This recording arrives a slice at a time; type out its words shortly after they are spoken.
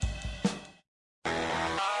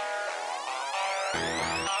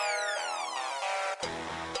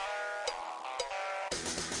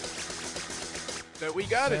we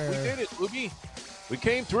got it. We did it, Lubie. We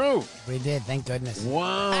came through. We did, thank goodness.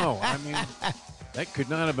 Wow. I mean, that could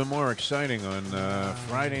not have been more exciting on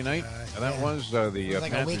Friday night. That was the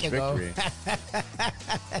like Panthers victory.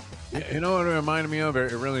 You know what it reminded me of?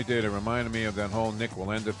 It really did. It reminded me of that whole Nick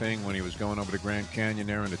Wallenda thing when he was going over the Grand Canyon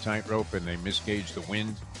there in the tightrope and they misgauged the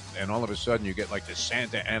wind. And all of a sudden you get like the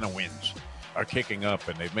Santa Ana winds are kicking up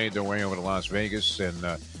and they've made their way over to Las Vegas. And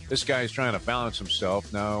this guy's trying to balance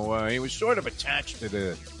himself. Now, he was sort of attached to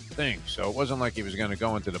the thing, so it wasn't like he was going to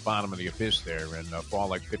go into the bottom of the abyss there and fall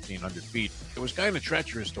like 1,500 feet. It was kind of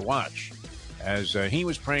treacherous to watch as he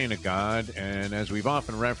was praying to God. And as we've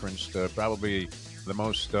often referenced, probably the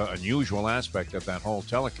most unusual aspect of that whole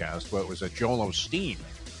telecast was that Joel Osteen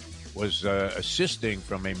was assisting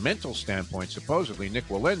from a mental standpoint, supposedly, Nick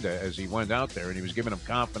Wallenda as he went out there, and he was giving him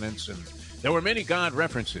confidence. And there were many God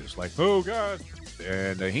references, like, oh, God.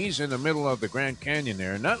 And he's in the middle of the Grand Canyon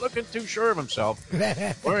there, not looking too sure of himself,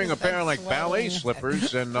 wearing a pair of, like, ballet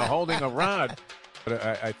slippers and holding a rod. But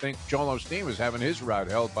I think Joel Osteen was having his rod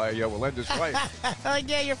held by Wallenda's wife. Oh,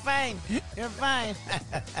 yeah, you're fine. You're fine.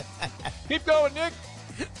 Keep going, Nick.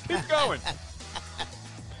 Keep going.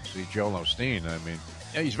 See, Joel Osteen, I mean,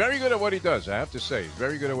 yeah, he's very good at what he does, I have to say. He's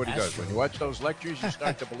very good at what he does. True. When you watch those lectures, you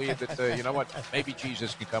start to believe that, you know what, maybe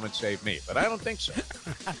Jesus can come and save me. But I don't think so.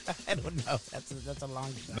 I don't know. That's a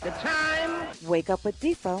long shot. The time. Wake up with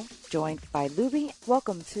Defo, joined by Lubie.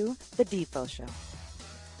 Welcome to the Defo Show.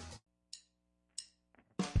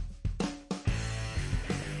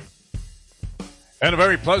 And a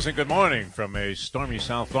very pleasant good morning from a stormy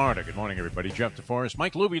South Florida. Good morning, everybody. Jeff DeForest,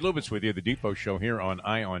 Mike Lubitz with you, the Defo Show here on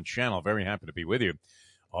Ion Channel. Very happy to be with you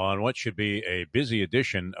on what should be a busy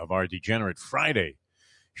edition of our Degenerate Friday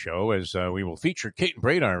show, as we will feature Kate and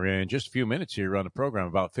Bradar in just a few minutes here on the program,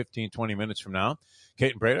 about 15, 20 minutes from now.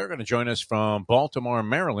 Kate and Bradar are going to join us from Baltimore,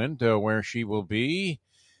 Maryland, where she will be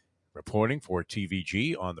reporting for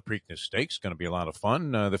TVG on the Preakness Stakes. Going to be a lot of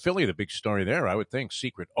fun. The filly, the big story there, I would think,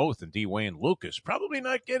 Secret Oath and D. Wayne Lucas. Probably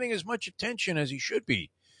not getting as much attention as he should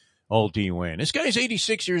be, old D. Wayne. This guy's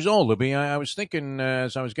 86 years old, Lubie. I was thinking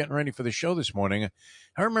as I was getting ready for the show this morning,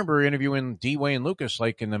 I remember interviewing D. Wayne Lucas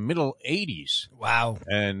like in the middle 80s. Wow.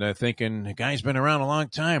 And thinking, the guy's been around a long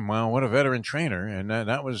time. Wow, what a veteran trainer. And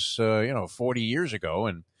that was, 40 years ago.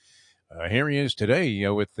 And here he is today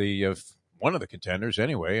with the one of the contenders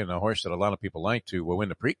anyway, and a horse that a lot of people like to win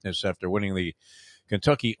the Preakness after winning the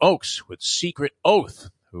Kentucky Oaks with Secret Oath,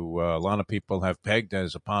 who a lot of people have pegged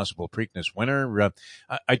as a possible Preakness winner.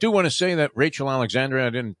 I do want to say that Rachel Alexandra, I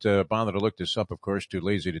didn't bother to look this up, of course, too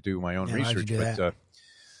lazy to do my own research, but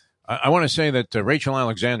I want to say that Rachel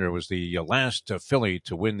Alexandra was the last filly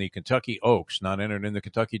to win the Kentucky Oaks, not entered in the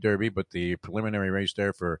Kentucky Derby, but the preliminary race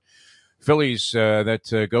there for fillies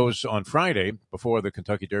that goes on Friday before the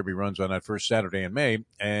Kentucky Derby runs on that first Saturday in May,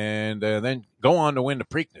 and then go on to win the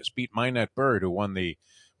Preakness, beat Minette Bird, who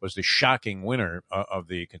was the shocking winner of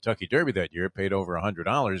the Kentucky Derby that year, paid over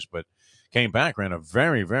 $100, but came back, ran a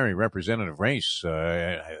very, very representative race.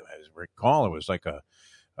 I recall it was like a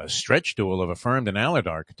stretch duel of Affirmed and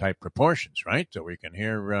Aladark type proportions, right? So we can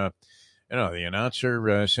hear, the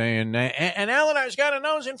announcer saying, and Aladark's got a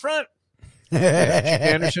nose in front.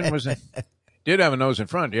 Anderson did have a nose in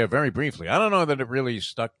front, very briefly. I don't know that it really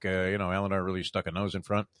stuck. Eleanor really stuck a nose in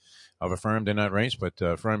front of Affirmed in that race, but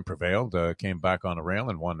Affirmed prevailed, came back on the rail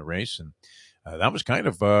and won the race, and that was kind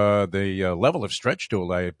of the level of stretch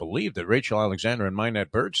duel, I believe, that Rachel Alexandra and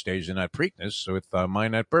Minette Bird staged in that Preakness, with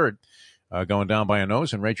Minette Bird going down by a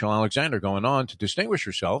nose, and Rachel Alexandra going on to distinguish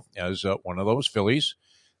herself as one of those fillies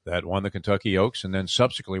that won the Kentucky Oaks, and then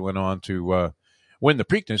subsequently went on to win the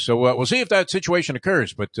Preakness. So we'll see if that situation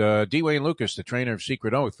occurs. But D. Wayne Lucas, the trainer of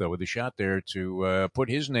Secret Oath, with a shot there to put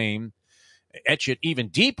his name, etch it even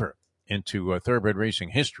deeper into thoroughbred racing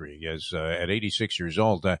history, as at 86 years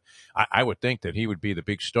old. I would think that he would be the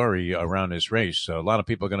big story around this race. A lot of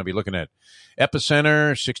people are going to be looking at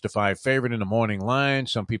Epicenter, 6-5 favorite in the morning line.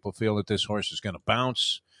 Some people feel that this horse is going to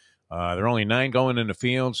bounce. There are only 9 going in the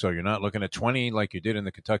field, so you're not looking at 20 like you did in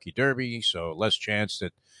the Kentucky Derby, so less chance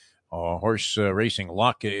that horse racing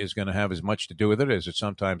luck is going to have as much to do with it as it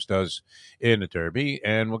sometimes does in the Derby.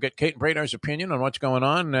 And we'll get Kate and Bradar's opinion on what's going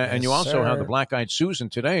on. And you also have the Black-Eyed Susan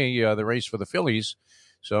today, the race for the fillies.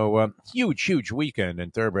 So huge weekend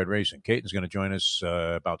in thoroughbred racing. Katen's going to join us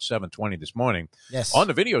about 7:20 this morning on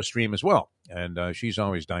the video stream as well. And she's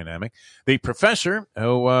always dynamic. The professor,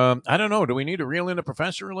 who, I don't know, do we need to reel in the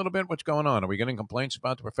professor a little bit? What's going on? Are we getting complaints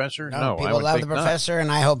about the professor? No, people love the professor,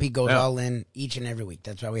 and I hope he goes all in each and every week.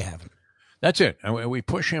 That's why we have him. That's it. And we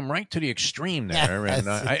push him right to the extreme there. And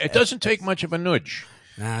it doesn't take much of a nudge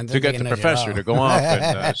to get the professor to go off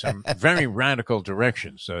in some very radical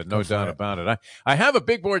directions. No doubt about it. I have a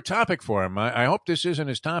big board topic for him. I hope this isn't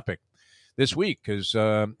his topic this week because,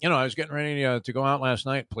 I was getting ready to go out last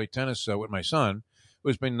night, play tennis with my son,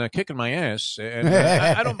 who's been kicking my ass. And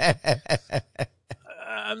I don't...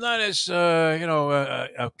 I'm not as,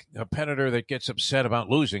 a competitor that gets upset about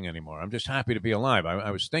losing anymore. I'm just happy to be alive.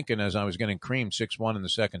 I was thinking as I was getting creamed 6-1 in the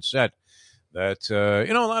second set that, a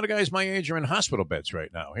lot of guys my age are in hospital beds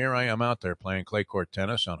right now. Here I am out there playing clay court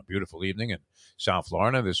tennis on a beautiful evening in South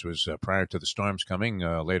Florida. This was prior to the storms coming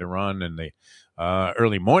later on in the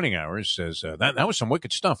early morning hours. That was some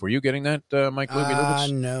wicked stuff. Were you getting that, Mike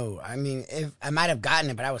Lubie? No. I mean, I might have gotten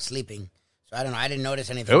it, but I was sleeping. So I don't know. I didn't notice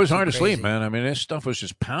anything. It was hard to sleep, man. I mean, this stuff was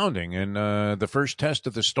just pounding. And the first test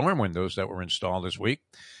of the storm windows that were installed this week,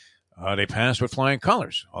 they passed with flying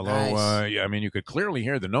colors. Although, nice. You could clearly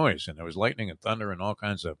hear the noise, and there was lightning and thunder and all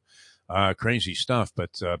kinds of crazy stuff.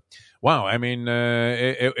 But, wow, I mean,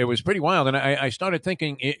 it was pretty wild. And I started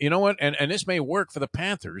thinking, you know what? And this may work for the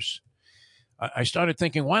Panthers. I started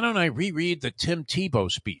thinking, why don't I reread the Tim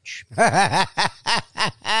Tebow speech?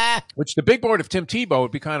 Which the big board of Tim Tebow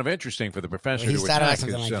would be kind of interesting for the professor to attack.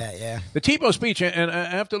 Something like that, yeah. The Tebow speech, and I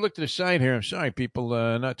have to look to the side here. I'm sorry, people,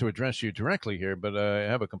 not to address you directly here, but I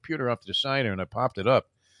have a computer off to the side here, and I popped it up.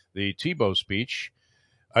 The Tebow speech.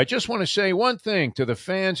 I just want to say one thing to the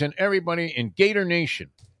fans and everybody in Gator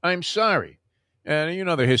Nation. I'm sorry. And you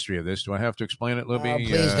know the history of this. Do I have to explain it, Lubie?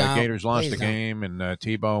 Gators lost the game, and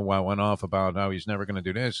Tebow went off about how he's never going to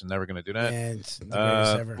do this and never going to do that. Yeah, it's the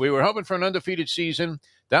greatest ever. We were hoping for an undefeated season.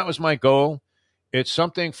 That was my goal. It's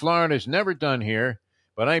something Florida's never done here.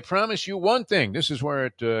 But I promise you one thing. This is where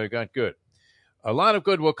it got good. A lot of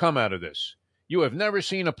good will come out of this. You have never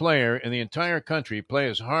seen a player in the entire country play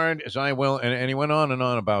as hard as I will. And he went on and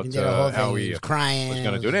on about how he was crying. Was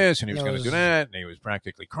going to do this and he was going to do that. And he was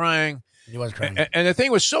practically crying. He was crying. And the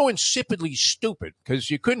thing was so insipidly stupid because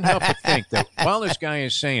you couldn't help but think that while this guy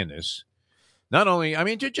is saying this, not only, I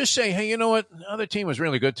mean, just say, hey, you know what? The other team was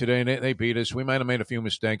really good today. They beat us. We might have made a few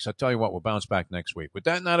mistakes. I'll tell you what, we'll bounce back next week. Would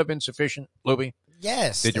that not have been sufficient, Lubie?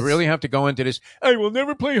 Yes. Did you really have to go into this? I will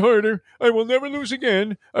never play harder. I will never lose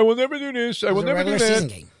again. I will never do this. I will never do that. Season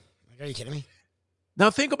game. Are you kidding me? Now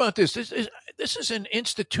think about this. This is an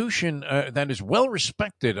institution that is well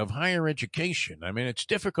respected of higher education. I mean, it's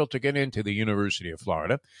difficult to get into the University of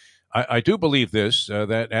Florida. I do believe this,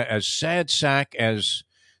 that as sad sack as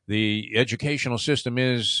the educational system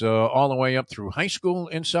is all the way up through high school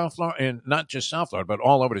in South Florida, and not just South Florida, but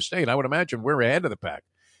all over the state, I would imagine we're ahead of the pack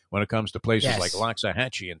when it comes to places like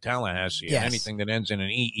Loxahatchee and Tallahassee and anything that ends in an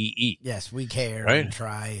EEE. Yes, we care right? and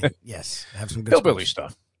try. Yes, have some good hillbilly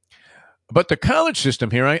stuff. But the college system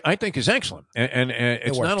here, I think, is excellent. And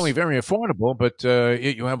it's not only very affordable, but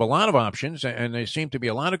you have a lot of options, and there seem to be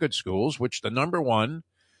a lot of good schools, which the number one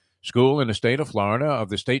school in the state of Florida of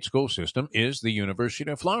the state school system is the University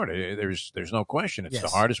of Florida. There's no question. It's the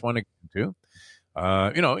hardest one to get into.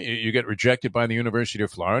 You get rejected by the University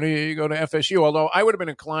of Florida, you go to FSU. Although I would have been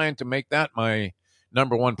inclined to make that my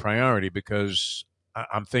number one priority because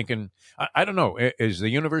I'm thinking, I don't know, is the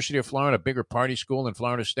University of Florida a bigger party school than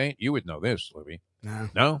Florida State? You would know this, Lubie.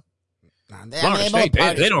 No? Florida State,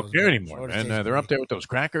 they don't care anymore. And they're up there with those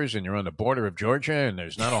crackers, and you're on the border of Georgia, and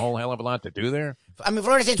there's not a whole hell of a lot to do there. I mean,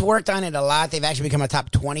 Florida State's worked on it a lot. They've actually become a top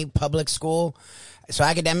 20 public school. So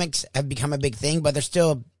academics have become a big thing, but they're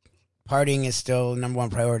still... Partying is still number one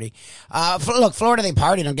priority. Look, Florida, they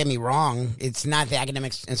party, don't get me wrong. It's not the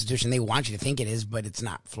academic institution they want you to think it is, but it's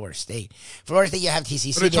not Florida State. Florida State, you have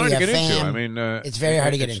TCC, but it's hard you to have get FAM. into. I mean, it's very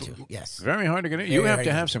hard to get into, yes. Very hard to get into. You have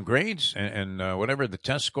to have some grades, and whatever the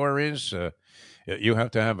test score is, you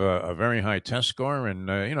have to have a very high test score, and,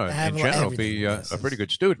 in general, be a pretty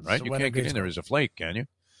good student, right? You can't get in there as a flake, can you?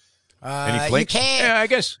 Any flakes? Yeah, I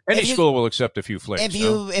guess any school will accept a few flakes.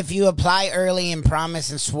 If you apply early and promise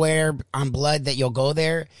and swear on blood that you'll go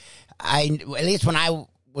there, at least when I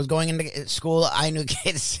was going into school, I knew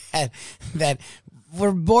kids that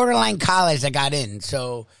were borderline college that got in.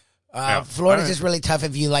 So Florida's just really tough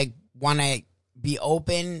if you want to be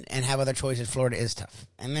open and have other choices. Florida is tough,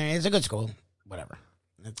 and it's a good school. Whatever.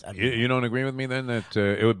 You don't agree with me then that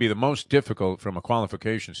it would be the most difficult from a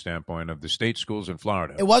qualification standpoint of the state schools in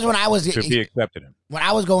Florida? It was when I was to be accepted in. When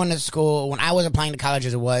I was going to school, when I was applying to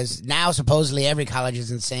colleges, it was. Now supposedly every college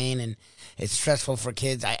is insane and it's stressful for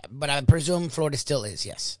kids. But I presume Florida still is.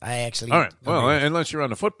 Yes, I actually. All right. Well, unless you're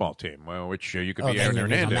on the football team, which you could be Aaron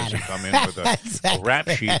Hernandez and come in with a rap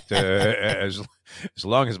sheet as as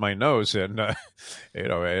long as my nose, and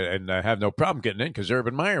and I have no problem getting in because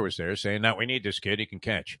Urban Meyer was there saying, "Now we need this kid; he can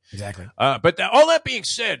catch." Exactly. But all that being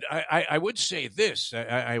said, I would say this: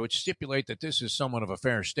 I would stipulate that this is somewhat of a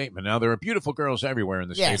fair statement. Now there are beautiful girls everywhere in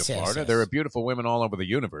the state of Florida. Yes. There are beautiful women all over the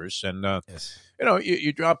universe, and Yes.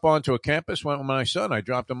 you drop onto a campus. When my son, I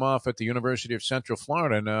dropped him off at the University of Central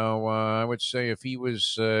Florida. Now I would say if he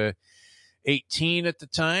was 18 at the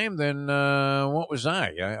time, then what was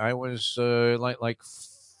I? I was like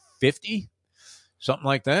 50, something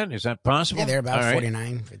like that. Is that possible? Yeah, they're about All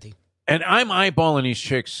 49, 50. And I'm eyeballing these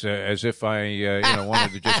chicks as if I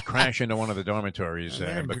wanted to just crash into one of the dormitories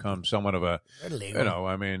and become somewhat of a,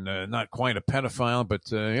 not quite a pedophile, but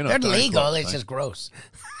they're legal. It's just gross.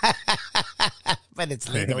 But it's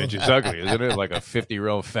legal. Which is ugly, isn't it? Like a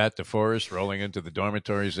 50-year-old fat DeForest rolling into the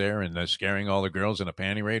dormitories there and scaring all the girls in a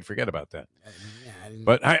panty raid. Forget about that.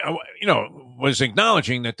 But I was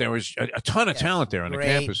acknowledging that there was a ton of talent there on the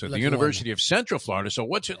campus at the University of Central Florida. So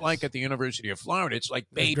what's it like at the University of Florida? It's like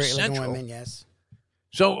Babe Central. Women, yes.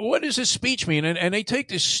 So what does this speech mean? And they take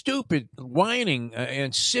this stupid, whining,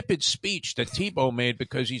 insipid speech that Tebow made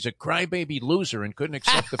because he's a crybaby loser and couldn't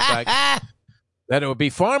accept the fact that it would be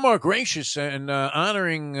far more gracious and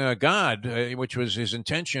honoring God, which was his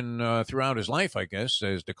intention throughout his life, I guess,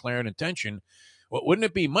 his declared intention. Well, wouldn't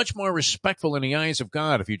it be much more respectful in the eyes of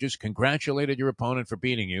God if you just congratulated your opponent for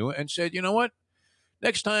beating you and said, you know what?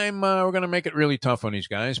 Next time, we're going to make it really tough on these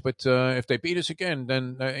guys. But if they beat us again,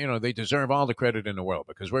 then, they deserve all the credit in the world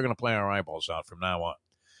because we're going to play our eyeballs out from now on.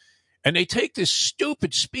 And they take this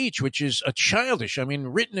stupid speech, which is a childish,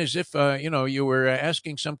 written as if, you were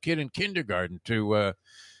asking some kid in kindergarten to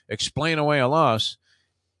explain away a loss.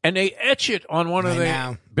 And they etch it on one of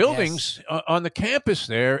the buildings on the campus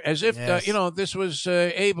there as if, this was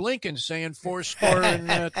Abe Lincoln saying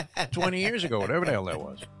 20 years ago, whatever the hell that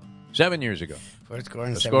was. 7 years ago.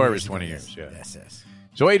 The score is 20 years, yeah. Yes.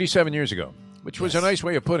 So 87 years ago, which was a nice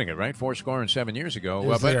way of putting it, right? 7 years ago. It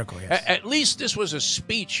was lyrical, yes. At least this was a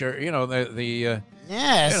speech, or, the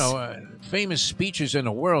famous speeches in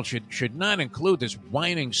the world should not include this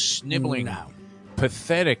whining, sniveling,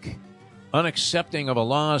 pathetic, unaccepting of a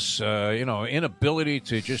loss, inability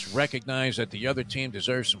to just recognize that the other team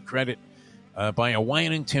deserves some credit by a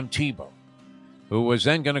whining Tim Tebow, who was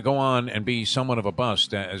then going to go on and be somewhat of a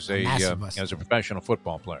bust as a professional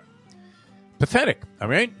football player. Pathetic, all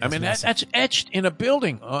right? That's etched in a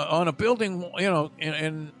building, on a building,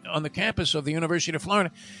 on the campus of the University of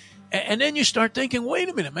Florida. And then you start thinking, wait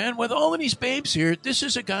a minute, man, with all of these babes here, this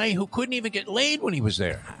is a guy who couldn't even get laid when he was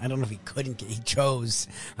there. I don't know if he couldn't. He chose.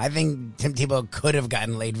 I think Tim Tebow could have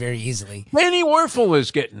gotten laid very easily. Penny Werfel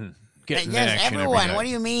is getting yes, action everyone. What do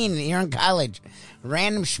you mean? You're in college.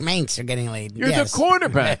 Random schmanks are getting laid. You're the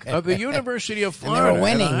quarterback of the University of Florida. And they were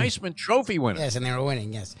winning. And a Heisman Trophy winner. Yes, and they were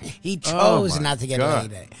winning, yes. He chose not to get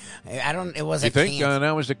laid. It was you think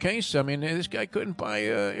that was the case? This guy couldn't buy,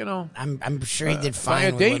 I'm sure he did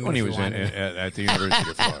fine. Buy a date when he was at the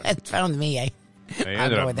University of Florida. It found me. He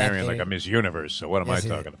ended up marrying like a Miss Universe, so what am I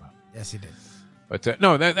talking about? Yes, he did. But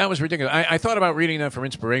no, that was ridiculous. I thought about reading that for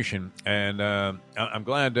inspiration, and I'm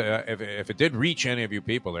glad if it did reach any of you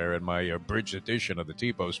people there in my abridged edition of the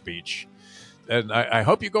Tebow speech. And I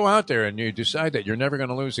hope you go out there and you decide that you're never going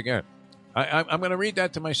to lose again. I'm going to read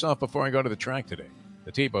that to myself before I go to the track today,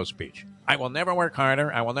 the Tebow speech. I will never work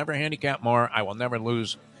harder. I will never handicap more. I will never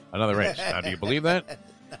lose another race. Now, do you believe that?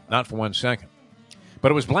 Not for 1 second.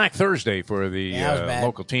 But it was Black Thursday for the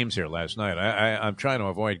local teams here last night. I'm trying to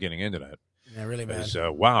avoid getting into that. Yeah, really bad.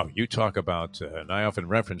 Wow, you talk about, and I often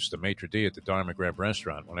reference the maitre d' at the Dar McGreb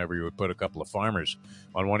restaurant whenever you would put a couple of farmers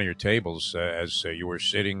on one of your tables as you were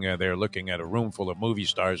sitting there looking at a room full of movie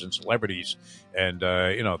stars and celebrities and,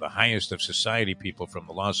 the highest of society people from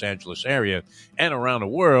the Los Angeles area and around the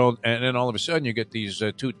world. And then all of a sudden you get these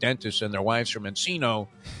two dentists and their wives from Encino.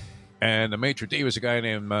 And the maitre d' was a guy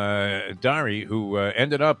named Dari who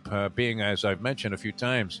ended up being, as I've mentioned a few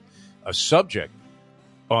times, a subject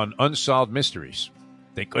on Unsolved Mysteries.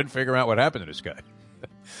 They couldn't figure out what happened to this guy.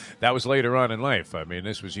 That was later on in life.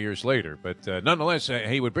 This was years later. But nonetheless,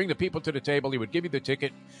 he would bring the people to the table. He would give you the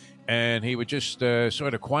ticket, and he would just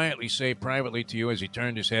sort of quietly say privately to you as he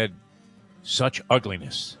turned his head, "Such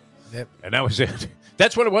ugliness." Yep. And that was it.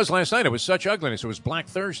 That's what it was last night. It was such ugliness. It was Black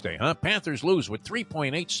Thursday, huh? Panthers lose with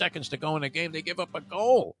 3.8 seconds to go in the game. They give up a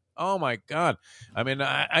goal. Oh, my God. I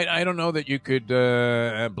don't know that you could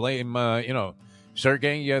blame,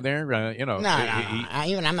 Sergey there, No.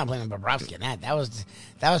 Even I'm not blaming Bobrovsky on that. That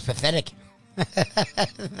was pathetic.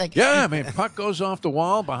 Like, Yeah, I mean, puck goes off the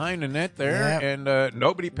wall behind the net there, Yep. and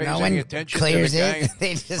nobody pays no any one attention clears to the guy. it.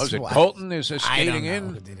 They just Was it watch. Colton is I don't skating know.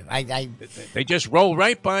 in? They just roll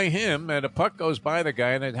right by him, and a puck goes by the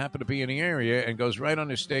guy, and it happened to be in the area, and goes right on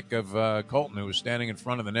the stick of Colton, who was standing in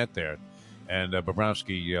front of the net there. And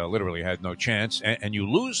Bobrovsky literally had no chance. And you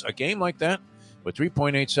lose a game like that with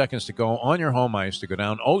 3.8 seconds to go on your home ice to go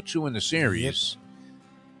down 0-2 in the series. Yep.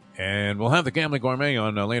 And we'll have the Gambling Gourmet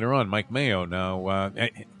on later on, Mike Mayo. Now,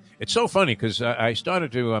 it's so funny because I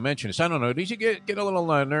started to mention this. I don't know. Did you get a little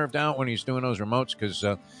nerved out when he's doing those remotes? Because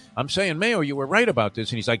I'm saying, Mayo, you were right about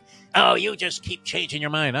this. And he's like, oh, you just keep changing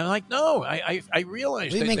your mind. I'm like, no, I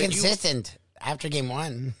realized We've that been consistent after game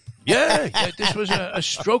one. Yeah, this was a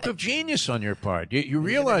stroke of genius on your part. You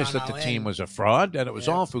realized that the team was a fraud, that it was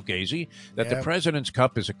all fugazi, that the President's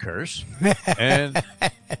Cup is a curse. And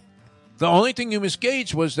the only thing you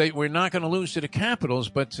misgauged was that we're not going to lose to the Capitals,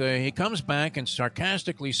 but he comes back and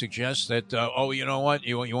sarcastically suggests that, you know what,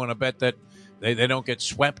 you want to bet that they don't get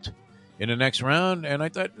swept in the next round? And I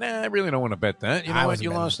thought, I really don't want to bet that. You know what,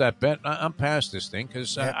 you lost that bet. I'm past this thing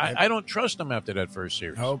because I don't trust them after that first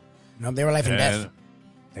series. Nope, they were life and death.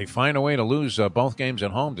 They find a way to lose both games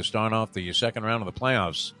at home to start off the second round of the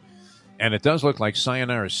playoffs. And it does look like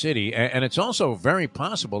Sayonara City. And it's also very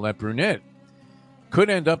possible that Brunette could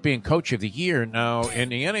end up being Coach of the Year. Now, in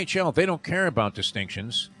the NHL, they don't care about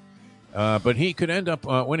distinctions. But he could end up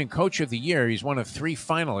winning Coach of the Year. He's one of 3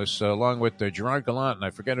 finalists, along with Gerard Gallant. And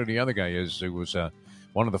I forget who the other guy is, who was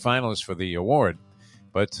one of the finalists for the award.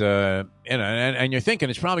 But, and you're thinking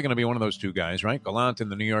it's probably going to be one of those 2 guys, right? Gallant in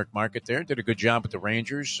the New York market there. Did a good job with the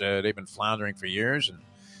Rangers. They've been floundering for years.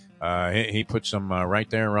 And he puts them right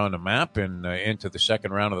there on the map and into the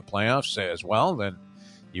second round of the playoffs as well. Then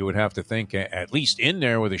you would have to think at least in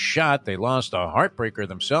there with a shot. They lost a heartbreaker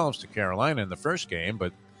themselves to Carolina in the first game.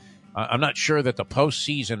 But I'm not sure that the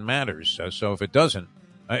postseason matters. So if it doesn't,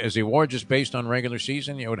 is the award just based on regular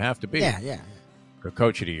season? It would have to be. Yeah.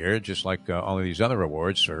 Coach of the Year, just like all of these other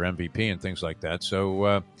awards for MVP and things like that.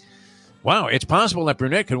 So, wow, it's possible that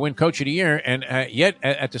Brunette could win Coach of the Year, and yet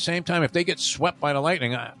at the same time, if they get swept by the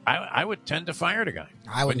Lightning, I would tend to fire the guy.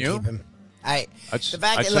 I wouldn't keep him. I'd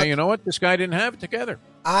say, you know what, this guy didn't have it together.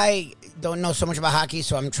 I don't know so much about hockey,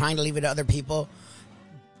 so I'm trying to leave it to other people.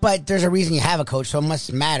 But there's a reason you have a coach, so it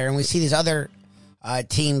must matter. And we see these other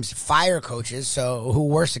teams fire coaches, who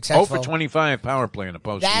were successful. 0 for 25 power play in the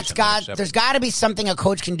postseason. There's got to be something a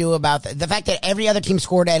coach can do about the fact that every other team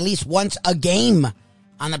scored at least once a game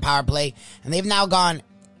on the power play, and they've now gone.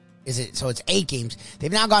 It's 8 games.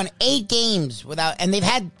 They've now gone 8 games without, and they've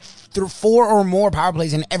had through 4 or more power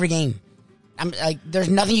plays in every game. I'm like, there's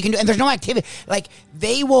nothing you can do, and there's no activity. Like,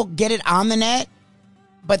 they will get it on the net,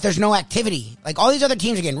 but there's no activity. Like, all these other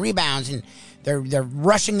teams are getting rebounds and they're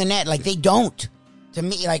rushing the net. Like, they don't. To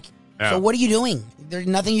me, so what are you doing? There's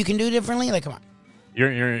nothing you can do differently? Like, come on.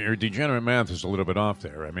 Your degenerate math is a little bit off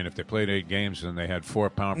there. I mean, if they played 8 games and they had 4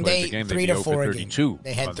 power plays a game, they'd be 0 for 32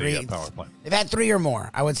 they had on 3 the power play. They've had 3 or more.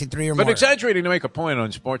 I would say 3 or more. But exaggerating to make a point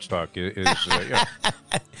on Sports Talk is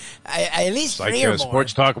at least 3 like or more.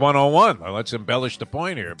 Sports Talk 101. Well, let's embellish the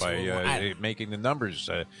point here by making the numbers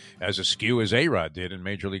as askew as A-Rod did in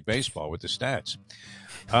Major League Baseball with the stats.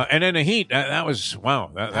 And then the Heat, that was, wow,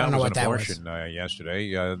 that was an abortion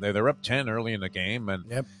yesterday. They're up 10 early in the game, and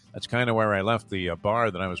that's kind of where I left the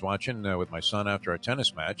bar that I was watching with my son after our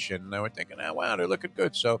tennis match, and we're thinking, wow, they're looking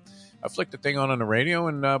good. So I flicked the thing on the radio,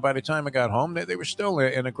 and by the time I got home, they were still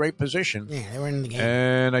in a great position. Yeah, they were in the game.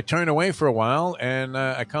 And I turned away for a while, and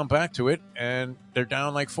I come back to it, and they're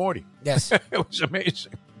down like 40. Yes. It was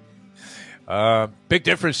amazing. Big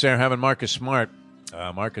difference there having Marcus Smart.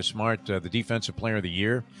 Marcus Smart, the Defensive Player of the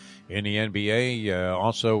Year in the NBA.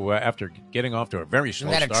 Also, after getting off to a very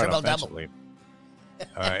slow start offensively,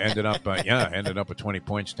 ended up with 20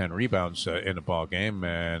 points, 10 rebounds in the ball game,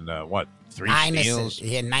 and 3 steals.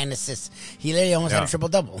 He had 9 assists. He literally almost had a triple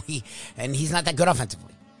double. And he's not that good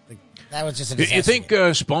offensively. That was just a disaster. You think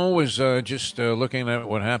Spo was just looking at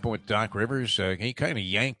what happened with Doc Rivers? He kind of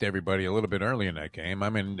yanked everybody a little bit early in that game. I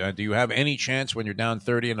mean, do you have any chance when you're down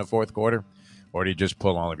 30 in the fourth quarter? Or do you just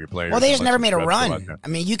pull all of your players? Well, they just never made a run. I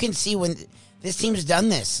mean, you can see when this team's done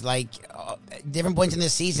this. Like, different points in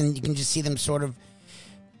this season, you can just see them sort of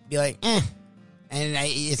be like, And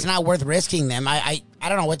it's not worth risking them. I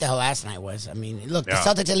don't know what the hell last night was. I mean, look, the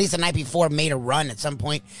Celtics at least the night before made a run at some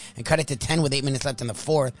point and cut it to 10 with 8 minutes left in the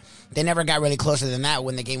fourth. They never got really closer than that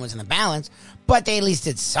when the game was in the balance. But they at least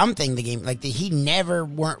did something the game. Like, the Heat never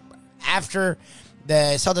weren't. After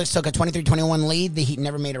the Celtics took a 23-21 lead, the Heat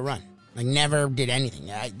never made a run. Like, never did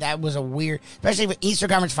anything. That was a weird, especially with Eastern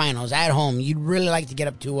Conference Finals at home. You'd really like to get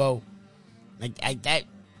up 2-0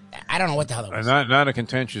 I don't know what the hell that was. Not a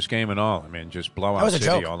contentious game at all. I mean, just blowout city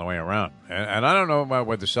joke. all the way around. And I don't know about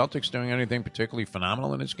whether the Celtics doing anything particularly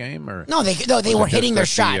phenomenal in this game, or no, they were hitting their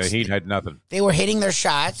shots. The Heat had nothing. They were hitting their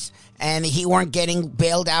shots, and the Heat weren't getting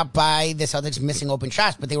bailed out by the Celtics missing open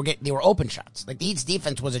shots, but they were open shots. Like the Heat's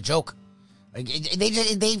defense was a joke. Like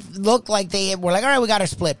they looked like they were like, all right, we got a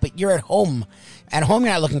split, but you're at home. At home,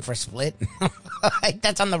 you're not looking for a split. Like,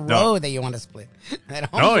 that's on the road that you want to split. At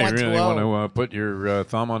home, you really want to put your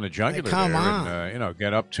thumb on the jugular come there on. and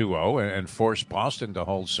get up 2-0 and force Boston to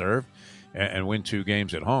hold serve and win 2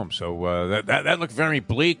 games at home. So that looked very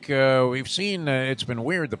bleak. We've seen it's been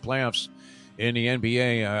weird, the playoffs in the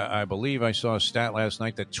NBA. I believe I saw a stat last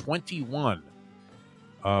night that 21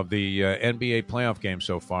 of the NBA playoff games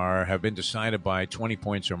so far have been decided by 20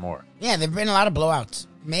 points or more. Yeah, there have been a lot of blowouts.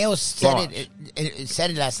 Mayo said it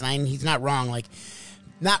said it last night, and he's not wrong. Like,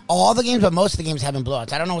 not all the games, but most of the games have been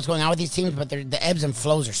blowouts. I don't know what's going on with these teams, but the ebbs and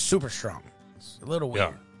flows are super strong. It's a little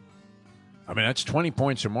weird. Yeah. I mean, that's 20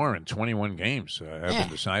 points or more in 21 games have been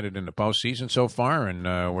decided in the postseason so far, and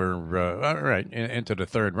we're into the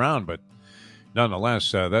third round. But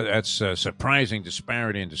nonetheless, that's a surprising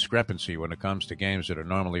disparity and discrepancy when it comes to games that are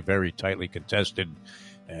normally very tightly contested,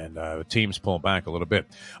 and teams pull back a little bit.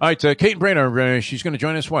 All right, Kate Brader, she's going to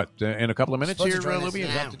join us, in a couple of minutes here, Lubie?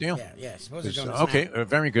 Is that the deal? Yeah, supposed to join us okay, now.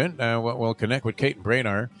 very good. We'll connect with Kate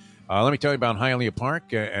Brader. Let me tell you about Hialeah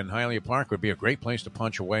Park, and Hialeah Park would be a great place to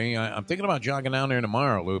punch away. I'm thinking about jogging down there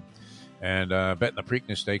tomorrow, Lube, and betting the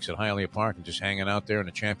Preakness Stakes at Hialeah Park and just hanging out there in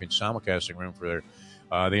the champion simulcasting room for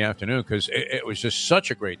the afternoon, because it was just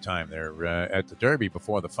such a great time there at the Derby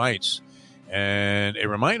before the fights. And it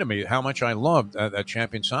reminded me how much I loved that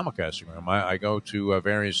champion simulcasting room. I go to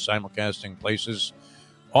various simulcasting places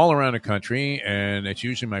all around the country, and it's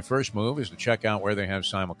usually my first move is to check out where they have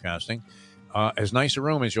simulcasting. As nice a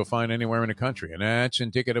room as you'll find anywhere in the country. And that's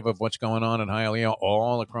indicative of what's going on in Hialeah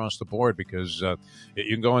all across the board, because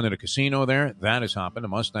you can go into the casino there. That is hopping. The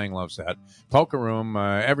Mustang loves that. Poker room,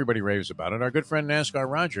 everybody raves about it. Our good friend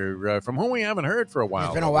NASCAR Roger, from whom we haven't heard for a while.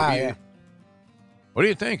 It's been a while, yeah. What do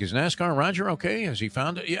you think? Is NASCAR Roger okay? Has he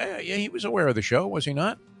found it? Yeah, he was aware of the show, was he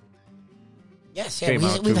not? Yes, yeah.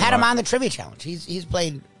 We've had him on the Trivia Challenge. He's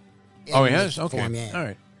played. He has? Okay. Form, yeah. All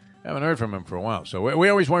right. Haven't heard from him for a while. So we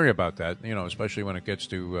always worry about that, especially when it gets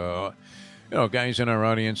to, guys in our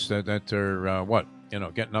audience that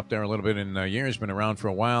are, getting up there a little bit in years, been around for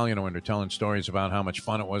a while, when they're telling stories about how much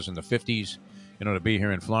fun it was in the 50s, to be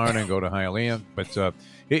here in Florida and go to Hialeah. But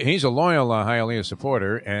he's a loyal Hialeah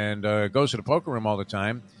supporter and goes to the poker room all the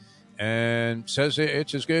time and says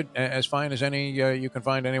it's as good, as fine as any you can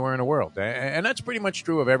find anywhere in the world. And that's pretty much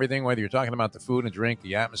true of everything, whether you're talking about the food and drink,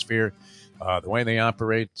 the atmosphere, the way they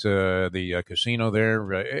operate, the casino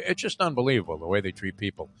there. It's just unbelievable, the way they treat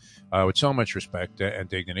people with so much respect and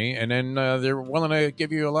dignity. And then they're willing to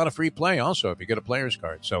give you a lot of free play also if you get a player's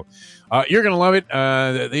card. So you're going to love it.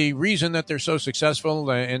 The reason that they're so successful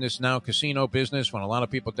in this now casino business, when a lot of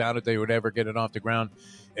people doubted they would ever get it off the ground,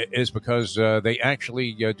 is because they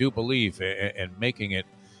actually do believe in making it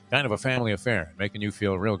kind of a family affair, making you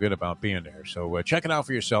feel real good about being there. So check it out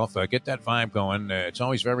for yourself. Get that vibe going. It's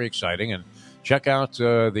always very exciting. And check out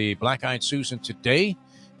the Black Eyed Susan today.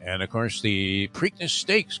 And, of course, the Preakness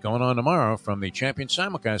Stakes going on tomorrow from the Champion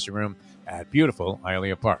Simulcasting Room at beautiful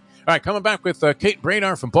Hialeah Park. All right, coming back with Kate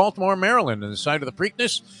Brader from Baltimore, Maryland, on the side of the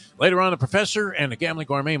Preakness. Later on, the Professor and the Gambling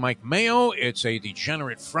Gourmet, Mike Mayo. It's a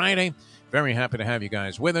Degenerate Friday. Very happy to have you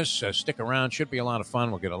guys with us. Stick around. Should be a lot of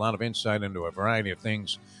fun. We'll get a lot of insight into a variety of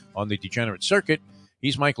things on the Degenerate Circuit.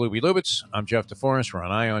 He's Mike Lubie Lubitz. I'm Jeff DeForest. We're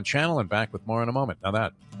on Ion Channel and back with more in a moment. Now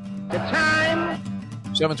that. The time.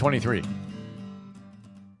 7:23.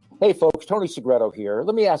 Hey, folks. Tony Segreto here.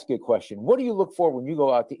 Let me ask you a question. What do you look for when you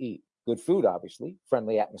go out to eat? Good food, obviously.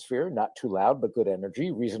 Friendly atmosphere, not too loud, but good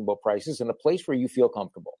energy, reasonable prices, and a place where you feel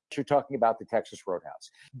comfortable. You're talking about the Texas Roadhouse.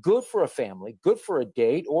 Good for a family, good for a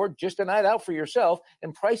date, or just a night out for yourself,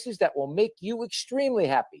 and prices that will make you extremely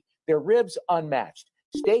happy. Their ribs unmatched.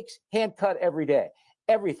 Steaks hand-cut every day.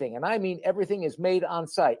 Everything, and I mean everything, is made on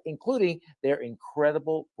site, including their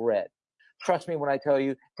incredible bread. Trust me when I tell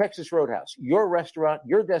you, Texas Roadhouse, your restaurant,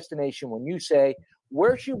 your destination when you say,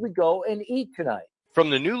 where should we go and eat tonight? From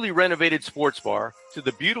the newly renovated sports bar to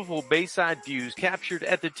the beautiful bayside views captured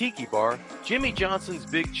at the Tiki Bar, Jimmy Johnson's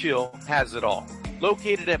Big Chill has it all.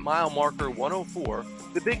 Located at mile marker 104,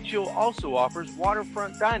 the Big Chill also offers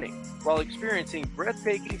waterfront dining while experiencing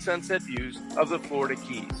breathtaking sunset views of the Florida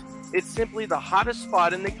Keys. It's simply the hottest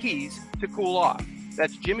spot in the Keys to cool off.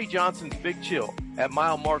 That's Jimmy Johnson's Big Chill at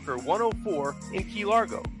mile marker 104 in Key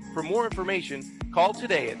Largo. For more information, call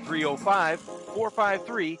today at 305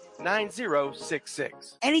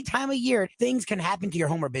 453-9066. Any time of year, things can happen to your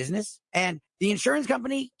home or business, and the insurance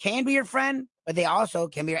company can be your friend, but they also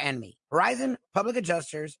can be your enemy. Horizon Public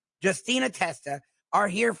Adjusters, Justina Testa, are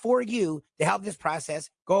here for you to help this process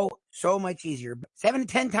go so much easier. 7 to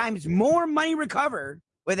 10 times more money recovered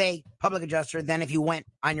with a public adjuster than if you went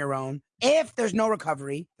on your own. If there's no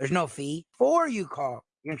recovery, there's no fee. Before you call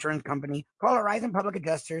your insurance company, call Horizon Public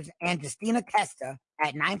Adjusters and Justina Testa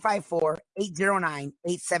at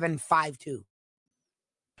 954-809-8752.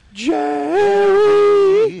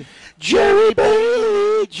 Jerry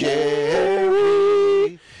Bailey,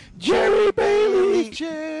 Jerry Bailey,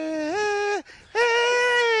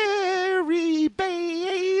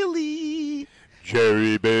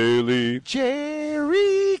 Jerry Bailey.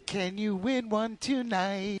 Jerry, can you win one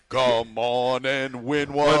tonight? Come on and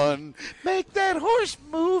win one. Make that horse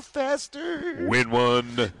move faster. Win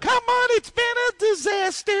one. Come on, it's been a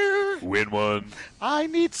disaster. Win one. I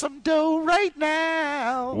need some dough right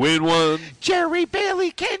now. Win one. Jerry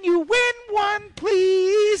Bailey, can you win one,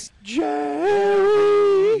 please?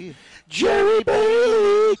 Jerry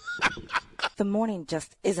Bailey. The morning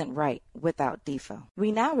just isn't right without Defo.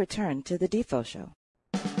 We now return to the Defo Show.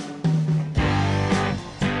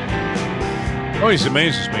 Always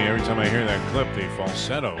amazes me every time I hear that clip, the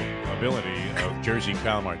falsetto ability of Jersey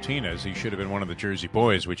Cal Martinez. He should have been one of the Jersey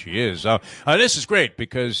Boys, which he is. This is great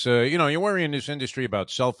because, you worry in this industry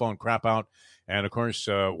about cell phone crap out and, of course,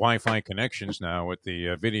 Wi-Fi connections now with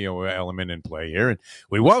the video element in play here. And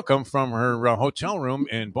we welcome from her hotel room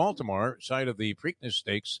in Baltimore, site of the Preakness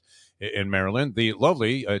Stakes in Maryland, the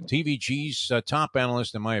lovely TVG's top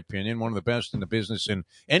analyst, in my opinion, one of the best in the business in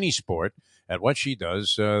any sport at what she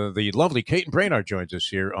does. The lovely Kaiten Brainard joins us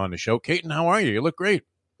here on the show. Kaiten, how are you? You look great.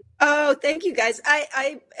 Oh, thank you, guys.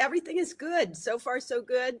 I everything is good. So far, so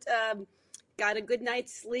good. Got a good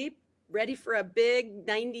night's sleep. Ready for a big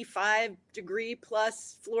 95-degree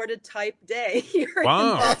plus Florida type day here in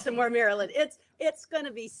Baltimore, Maryland. It's going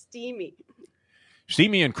to be steamy.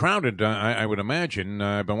 Steamy and crowded, I would imagine.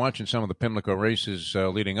 I've been watching some of the Pimlico races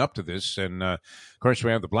leading up to this. And, of course,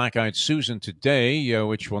 we have the Black-Eyed Susan today,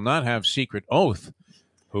 which will not have Secret Oath,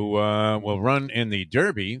 who will run in the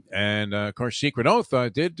Derby. And, of course, Secret Oath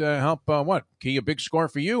did help, key a big score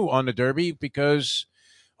for you on the Derby because,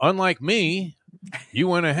 unlike me, you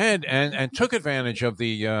went ahead and took advantage of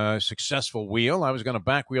the successful wheel. I was going to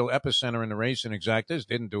back wheel Epicenter in the race in Exactas.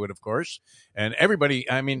 Didn't do it, of course. And everybody,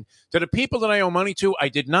 I mean, to the people that I owe money to, I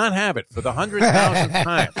did not have it for the 100,000th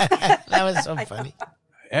time. That was so funny.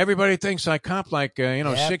 Everybody thinks I copped like,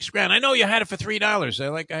 $6,000. I know you had it for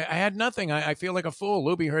 $3. I had nothing. I feel like a fool.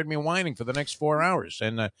 Lubie heard me whining for the next 4 hours.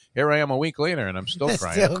 And here I am a week later, and I'm still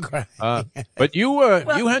crying. But you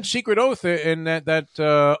had Secret Oath in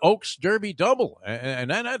that Oaks Derby double.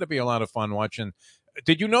 And that had to be a lot of fun watching.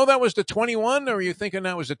 Did you know that was the 21, or were you thinking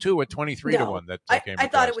that was the 2 at 23 to 1? I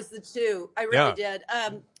thought it was the 2. I really did.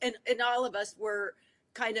 And all of us were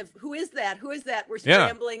kind of, who is that? Who is that? We're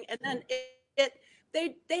scrambling. And then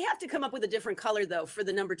They have to come up with a different color, though, for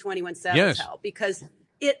the number 21 saddle towel, because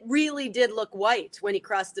it really did look white when he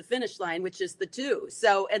crossed the finish line, which is the 2.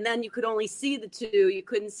 So, and then you could only see the 2. You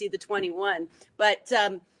couldn't see the 21. But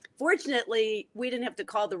fortunately, we didn't have to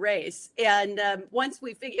call the race. And once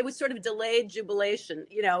we figured, it was sort of delayed jubilation,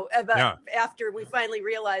 after we finally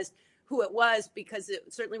realized who it was, because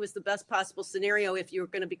it certainly was the best possible scenario. If you were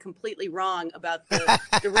going to be completely wrong about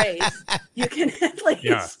the race, you can at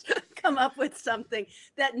least come up with something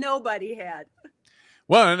that nobody had.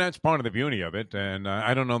 Well, and that's part of the beauty of it. And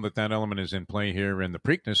I don't know that element is in play here in the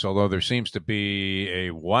Preakness, although there seems to be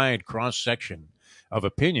a wide cross-section of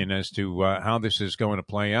opinion as to how this is going to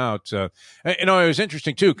play out. It was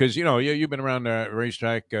interesting, too, because, you've been around the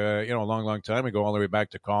racetrack, a long, long time ago, all the way back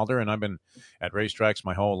to Calder, and I've been at racetracks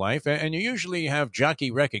my whole life. And you usually have jockey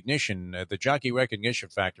recognition. The jockey recognition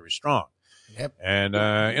factor is strong. Yep. And,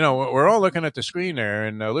 we're all looking at the screen there,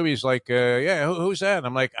 and Lubie's like, who's that? And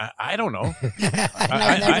I'm like, I don't know.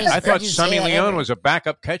 I thought Sonny Leon was a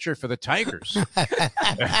backup catcher for the Tigers.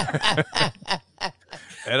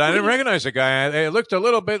 And I didn't recognize the guy. It looked a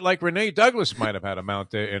little bit like Renee Douglas might have had a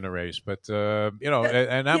mount in a race. But,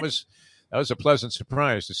 and that was a pleasant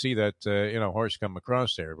surprise to see that, horse come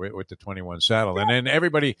across there with the 21 saddle. And then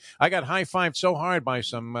everybody, I got high-fived so hard by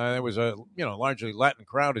some, there was a, largely Latin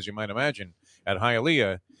crowd, as you might imagine, at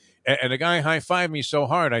Hialeah. And the guy high-fived me so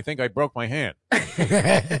hard, I think I broke my hand.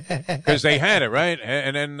 Because they had it, right?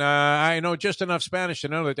 And then I know just enough Spanish to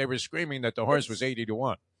know that they were screaming that the horse was 80 to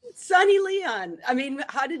 1. Sonny Leon. I mean,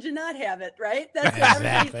 how did you not have it, right? That's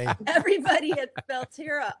Exactly. everybody at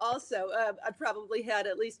Belterra also. I probably had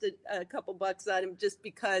at least a couple bucks on him just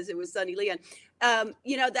because it was Sonny Leon.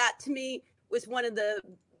 That to me was one of the,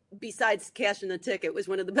 besides cashing the ticket, was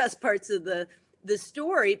one of the best parts of the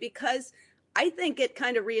story, because I think it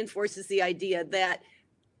kind of reinforces the idea that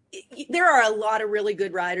there are a lot of really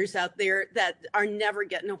good riders out there that are never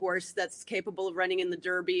getting a horse that's capable of running in the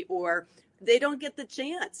Derby, or they don't get the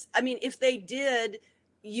chance. I mean, if they did,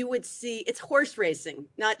 you would see it's horse racing,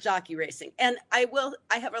 not jockey racing. And I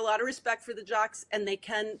have a lot of respect for the jocks, and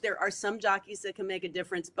there are some jockeys that can make a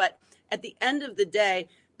difference. But at the end of the day,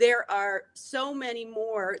 there are so many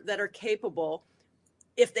more that are capable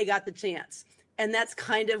if they got the chance. And that's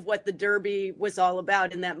kind of what the Derby was all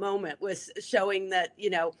about in that moment, was showing that,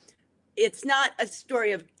 it's not a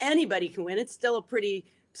story of anybody can win. It's still a pretty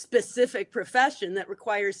specific profession that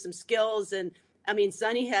requires some skills. And I mean,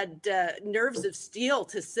 Sonny had nerves of steel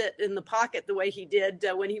to sit in the pocket the way he did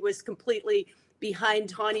when he was completely behind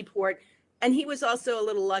Tawny Port. And he was also a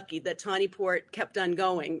little lucky that Tawny Port kept on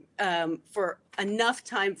going for enough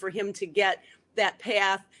time for him to get that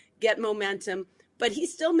path, get momentum. But he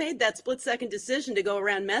still made that split-second decision to go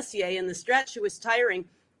around Messier in the stretch, who was tiring.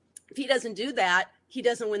 If he doesn't do that, he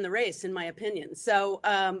doesn't win the race, in my opinion. So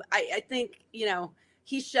I think,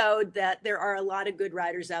 he showed that there are a lot of good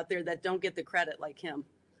riders out there that don't get the credit like him.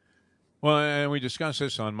 Well, and we discussed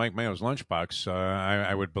this on Mike Mayo's Lunchbox.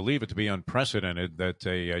 I would believe it to be unprecedented that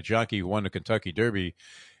a jockey who won the Kentucky Derby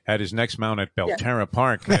had his next mount at Belterra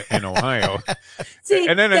Park in Ohio. See,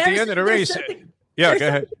 and then at the end of the race... Yeah, go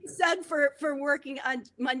ahead. Said for working on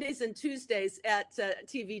Mondays and Tuesdays at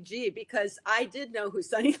TVG, because I did know who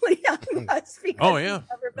Sonny Leon was. Oh yeah,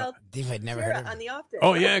 Never heard of on the off day.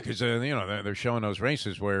 Oh yeah, because they're showing those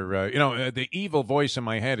races where the evil voice in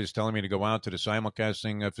my head is telling me to go out to the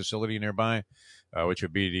simulcasting facility nearby, which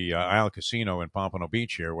would be the Isle Casino in Pompano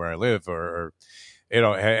Beach here where I live, or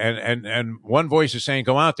and one voice is saying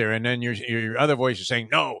go out there, and then your other voice is saying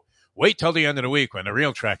no. Wait till the end of the week when the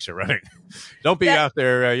real tracks are running. Don't be out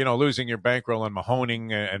there, losing your bankroll on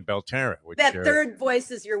Mahoning and Belterra. That third voice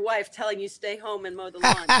is your wife telling you stay home and mow the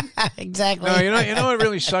lawn. Exactly. No, you know what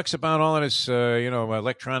really sucks about all of this,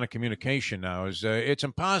 electronic communication now is it's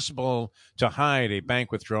impossible to hide a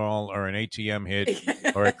bank withdrawal or an ATM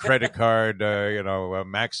hit or a credit card,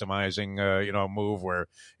 maximizing, move where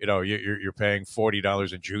you're paying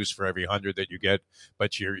 $40 in juice for every 100 that you get,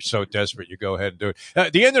 but you're so desperate you go ahead and do it.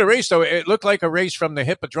 At the end of the race, though, it looked like a race from the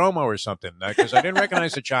Hippodromo or something, because I didn't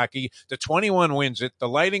recognize the jockey. The 21 wins it. The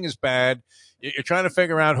lighting is bad. You're trying to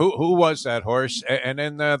figure out who was that horse, and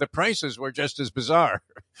then the prices were just as bizarre.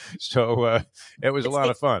 So it was a lot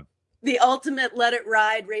of fun. The ultimate let it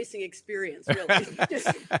ride racing experience, really.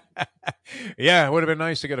 Yeah, it would have been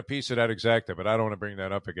nice to get a piece of that exacta, but I don't want to bring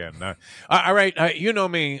that up again. All right, you know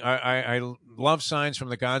me. I love signs from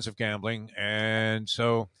the gods of gambling, and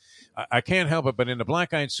so I can't help it. But in the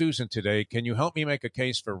Black Eyed Susan today, can you help me make a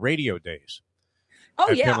case for radio days?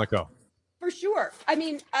 Oh, yeah. Pimlico? For sure. I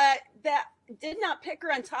mean, that did not pick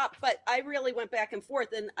her on top, but I really went back and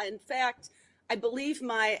forth. And in fact, I believe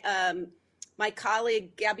my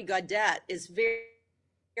colleague, Gabby Gaudet, is very,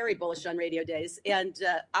 very bullish on radio days. And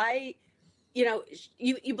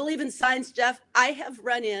you believe in signs, Jeff. I have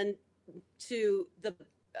run into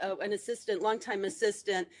an assistant, longtime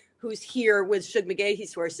assistant, who's here with Shug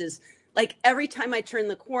McGahee's horses. Like every time I turn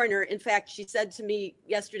the corner, in fact, she said to me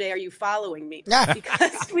yesterday, "Are you following me?"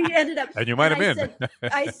 Because we ended up. And you might have been.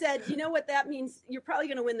 I said, you know what that means? You're probably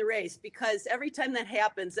going to win the race, because every time that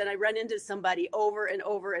happens, and I run into somebody over and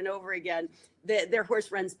over and over again, their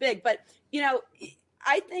horse runs big. But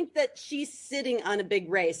I think that she's sitting on a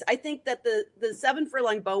big race. I think that the 7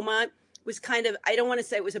 Furlong Beaumont was kind of, I don't want to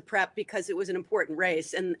say it was a prep, because it was an important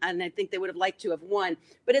race, and I think they would have liked to have won.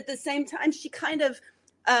 But at the same time, she kind of,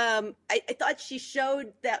 I thought she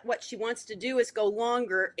showed that what she wants to do is go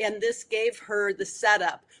longer, and this gave her the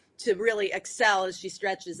setup to really excel as she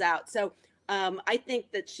stretches out. So I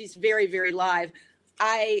think that she's very, very live.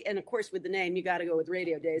 And of course, with the name, you got to go with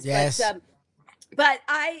radio days. Yes. But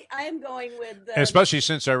I am going with... especially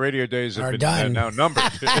since our radio days have been now numbered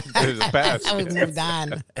in the past. We've moved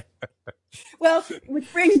on. Well,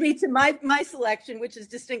 which brings me to my selection, which is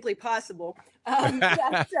distinctly possible. Chad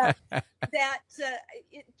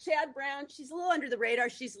Brown, she's a little under the radar.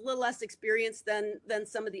 She's a little less experienced than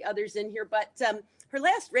some of the others in here. But her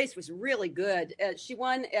last race was really good. She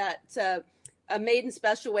won at... a maiden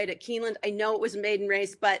special weight at Keeneland. I know it was a maiden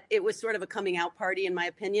race, but it was sort of a coming out party, in my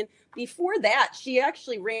opinion. Before that, she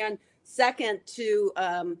actually ran second to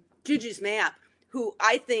Juju's Map, who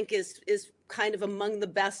I think is kind of among the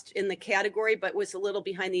best in the category, but was a little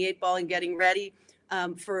behind the 8 ball in getting ready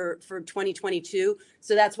for 2022.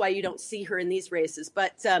 So that's why you don't see her in these races.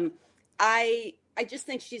 But I just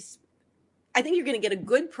think I think you're going to get a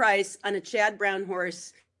good price on a Chad Brown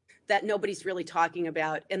horse that nobody's really talking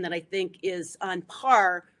about, and that I think is on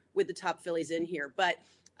par with the top fillies in here. But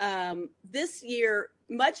this year,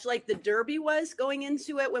 much like the Derby was going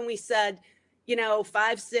into it, when we said,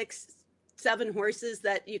 5, 6, 7 horses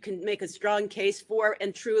that you can make a strong case for,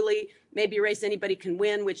 and truly maybe a race anybody can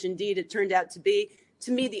win, which indeed it turned out to be.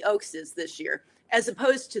 To me, the Oaks is this year, as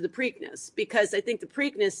opposed to the Preakness, because I think the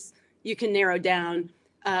Preakness you can narrow down,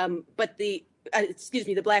 but the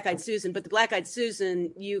Black-Eyed Susan. But the Black-Eyed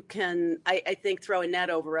Susan, you can, I think, throw a net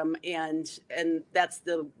over them, and that's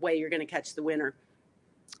the way you're going to catch the winner.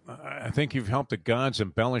 I think you've helped the gods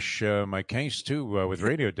embellish my case, too, with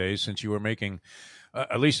Radio Days, since you were making,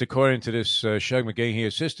 at least according to this Shug McGahee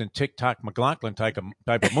assistant, TikTok McLaughlin type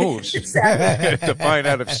of moves to find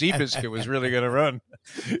out if Seabiscuit was really going to run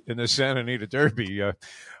in the Santa Anita Derby.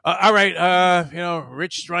 All right,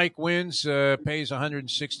 Rich Strike wins, pays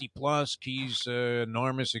 160 plus. Keys,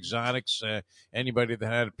 enormous exotics. Anybody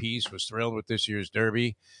that had a piece was thrilled with this year's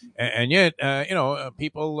Derby, and yet,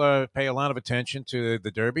 people pay a lot of attention to the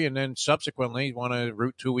Derby, and then subsequently want to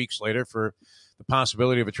root 2 weeks later for the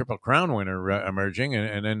possibility of a Triple Crown winner emerging,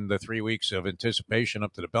 and then the 3 weeks of anticipation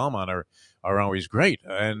up to the Belmont are always great,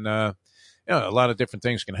 and a lot of different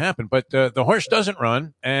things can happen. But the horse doesn't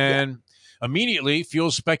run, and immediately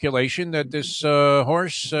fuels speculation that this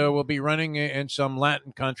horse will be running in some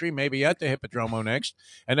Latin country, maybe at the Hippodromo next,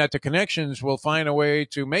 and that the connections will find a way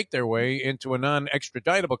to make their way into a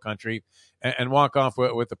non-extraditable country and walk off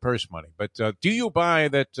with the purse money. But do you buy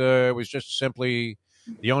that it was just simply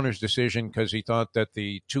the owner's decision because he thought that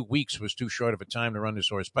the 2 weeks was too short of a time to run this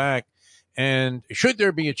horse back? And should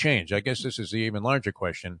there be a change? I guess this is the even larger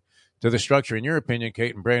question to the structure, in your opinion,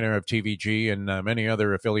 Kate and Brainer of TVG and many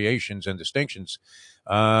other affiliations and distinctions.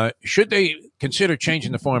 Should they consider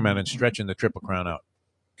changing the format and stretching the Triple Crown out?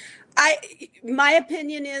 My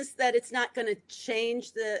opinion is that it's not going to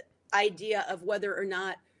change the idea of whether or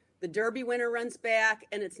not the Derby winner runs back,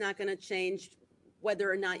 and it's not going to change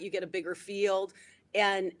whether or not you get a bigger field.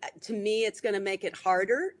 And to me, it's going to make it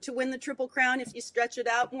harder to win the Triple Crown if you stretch it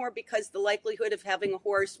out more, because the likelihood of having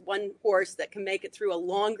one horse that can make it through a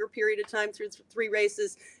longer period of time, through 3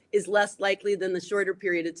 races, is less likely than the shorter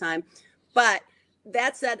period of time. But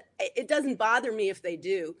that said, it doesn't bother me if they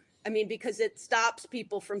do. I mean, because it stops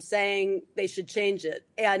people from saying they should change it.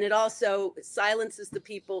 And it also silences the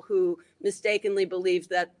people who mistakenly believe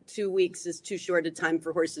that 2 weeks is too short a time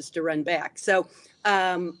for horses to run back. So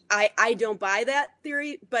I don't buy that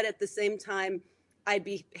theory, but at the same time, I'd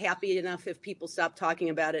be happy enough if people stopped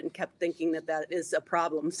talking about it and kept thinking that is a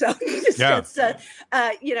problem. So it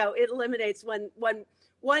eliminates one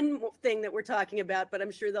thing that we're talking about, but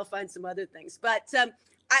I'm sure they'll find some other things. But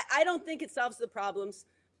I don't think it solves the problems.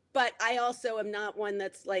 But I also am not one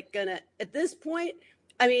that's gonna, at this point,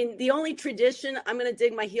 I mean, the only tradition I'm gonna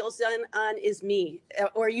dig my heels on is me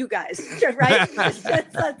or you guys, right?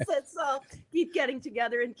 let's all keep getting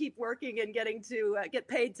together and keep working and getting to get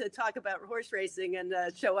paid to talk about horse racing and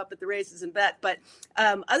show up at the races and bet. But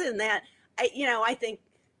other than that, I think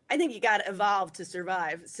you got to evolve to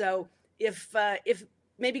survive. So if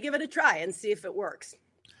maybe give it a try and see if it works.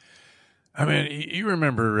 I mean, you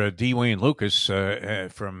remember D. Wayne Lucas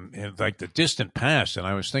from the distant past, and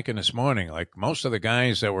I was thinking this morning, most of the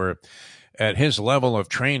guys that were at his level of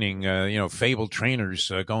training, fabled trainers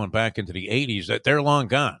going back into the 80s, that they're long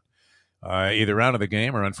gone, either out of the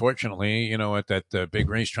game or, unfortunately, at that big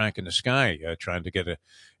racetrack in the sky, trying to get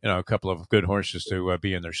a couple of good horses to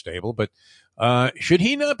be in their stable. But should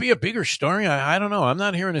he not be a bigger story? I don't know. I'm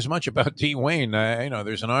not hearing as much about D. Wayne.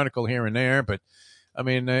 There's an article here and there, but I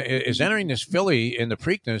mean, is entering this filly in the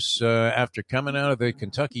Preakness after coming out of the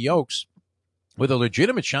Kentucky Oaks with a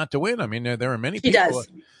legitimate shot to win. I mean, there are many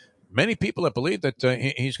people that believe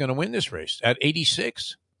that he's going to win this race at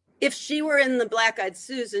 86. If she were in the Black-Eyed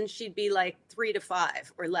Susan, she'd be 3 to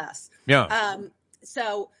 5 or less. Yeah.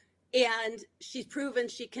 And she's proven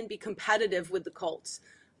she can be competitive with the Colts.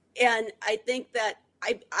 And I think that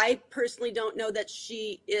I personally don't know that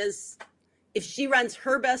she is, if she runs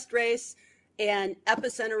her best race and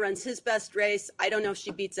Epicenter runs his best race, I don't know if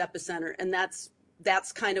she beats Epicenter, and that's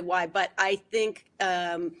kind of why. But I think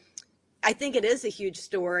it is a huge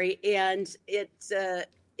story, and it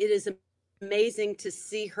is amazing to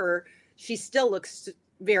see her. She still looks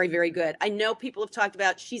very, very good. I know people have talked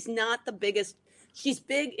about she's not the biggest. She's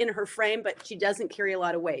big in her frame, but she doesn't carry a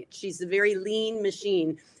lot of weight. She's a very lean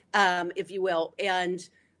machine, if you will, and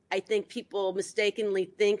I think people mistakenly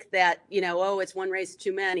think that, it's one race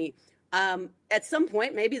too many. At some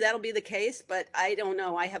point, maybe that'll be the case, but I don't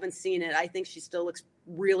know. I haven't seen it. I think she still looks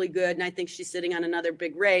really good, and I think she's sitting on another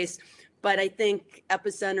big race. But I think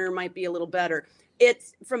Epicenter might be a little better.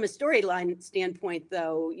 It's from a storyline standpoint,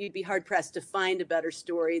 though, you'd be hard pressed to find a better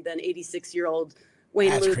story than 86-year-old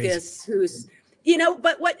Wayne Lucas, who's,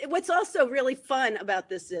 but what's also really fun about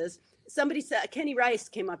this is somebody said, Kenny Rice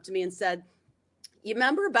came up to me and said, you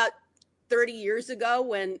remember about 30 years ago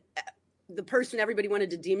when the person everybody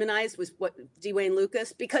wanted to demonize was Wayne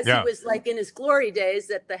Lucas, because he was like in his glory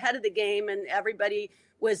days at the head of the game, and everybody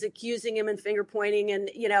was accusing him and finger pointing, and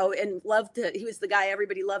he was the guy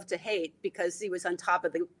everybody loved to hate because he was on top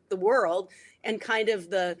of the world and kind of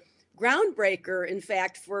the groundbreaker, in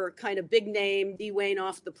fact, for kind of big name Wayne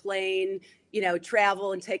off the plane,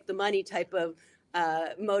 travel and take the money type of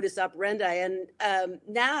modus operandi. And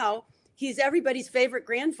now he's everybody's favorite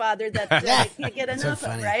grandfather that they can't get enough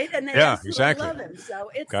of, right? And they absolutely love him.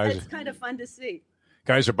 So it's kind of fun to see.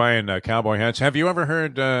 Guys are buying cowboy hats. Have you ever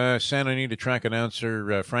heard Santa Anita track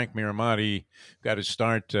announcer Frank Miramati got his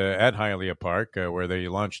start at Hialeah Park, where they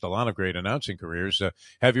launched a lot of great announcing careers?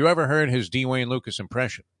 Have you ever heard his Wayne Lucas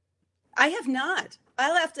impression? I have not.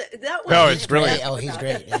 I'll have to. That one. No, it's brilliant. Oh, he's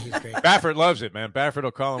great. Yeah, he's great. Baffert loves it, man. Baffert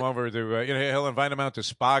will call him over to, he'll invite him out to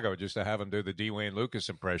Spago just to have him do the Wayne Lucas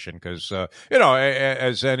impression because,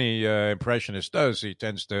 as any impressionist does, he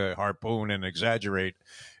tends to harpoon and exaggerate,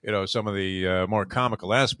 some of the more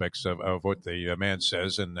comical aspects of what the man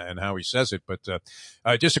says and how he says it. But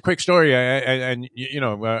just a quick story,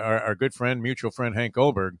 our good friend, mutual friend Hank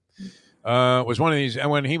Goldberg, was one of these,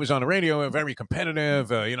 when he was on the radio, very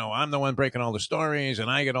competitive, I'm the one breaking all the stories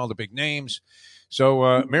and I get all the big names. So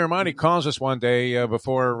Miramati calls us one day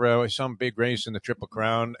before some big race in the Triple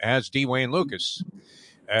Crown as Wayne Lucas.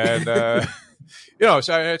 And,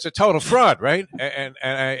 so it's a total fraud, right? And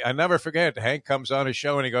I never forget, Hank comes on his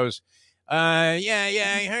show and he goes, I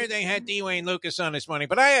heard they had Wayne Lucas on this morning,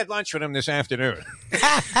 but I had lunch with him this afternoon.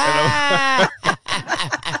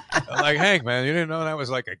 I'm like, Hank, man, you didn't know that was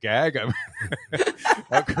like a gag? I mean,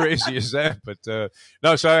 how crazy is that? But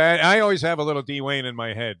no, so I always have a little Wayne in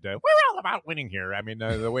my head. We're all about winning here. I mean,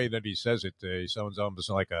 the way that he says it, he sounds almost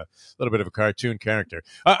like a little bit of a cartoon character.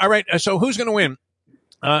 All right, so who's going to win?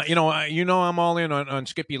 I'm all in on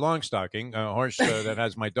Skippy Longstocking, a horse that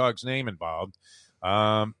has my dog's name involved.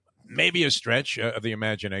 Maybe a stretch of the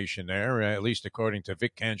imagination there, at least according to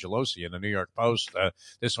Vic Cangelosi in the New York Post.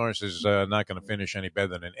 This horse is not going to finish any better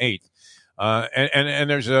than an 8th. And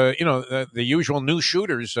there's the usual new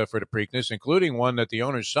shooters for the Preakness, including one that the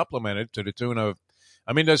owners supplemented to the tune of,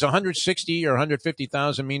 does 160 or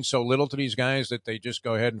 150,000 mean so little to these guys that they just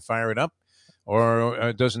go ahead and fire it up?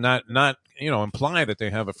 Or does not imply that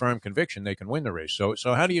they have a firm conviction they can win the race? So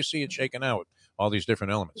how do you see it shaking out, all these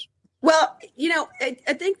different elements? Well,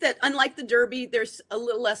 I think that unlike the Derby, there's a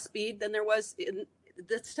little less speed than there was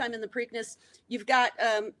this time in the Preakness. You've got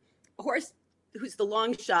a horse who's the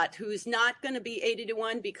long shot, who's not going to be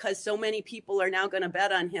 80-1 because so many people are now going to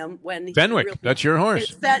bet on him when Fenwick. That's your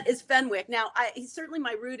horse. It's Fenwick. Now, he's certainly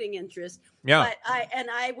my rooting interest. Yeah. But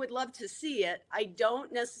I would love to see it. I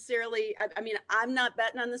don't necessarily. I'm not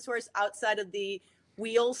betting on this horse outside of the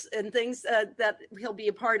wheels and things that he'll be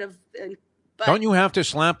a part of. But don't you have to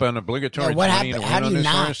slap an obligatory 20 to win on this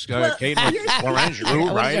horse? Kate Orange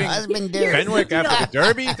Roux riding Fenwick after the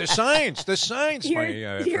Derby? The signs.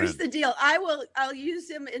 Here's the deal. I'll use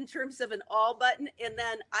him in terms of an all button, and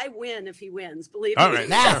then I win if he wins. Believe me. All right.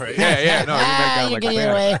 Yeah. No, you make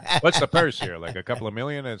out like a what's the purse here? Like a couple of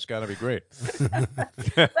million? It's got to be great.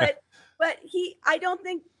 but I don't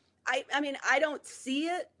think. I don't see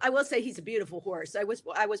it. I will say he's a beautiful horse. I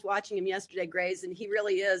was watching him yesterday graze, and he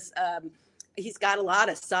really is. He's got a lot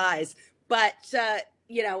of size, but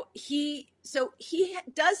he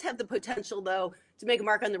does have the potential though to make a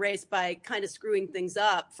mark on the race by kind of screwing things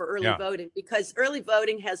up for early voting, because early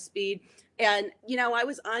voting has speed. And I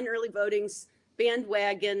was on early voting's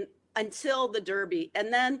bandwagon until the Derby,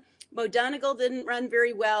 and then Mo Donegal didn't run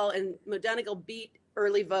very well, and Mo Donegal beat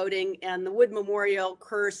early voting, and the Wood Memorial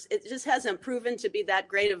curse, it just hasn't proven to be that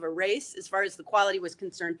great of a race as far as the quality was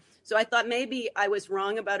concerned. So I thought maybe I was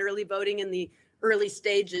wrong about early voting in the early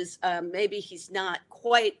stages. Maybe he's not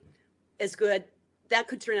quite as good. That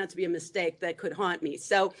could turn out to be a mistake that could haunt me.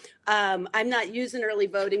 So I'm not using early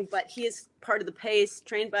voting, but he is part of the pace,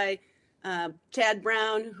 trained by Chad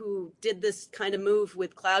Brown, who did this kind of move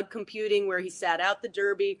with cloud computing where he sat out the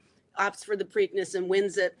Derby, opts for the Preakness and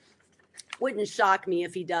wins it. Wouldn't shock me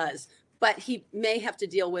if he does, but he may have to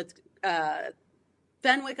deal with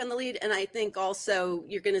Fenwick on the lead. And I think also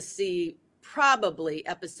you're going to see probably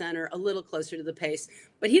Epicenter a little closer to the pace,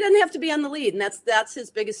 but he doesn't have to be on the lead, and that's his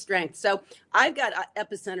biggest strength. So I've got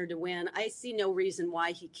Epicenter to win. I see no reason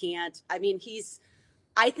why he can't. I mean,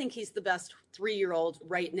 I think he's the best 3-year-old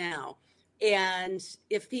right now, and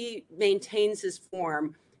if he maintains his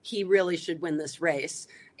form, he really should win this race.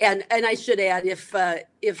 And I should add,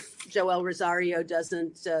 if Joel Rosario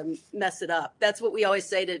doesn't mess it up, that's what we always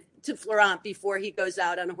say to Florent before he goes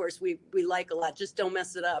out on a horse we like a lot. Just don't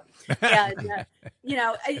mess it up. And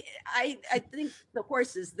I think the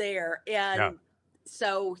horse is there, and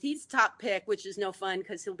so he's top pick, which is no fun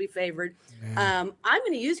because he'll be favored. I'm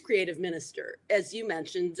going to use Creative Minister, as you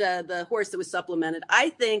mentioned, the horse that was supplemented. I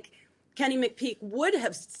think Kenny McPeak would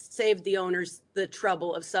have saved the owners the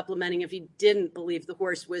trouble of supplementing if he didn't believe the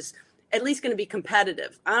horse was at least going to be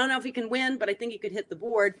competitive. I don't know if he can win, but I think he could hit the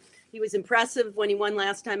board. He was impressive when he won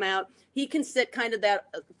last time out. He can sit kind of that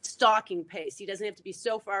stalking pace. He doesn't have to be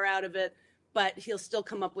so far out of it, but he'll still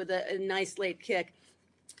come up with a nice late kick.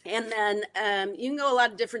 And then you can go a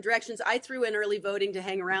lot of different directions. I threw in early voting to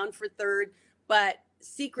hang around for third, but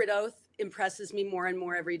Secret Oath impresses me more and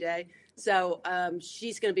more every day. So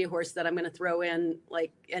she's going to be a horse that I'm going to throw in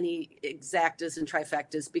like any exactas and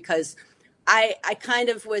trifectas, because I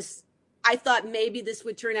thought maybe this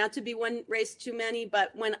would turn out to be one race too many,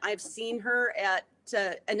 but when I've seen her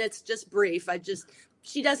and it's just brief,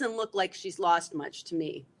 she doesn't look like she's lost much to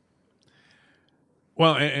me.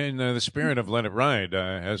 Well, in the spirit of Let It Ride,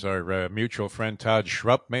 has our mutual friend Todd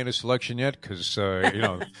Schrupp made a selection yet? Because,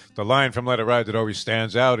 the line from Let It Ride that always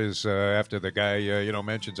stands out is after the guy,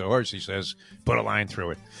 mentions a horse, he says, put a line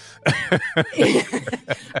through it.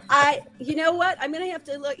 You know what? I'm going to have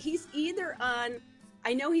to look. He's either on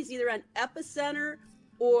Epicenter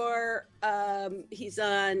or he's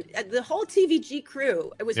on the whole TVG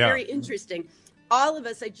crew. It was very interesting. All of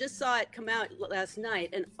us, I just saw it come out last night,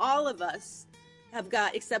 and all of us have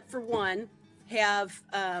got, except for one, have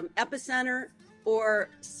Epicenter or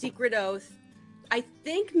Secret Oath. I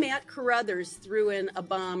think Matt Carruthers threw in a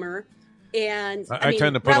bomber. And I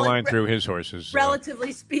tend to put a line through his horses.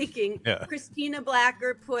 Relatively speaking. Yeah. Christina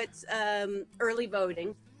Blacker put early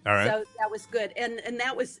voting. All right. So that was good. And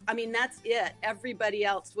that was, that's it. Everybody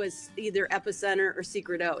else was either Epicenter or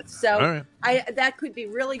Secret Oath. So that could be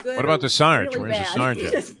really good. What about the Sarge? Really Where's the Sarge?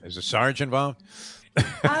 Is the Sarge involved?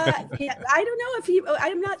 I don't know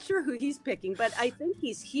I'm not sure who he's picking, but I think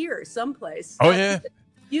he's here someplace. Oh, yeah.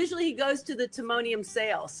 Usually he goes to the Timonium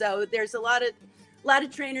sale. So there's a lot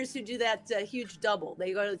of trainers who do that huge double.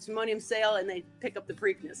 They go to the Timonium sale and they pick up the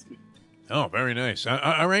Preakness. Oh, very nice.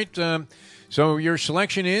 All right. So your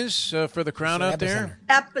selection is for the crowd out there?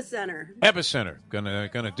 Epicenter.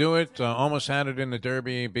 Gonna do it. Almost had it in the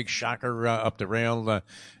Derby. Big shocker up the rail.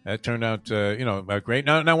 That turned out, great.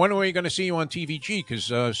 Now, when are we going to see you on TVG? Because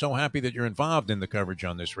so happy that you're involved in the coverage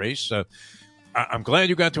on this race. I'm glad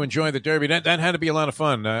you got to enjoy the Derby. That had to be a lot of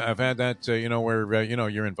fun. I've had that, where,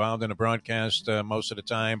 you're involved in a broadcast most of the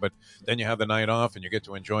time, but then you have the night off and you get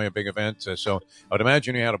to enjoy a big event. So I would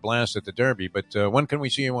imagine you had a blast at the Derby. But when can we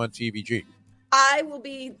see you on TVG? I will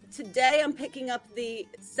be today. I'm picking up the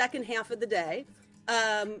second half of the day,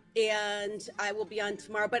 and I will be on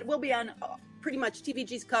tomorrow. But we'll be on pretty much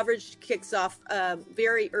TVG's coverage kicks off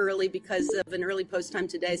very early because of an early post time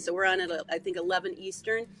today. So we're on at I think 11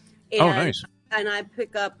 Eastern. And, nice. And I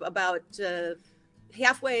pick up about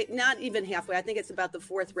halfway, not even halfway. I think it's about the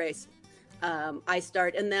fourth race. I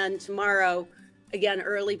start, and then tomorrow, again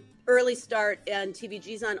early start, and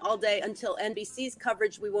TVG's on all day until NBC's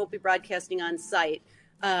coverage. We won't be broadcasting on site.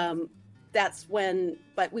 That's when,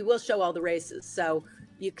 but we will show all the races, so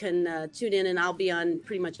you can tune in, and I'll be on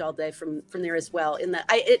pretty much all day from there as well.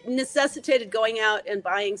 It necessitated going out and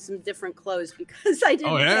buying some different clothes because I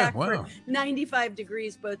didn't pack for 95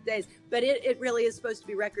 degrees both days. But it really is supposed to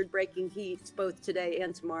be record-breaking heat both today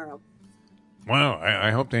and tomorrow. Wow,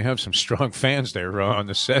 I hope they have some strong fans there on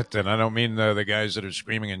the set, and I don't mean the guys that are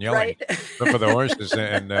screaming and yelling, but for the horses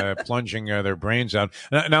and plunging their brains out.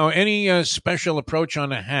 Now, any special approach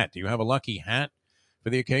on a hat? Do you have a lucky hat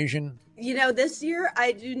for the occasion? This year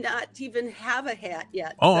I do not even have a hat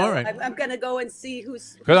yet. Oh, all right. I'm going to go and see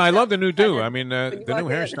who's. Because I love the new do. I mean, the new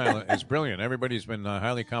hairstyle is brilliant. Everybody's been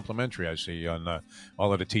highly complimentary, I see, on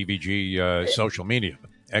all of the TVG social media.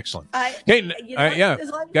 Excellent. Yeah. As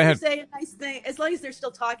long as go ahead. they're saying nice thing, as long as they're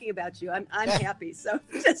still talking about you, I'm happy. So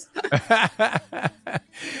just.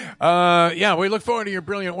 We look forward to your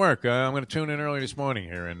brilliant work. I'm going to tune in early this morning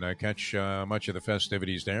here and catch much of the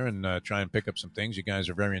festivities there and try and pick up some things. You guys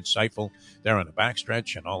are very insightful there on the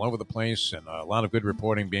backstretch and all over the place, and a lot of good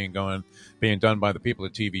reporting being done by the people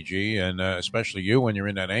at TVG, and especially you when you're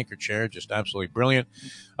in that anchor chair. Just absolutely brilliant.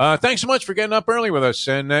 Thanks so much for getting up early with us,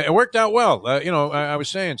 and it worked out well. I was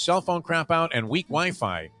saying cell phone crap out and weak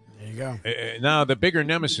Wi-Fi. There you go. Now the bigger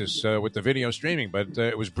nemesis with the video streaming, but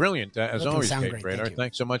it was brilliant as always, Kate Brainerd.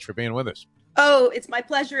 Thanks so much for being with us. Oh, it's my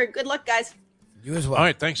pleasure. Good luck, guys. You as well. All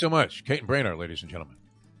right, thanks so much, Kate and Brainerd, ladies and gentlemen.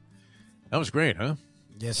 That was great, huh?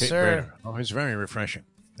 Yes, Kate sir. Brainerd. Oh, it's very refreshing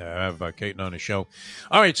to have Kate on the show.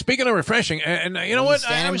 All right, speaking of refreshing, and you know what?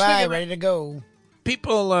 Standing by, ready to go.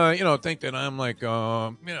 People, think that I'm like,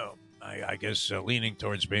 I guess leaning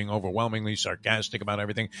towards being overwhelmingly sarcastic about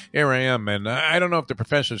everything. Here I am, and I don't know if the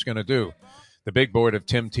professor's going to do the big board of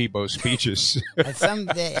Tim Tebow's speeches.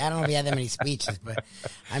 Someday, I don't know if he had that many speeches, but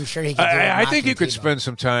I'm sure he could. I think you could spend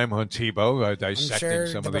some time on Tebow dissecting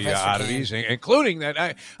some of the oddities, including that.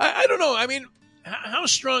 I don't know. I mean, how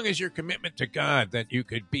strong is your commitment to God that you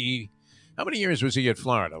could be? How many years was he at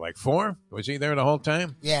Florida? Like 4? Was he there the whole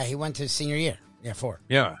time? Yeah, he went to his senior year. Yeah, 4.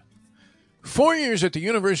 Yeah. 4 years at the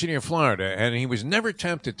University of Florida, and he was never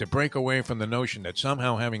tempted to break away from the notion that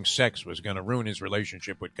somehow having sex was going to ruin his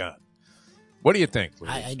relationship with God. What do you think, Lubie?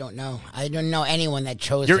 I don't know. I don't know anyone that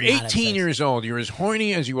chose. You're 18 years old. You're as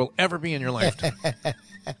horny as you will ever be in your lifetime.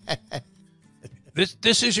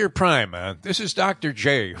 This is your prime, man. This is Dr.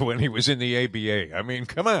 J when he was in the ABA. I mean,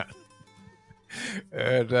 come on.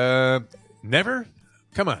 And never?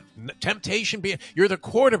 Come on. Temptation. You're the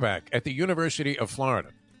quarterback at the University of Florida.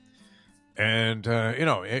 And,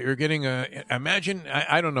 you're getting imagine,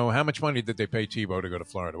 I don't know, how much money did they pay Tebow to go to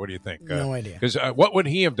Florida? What do you think? No idea. Because what would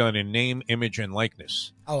he have done in name, image, and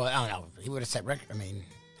likeness? Oh, no. He would have set record. I mean.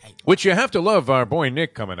 Which you have to love our boy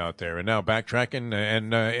Nick coming out there and now backtracking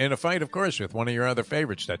and in a fight, of course, with one of your other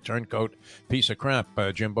favorites, that turncoat piece of crap,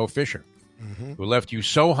 Jimbo Fisher, who left you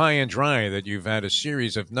so high and dry that you've had a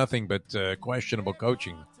series of nothing but questionable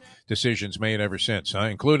coaching decisions made ever since,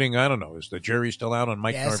 including, I don't know, is the jury still out on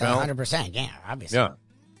Mike Norvell? 100%, yeah, obviously. Yeah.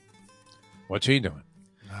 What's he doing?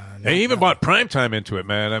 He even bought Primetime into it,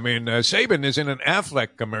 man. I mean, Saban is in an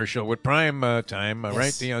Affleck commercial with Primetime, yes.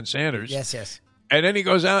 right, Deion Sanders? Yes. And then he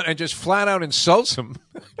goes out and just flat out insults him.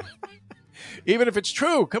 Even if it's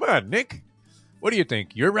true. Come on, Nick. What do you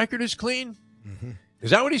think? Your record is clean? Mm-hmm.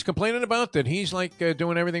 Is that what he's complaining about? That he's like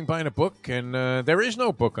doing everything by the book? And there is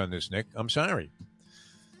no book on this, Nick. I'm sorry.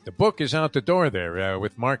 The book is out the door there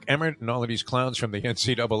with Mark Emmert and all of these clowns from the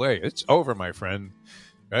NCAA. It's over, my friend.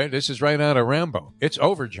 Right? This is right out of Rambo. It's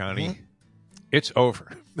over, Johnny. Mm-hmm. It's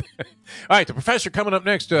over. All right, the professor coming up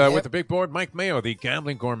next with the big board. Mike Mayo, the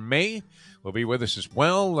gambling gourmet, will be with us as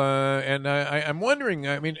well. And I'm wondering,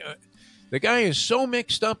 I mean, the guy is so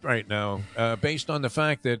mixed up right now based on the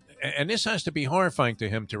fact that, and this has to be horrifying to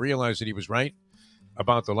him to realize that he was right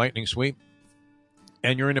about the lightning sweep.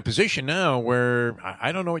 And you're in a position now where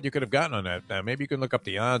I don't know what you could have gotten on that. Maybe you can look up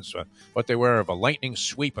the odds, what they were of a lightning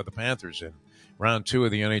sweep of the Panthers in round 2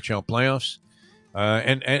 of the NHL playoffs.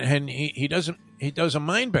 And he does a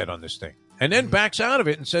mind bet on this thing and then backs out of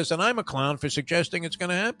it and says that I'm a clown for suggesting it's going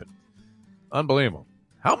to happen. Unbelievable.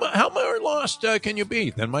 How more lost can you be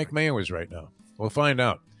than Mike Mayo is right now? We'll find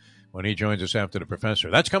out when he joins us after the professor.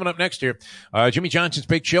 That's coming up next here. Jimmy Johnson's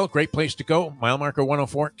Big Chill, great place to go. Mile marker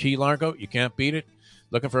 104, Key Largo. You can't beat it.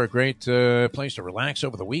 Looking for a great place to relax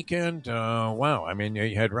over the weekend? Wow. I mean,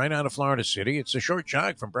 you head right out of Florida City. It's a short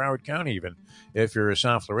jog from Broward County, even, if you're a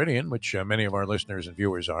South Floridian, which many of our listeners and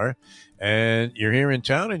viewers are. And you're here in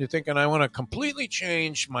town, and you're thinking, I want to completely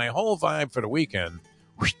change my whole vibe for the weekend.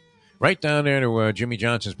 Right down there to Jimmy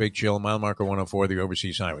Johnson's Big Chill, mile marker 104, the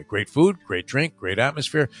Overseas Highway. Great food, great drink, great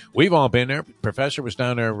atmosphere. We've all been there. Professor was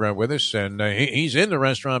down there with us, and he's in the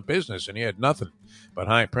restaurant business, and he had nothing but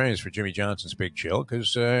high praise for Jimmy Johnson's Big Chill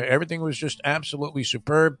because everything was just absolutely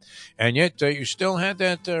superb. And yet you still had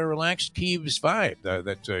that relaxed Keeves vibe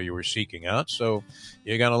that you were seeking out. So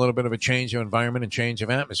you got a little bit of a change of environment and change of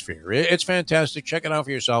atmosphere. It's fantastic. Check it out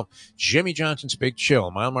for yourself. Jimmy Johnson's Big Chill,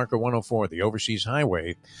 mile marker 104, the Overseas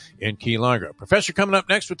Highway in Key Largo. Professor coming up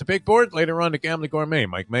next with the big board. Later on, the Gambling Gourmet.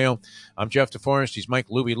 Mike Mayo. I'm Jeff DeForest. He's Mike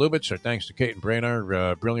Lubie Lubitz. Our thanks to Kate and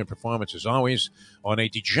Brainerd. Brilliant performance as always on a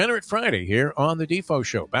degenerate Friday here on the Defo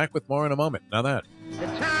Show. Back with more in a moment. Now that. The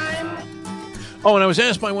time. Oh, and I was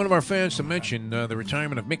asked by one of our fans to mention the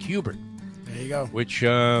retirement of Mick Hubert. There you go. Which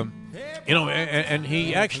And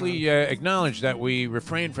he actually acknowledged that we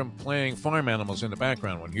refrained from playing farm animals in the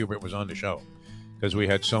background when Hubert was on the show, because we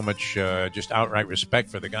had so much just outright respect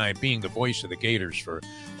for the guy being the voice of the Gators for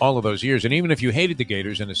all of those years. And even if you hated the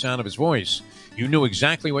Gators and the sound of his voice, you knew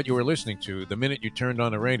exactly what you were listening to the minute you turned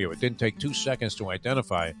on the radio. It didn't take 2 seconds to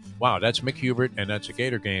identify, wow, that's Mick Hubert and that's a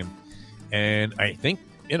Gator game. And I think,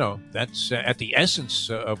 that's at the essence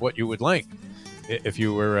of what you would like if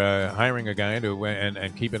you were hiring a guy to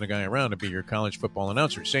and keeping a guy around to be your college football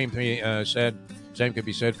announcer. Same could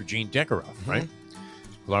be said for Gene Deckeroff, right?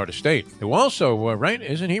 Florida State, who also, right,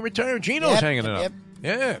 isn't he retired? Gino's hanging it up.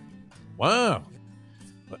 Yeah. Wow.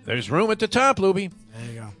 There's room at the top, Lubie.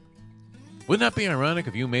 There you go. Wouldn't that be ironic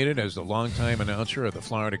if you made it as the longtime announcer of the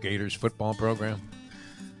Florida Gators football program?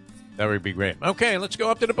 That would be great. Okay, let's go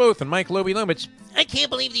up to the booth. And Mike Lubie Lubitz, I can't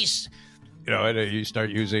believe these... you start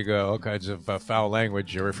using all kinds of foul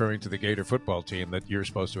language. You're referring to the Gator football team that you're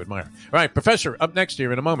supposed to admire. All right, Professor, up next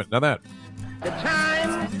here in a moment. Now that. The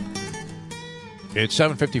time... It's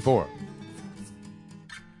 7:54.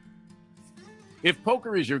 If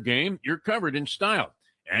poker is your game, you're covered in style.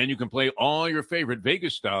 And you can play all your favorite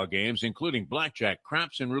Vegas-style games, including blackjack,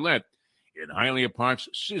 craps, and roulette, in Hialeah Park's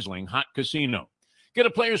sizzling hot casino. Get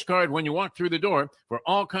a player's card when you walk through the door for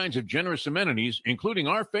all kinds of generous amenities, including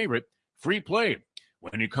our favorite, free play,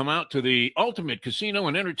 when you come out to the ultimate casino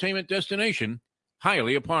and entertainment destination,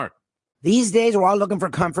 Hialeah Park. These days, we're all looking for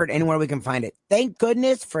comfort anywhere we can find it. Thank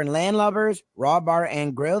goodness for Landlubbers Raw Bar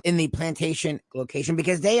and Grill in the Plantation location,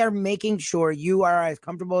 because they are making sure you are as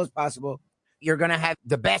comfortable as possible. You're going to have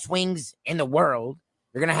the best wings in the world.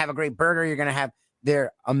 You're going to have a great burger. You're going to have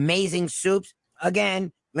their amazing soups.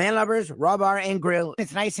 Again, Landlubbers Raw Bar and Grill.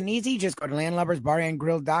 It's nice and easy. Just go to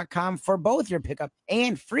landlubbersbarandgrill.com for both your pickup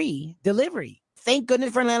and free delivery. Thank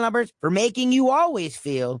goodness for Landlubbers for making you always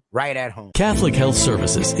feel right at home. Catholic Health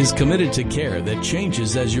Services is committed to care that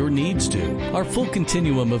changes as your needs do. Our full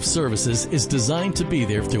continuum of services is designed to be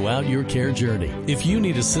there throughout your care journey. If you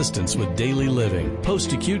need assistance with daily living,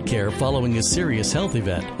 post-acute care following a serious health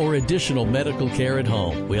event, or additional medical care at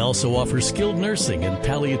home, we also offer skilled nursing and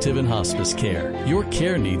palliative and hospice care. Your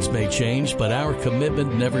care needs may change, but our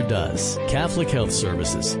commitment never does. Catholic Health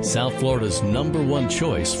Services, South Florida's #1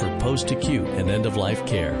 choice for post-acute and end-of-life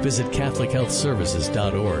care. Visit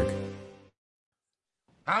CatholicHealthServices.org.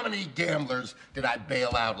 How many gamblers did I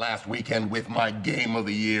bail out last weekend with my game of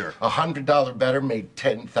the year? A $100 bettor made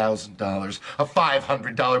 $10,000. A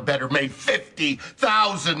 $500 bettor made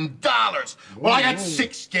 $50,000. Well, I got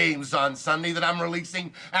 6 games on Sunday that I'm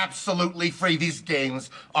releasing absolutely free. These games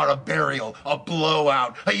are a burial, a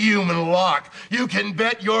blowout, a human lock. You can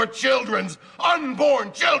bet your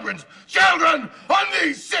unborn children on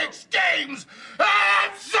these 6 games.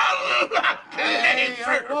 Absolutely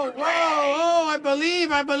free. Whoa, I believe.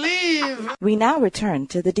 We now return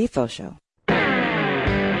to the Defo Show.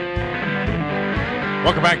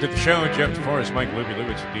 Welcome back to the show. Jeff DeForest, Mike Lubie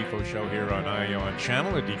Lubitz, the Defo Show here on ION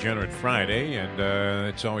Channel, a Degenerate Friday. And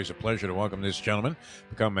it's always a pleasure to welcome this gentleman,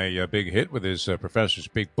 become a big hit with his Professor's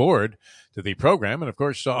Big Board, to the program. And, of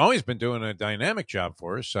course, always been doing a dynamic job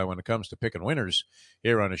for us when it comes to picking winners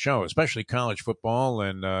here on the show, especially college football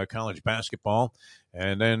and college basketball.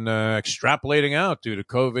 And then extrapolating out due to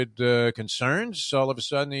COVID concerns, all of a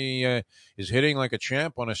sudden he is hitting like a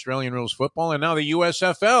champ on Australian rules football. And now the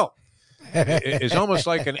USFL is almost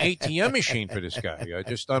like an ATM machine for this guy.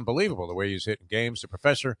 Just unbelievable the way he's hitting games. The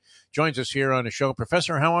professor joins us here on the show.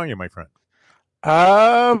 Professor, how are you, my friend?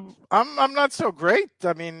 I'm not so great.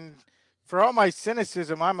 I mean, for all my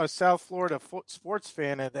cynicism, I'm a South Florida sports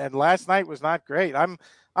fan, and last night was not great. I'm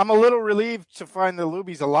a little relieved to find the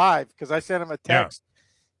Lubies alive, because I sent him a text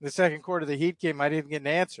in the second quarter of the Heat game. I didn't get an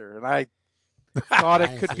answer, and I thought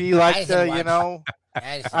it could be like I'm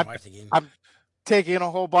taking a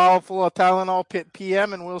whole bottle full of Tylenol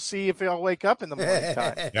PM, and we'll see if I'll wake up in the morning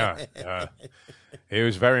time. Yeah. He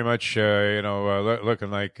was very much, looking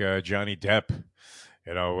like Johnny Depp,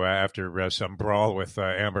 after some brawl with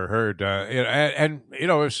Amber Heard. It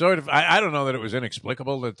was sort of, I don't know that it was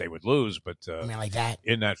inexplicable that they would lose, but like that.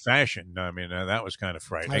 In that fashion, that was kind of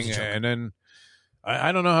frightening. And then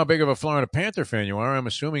I don't know how big of a Florida Panther fan you are. I'm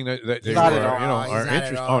assuming that they not were, are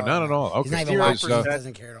interested. Oh, not at all. Okay. He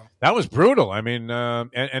doesn't care at all. That was brutal. I mean,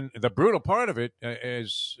 and the brutal part of it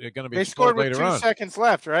is going to be they scored with later 2 seconds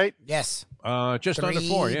left, right? Yes. Just under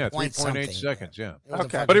 4, 3.8 something. seconds, yeah.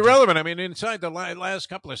 Okay. But irrelevant. I mean, inside the last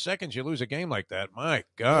couple of seconds, you lose a game like that. My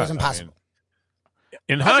God. It was impossible.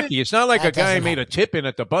 In hockey, it's not like a guy doesn't made a happen. tip in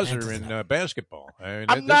at the buzzer in basketball.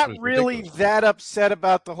 I'm not really that upset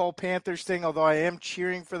about the whole Panthers thing, although I am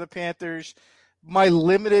cheering for the Panthers. my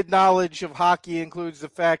limited knowledge of hockey includes the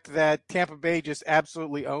fact that Tampa Bay just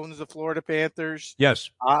absolutely owns the Florida Panthers. Yes.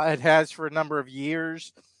 It has for a number of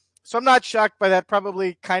years. So I'm not shocked by that.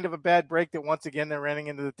 Probably kind of a bad break that once again they're running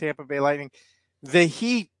into the Tampa Bay Lightning. The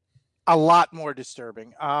Heat, a lot more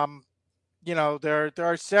disturbing. There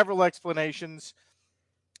are several explanations.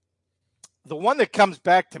 The one that comes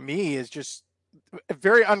back to me is just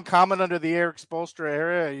very uncommon under the Eric Spoelstra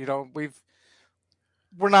era.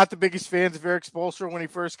 We're not the biggest fans of Eric Spoelstra when he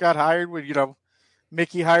first got hired.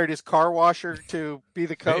 Mickey hired his car washer to be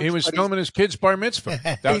the coach. He was filming his kid's bar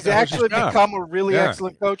mitzvah. He's actually become a really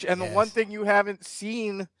excellent coach. And the one thing you haven't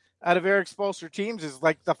seen out of Eric Spoelstra teams is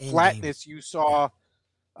like the flatness you saw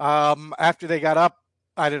after they got up,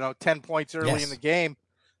 10 points early in the game.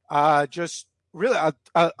 Just really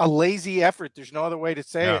a lazy effort. There's no other way to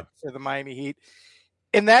say it for the Miami Heat.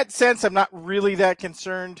 In that sense, I'm not really that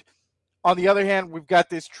concerned. On the other hand, we've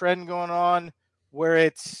got this trend going on where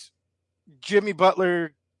it's Jimmy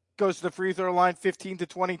Butler goes to the free throw line 15 to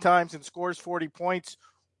 20 times and scores 40 points,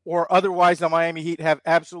 or otherwise the Miami Heat have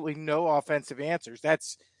absolutely no offensive answers.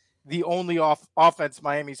 That's the only offense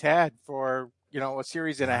Miami's had for, a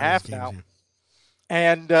series and a half now.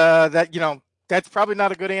 And that's probably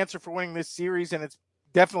not a good answer for winning this series, and it's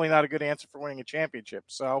definitely not a good answer for winning a championship.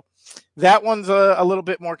 So that one's a little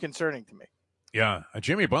bit more concerning to me. Yeah,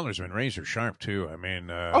 Jimmy Butler's been razor sharp too. I mean,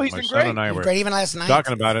 he's my been son great. and I were Great even last night.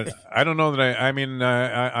 talking about it. I don't know that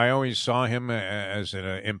I always saw him as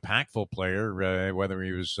an impactful player, whether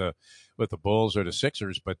he was with the Bulls or the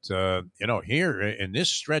Sixers. But here in this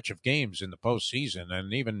stretch of games in the postseason,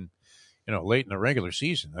 and even late in the regular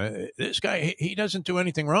season, this guy he doesn't do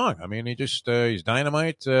anything wrong. I mean, he just he's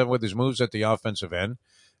dynamite with his moves at the offensive end.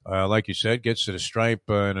 Like you said, gets to the stripe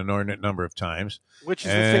an inordinate number of times. Which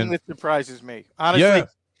is the thing that surprises me, honestly,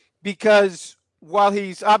 because while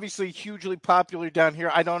he's obviously hugely popular down here,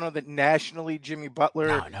 I don't know that nationally Jimmy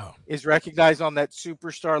Butler is recognized on that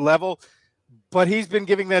superstar level, but he's been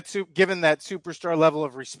given that superstar level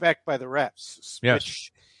of respect by the refs. Yes.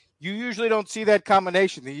 Which you usually don't see that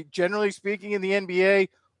combination. Generally speaking, in the NBA,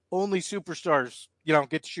 only superstars,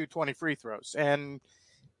 get to shoot 20 free throws. And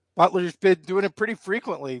Butler's been doing it pretty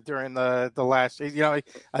frequently during the last,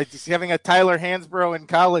 he's having a Tyler Hansbrough in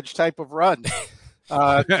college type of run through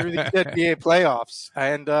the NBA playoffs.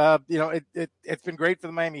 And, it's been great for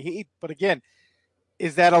the Miami Heat. But again,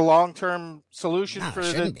 is that a long-term solution for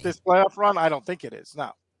this playoff run? I don't think it is.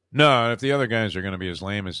 No, if the other guys are going to be as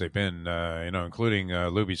lame as they've been, including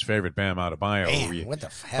Lubie's favorite Bam Adebayo, who he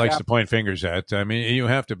likes to point fingers at. I mean, you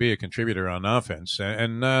have to be a contributor on offense.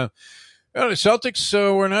 And the Celtics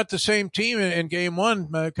were not the same team in game one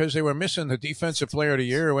because they were missing the defensive player of the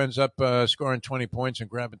year who ends up scoring 20 points and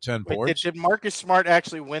grabbing 10 boards. Did Marcus Smart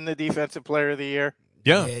actually win the defensive player of the year?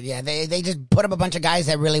 Yeah. Yeah, they just put up a bunch of guys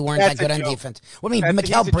that really weren't that good on defense. What do you mean,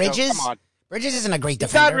 Mikal Bridges? Come on. Bridges isn't a great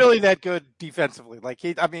defender. He's not really that good defensively.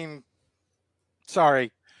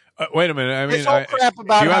 Sorry. Wait a minute. I mean, this whole crap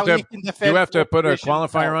about how he can defend. You have to put a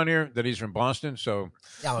qualifier on here that he's from Boston. So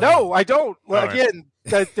no, I don't. Well, again,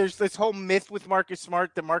 there's this whole myth with Marcus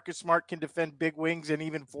Smart that Marcus Smart can defend big wings and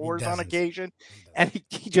even fours on occasion, and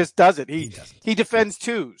he just doesn't. He defends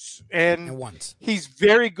twos and ones. He's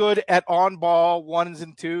very good at on ball ones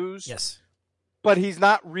and twos. Yes, but he's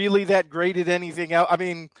not really that great at anything else. I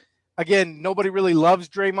mean, again, nobody really loves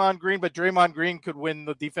Draymond Green, but Draymond Green could win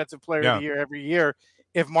the defensive player of the year every year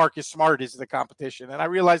if Marcus Smart is the competition. And I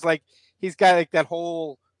realize he's got that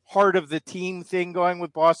whole heart of the team thing going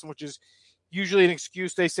with Boston, which is usually an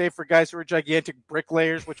excuse they say for guys who are gigantic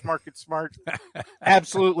bricklayers, which Marcus Smart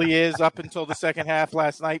absolutely is up until the second half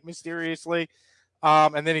last night, mysteriously.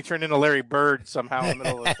 And then he turned into Larry Bird somehow in the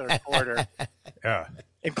middle of the third quarter. Yeah.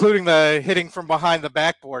 Including the hitting from behind the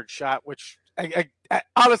backboard shot, which I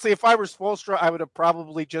honestly, if I were Spoelstra, I would have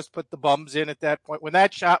probably just put the bums in at that point. When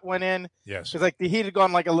that shot went in, yes, because the Heat had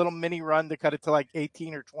gone a little mini run to cut it to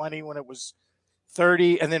 18 or 20 when it was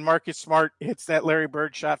 30, and then Marcus Smart hits that Larry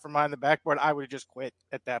Bird shot from behind the backboard, I would have just quit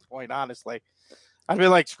at that point, honestly. I'd be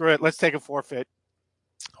like, screw it, let's take a forfeit.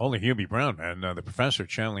 Holy Hubie Brown, man. The professor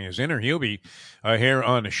channeling his inner Hubie here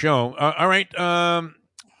on the show. All right.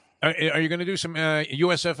 Are you going to do some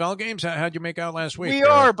USFL games? How'd you make out last week? We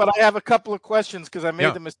are, but I have a couple of questions because I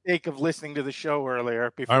made the mistake of listening to the show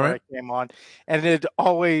earlier before I came on, and it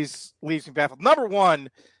always leaves me baffled. Number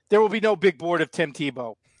one, there will be no big board of Tim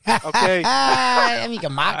Tebow. Okay, I mean, you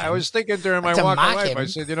can mock him. I was thinking during my walk of life, I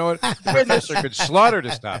said, you know what, the professor could slaughter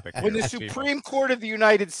this topic. When the Supreme Court of the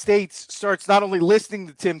United States starts not only listening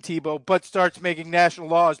to Tim Tebow, but starts making national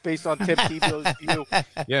laws based on Tim Tebow's view,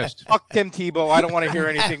 yes, fuck Tim Tebow. I don't want to hear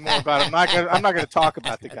anything more about him. I'm not going to talk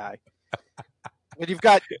about the guy. And you've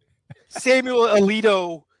got Samuel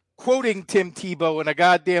Alito quoting Tim Tebow in a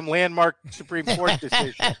goddamn landmark Supreme Court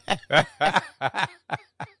decision.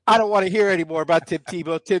 I don't want to hear any more about Tim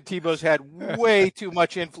Tebow. Tim Tebow's had way too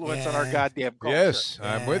much influence on our goddamn culture. Yes,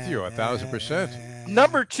 I'm with you 1,000%.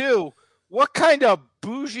 Number 2, what kind of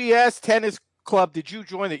bougie-ass tennis club did you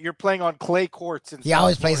join that you're playing on clay courts? He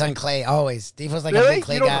always plays on clay, always. Defo's like really? a big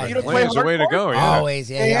clay guy. You don't clay is the way to go, yeah.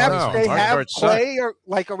 Always, yeah. They have clay, suck. or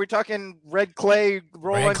like, are we talking red clay,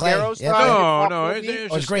 Roland Garros yeah. style? No,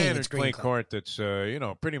 it's just green. standard It's green clay clay. court that's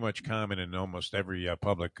pretty much common in almost every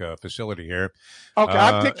public facility here. Okay,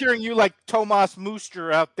 I'm picturing you like Tomas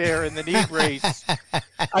Muster out there in the knee brace.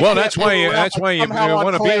 Well, that's why you want to be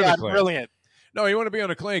on the clay. Brilliant. No, you want to be on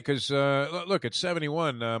a clay because, look, at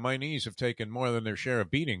 71, my knees have taken more than their share of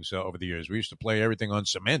beatings over the years. We used to play everything on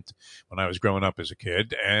cement when I was growing up as a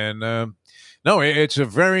kid. And, no, it's a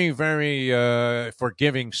very, very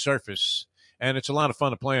forgiving surface. And it's a lot of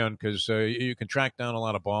fun to play on because you can track down a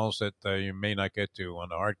lot of balls that you may not get to on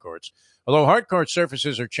the hard courts. Although hard court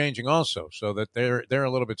surfaces are changing also, so that they're a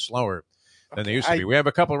little bit slower than they used to be. We have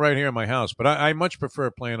a couple right here in my house, but I much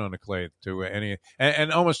prefer playing on the clay to any,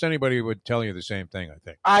 and almost anybody would tell you the same thing, I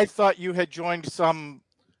think. I thought you had joined some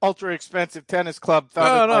ultra expensive tennis club.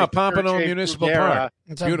 No, Pompano Municipal Park.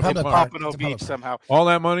 It's Beautiful a park. Pompano Beach somehow. All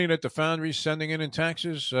that money that the foundry's sending in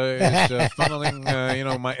taxes is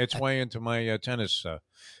funneling, its way into my tennis.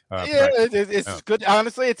 It's good.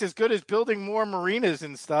 Honestly, it's as good as building more marinas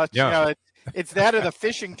and stuff. Yeah. It's that or the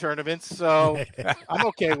fishing tournaments, so I'm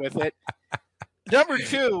okay with it. Number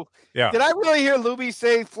 2, did I really hear Lubie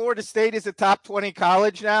say Florida State is a top 20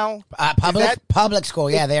 college now? Public school,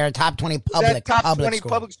 yeah, they're a top 20 public top 20 school.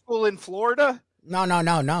 Public school in Florida? No.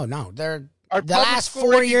 They're Are the last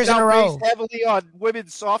 4 years in a row based heavily on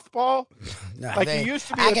women's softball. No, it used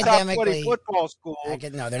to be a top 20 football school.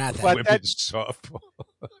 No, they're not that. Women's softball.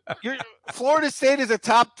 Florida State is a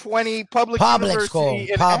top 20 public school. in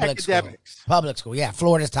Public academics. School. Public school, yeah.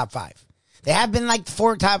 Florida's top 5. They have been like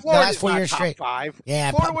the last 4 years straight. Top 5. Yeah,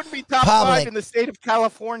 Florida wouldn't be top 5 in the state of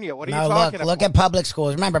California. What are you talking about? Look at public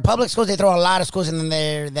schools. Remember, public schools, they throw a lot of schools in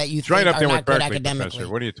there that you think right up are there not with good Berkeley, academically.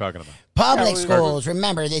 Professor. What are you talking about? Public schools,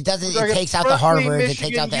 remember, it takes out the Harvards, it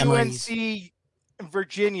takes out the Emory's. UNC,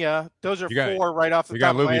 Virginia, those are You got- 4 right off the you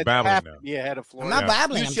top got of my Lubie head. babbling Have now. to be ahead of Florida. I'm not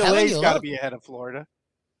babbling. I'm telling UCLA's you. got to Look. be ahead of Florida.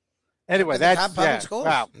 Anyway, Look at the that's top public schools.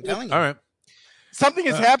 wow. I'm telling you. All right. Something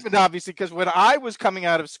has happened, obviously, because when I was coming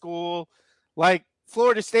out of school, like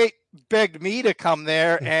Florida State begged me to come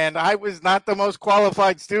there, and I was not the most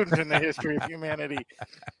qualified student in the history of humanity,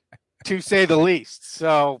 to say the least.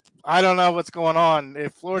 So I don't know what's going on.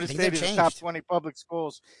 If Florida State is the top 20 public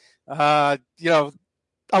schools, a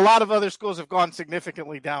lot of other schools have gone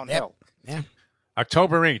significantly downhill. Yep. Yeah.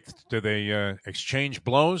 October 8th, do they exchange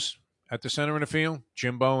blows at the center of the field?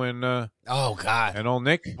 Jimbo and oh God, and old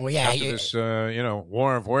Nick. Well, yeah, after this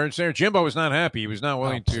war of words there. Jimbo was not happy. He was not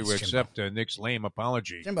willing to accept Nick's lame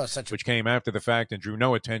apology, which came after the fact and drew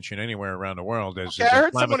no attention anywhere around the world. As I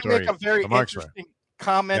heard someone make a very interesting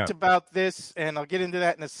comment about this, and I'll get into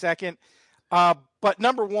that in a second. But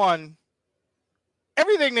number one,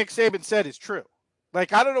 everything Nick Saban said is true.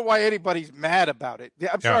 Like, I don't know why anybody's mad about it.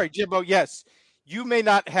 I'm sorry, Jimbo. Yes, you may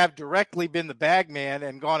not have directly been the bag man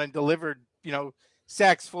and gone and delivered,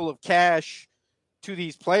 sacks full of cash to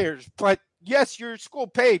these players. But yes, your school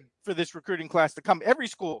paid for this recruiting class to come. Every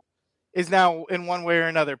school is now in one way or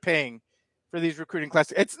another paying for these recruiting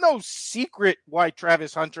classes. It's no secret why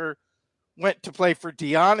Travis Hunter went to play for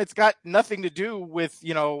Deion. It's got nothing to do with,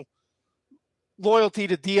 loyalty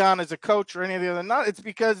to Deion as a coach or any of the other. Not. It's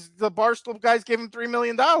because the Barstool guys gave him $3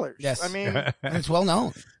 million. Yes. I mean, it's well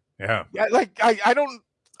known. Yeah. I don't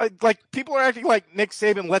people are acting like Nick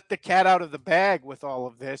Saban let the cat out of the bag with all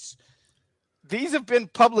of this. These have been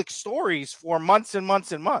public stories for months and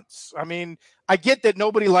months and months. I mean, I get that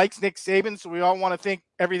nobody likes Nick Saban, so we all want to think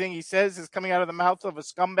everything he says is coming out of the mouth of a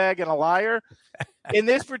scumbag and a liar. In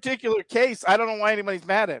this particular case, I don't know why anybody's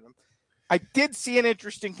mad at him. I did see an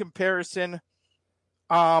interesting comparison,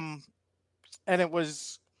 and it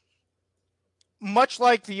was much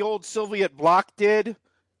like the old Soviet bloc did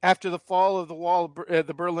after the fall of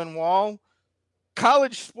the Berlin Wall.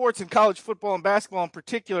 College sports and college football and basketball in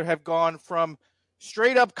particular have gone from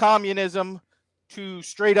straight up communism to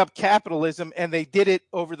straight up capitalism, and they did it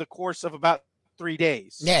over the course of about 3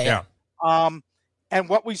 days. Yeah. And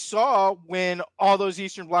what we saw when all those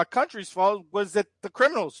Eastern Bloc countries fall was that the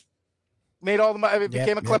criminals made all the money. It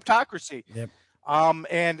became a kleptocracy. Yep.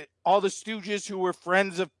 And all the stooges who were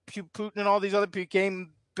friends of Putin and all these other people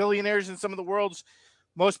became billionaires and some of the world's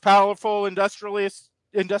most powerful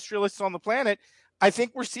industrialists on the planet. I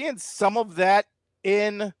think we're seeing some of that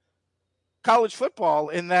in college football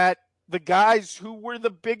in that the guys who were the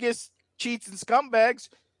biggest cheats and scumbags,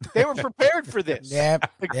 they were prepared for this.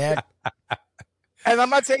 Yep. And I'm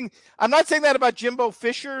not saying that about Jimbo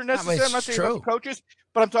Fisher necessarily. I'm not saying about the coaches,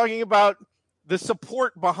 but I'm talking about the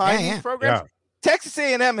support behind these programs. Yeah. Texas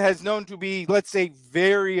A&M has known to be, let's say,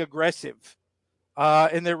 very aggressive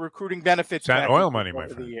in their recruiting benefits. It's that oil money, my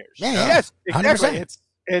friend. Yes, exactly. 100%.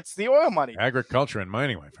 It's the oil money. Agriculture and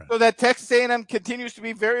mining, my friend. So that Texas A&M continues to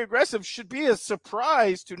be very aggressive should be a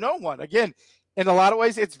surprise to no one. Again, in a lot of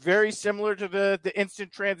ways, it's very similar to the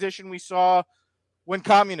instant transition we saw when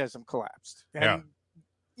communism collapsed. And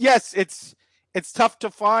yes, it's tough to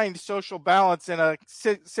find social balance in a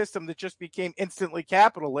system that just became instantly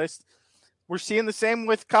capitalist. We're seeing the same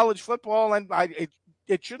with college football, and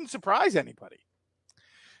it shouldn't surprise anybody.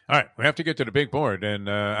 All right, we have to get to the big board, and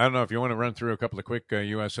I don't know if you want to run through a couple of quick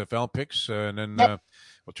USFL picks, and then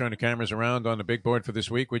we'll turn the cameras around on the big board for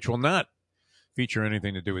this week, which will not feature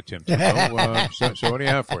anything to do with Tim Tebow. So what do you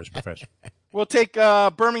have for us, Professor? We'll take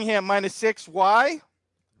Birmingham -6. Why?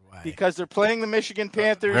 Because they're playing the Michigan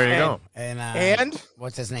Panthers. There you go. And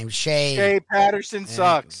what's his name? Shea Patterson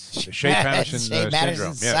sucks. Shea Patterson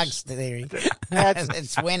syndrome. Sucks theory.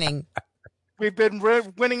 It's winning. We've been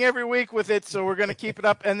winning every week with it, so we're going to keep it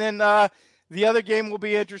up. And then the other game we'll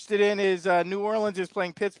be interested in is New Orleans is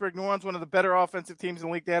playing Pittsburgh. New Orleans, one of the better offensive teams in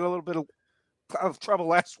the league. They had a little bit of trouble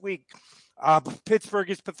last week.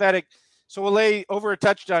 Pittsburgh is pathetic. So we'll lay over a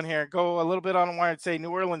touchdown here. Go a little bit on the wire and say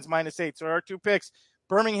New Orleans -8. So our two picks,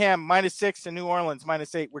 Birmingham -6 and New Orleans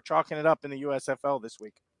 -8. We're chalking it up in the USFL this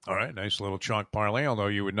week. All right, nice little chalk parlay, although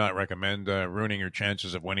you would not recommend ruining your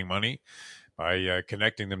chances of winning money by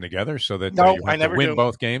connecting them together so that you have to win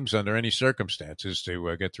both games under any circumstances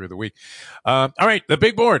to get through the week. All right, the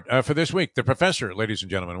big board for this week. The Professor, ladies and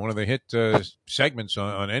gentlemen, one of the hit segments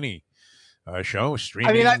on any show,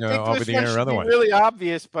 streaming I think over the air or otherwise. Really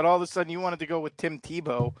obvious, but all of a sudden you wanted to go with Tim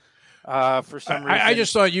Tebow for some reason. I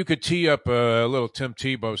just thought you could tee up a little Tim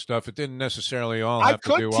Tebow stuff. It didn't necessarily all have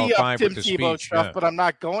to do all five with the speech. I could tee up Tim Tebow stuff, but I'm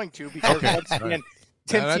not going to because once again,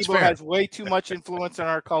 Tim Tebow has way too much influence on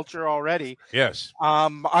our culture already. Yes.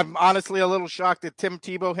 I'm honestly a little shocked that Tim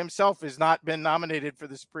Tebow himself has not been nominated for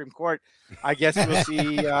the Supreme Court. I guess we'll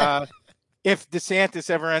see if DeSantis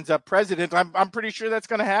ever ends up president. I'm pretty sure that's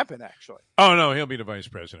going to happen, actually. Oh, no, he'll be the vice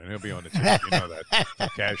president. He'll be on the team. You know that. He'll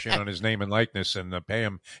cash in on his name and likeness and pay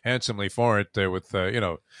him handsomely for it with,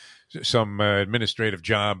 some administrative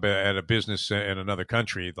job at a business in another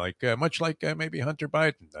country, much like maybe Hunter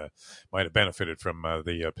Biden might have benefited from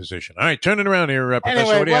the position. All right, turn it around here, Professor.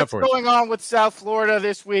 Anyway, what do you have for us? What's going on with South Florida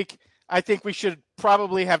this week? I think we should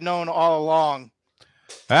probably have known all along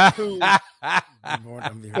who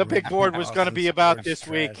the big board was going to be about this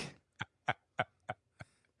week.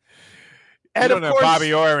 And you don't have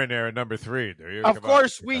Bobby Orr in there at number 3, do you? Of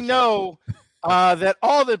course, we know that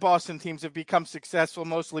all the Boston teams have become successful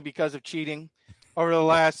mostly because of cheating over the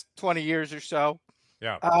last 20 years or so.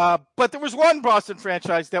 Yeah. But there was one Boston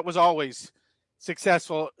franchise that was always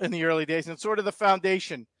successful in the early days and sort of the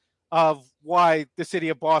foundation of why the city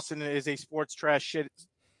of Boston is a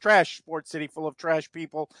trash sports city full of trash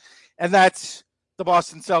people. And that's the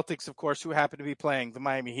Boston Celtics, of course, who happen to be playing the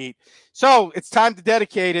Miami Heat. So it's time to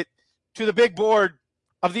dedicate it to the big board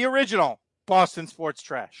of the original Boston sports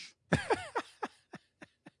trash.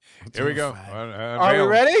 Here we go. Are we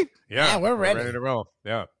ready? Yeah, we're ready. Ready to roll.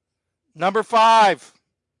 Yeah. Number 5,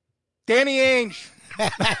 Danny Ainge.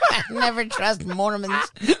 Never trust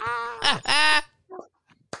Mormons.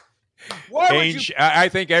 Ainge, I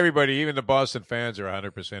think everybody, even the Boston fans, are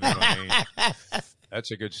 100% in on Ainge.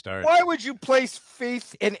 That's a good start. Why would you place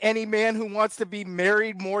faith in any man who wants to be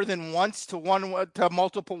married more than once to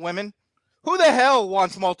multiple women? Who the hell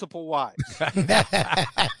wants multiple wives?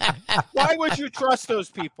 Why would you trust those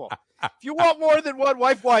people? If you want more than one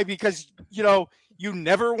wife, why? Because, you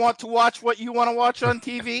never want to watch what you want to watch on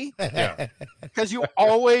TV? Yeah. Because you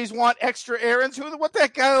always want extra errands? What the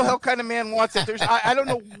hell kind of man wants it? I don't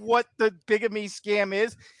know what the bigamy scam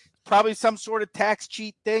is. Probably some sort of tax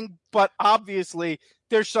cheat thing, but obviously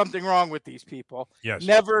there's something wrong with these people. Yes.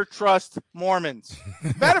 Never trust Mormons.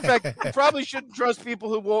 Matter of fact, you probably shouldn't trust people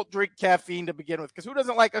who won't drink caffeine to begin with, because who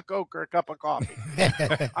doesn't like a Coke or a cup of coffee?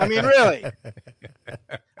 I mean, really.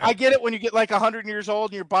 I get it when you get 100 years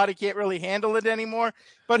old and your body can't really handle it anymore,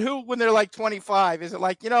 but who, when they're 25, is it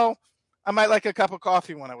I might like a cup of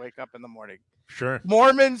coffee when I wake up in the morning? Sure.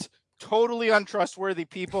 Mormons, totally untrustworthy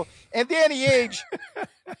people. And Danny Ainge,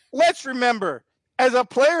 let's remember, as a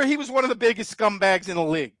player, he was one of the biggest scumbags in the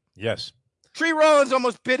league. Yes. Tree Rollins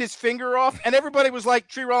almost bit his finger off, and everybody was like,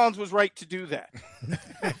 Tree Rollins was right to do that.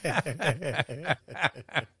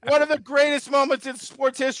 One of the greatest moments in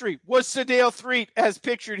sports history was Sedale Threatt, as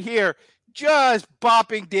pictured here, just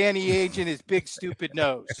bopping Danny Ainge in his big stupid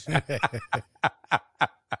nose.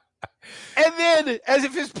 And then, as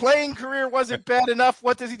if his playing career wasn't bad enough,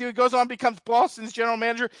 what does he do? He goes on, becomes Boston's general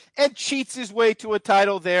manager, and cheats his way to a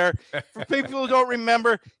title there. For people who don't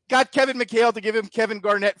remember, got Kevin McHale to give him Kevin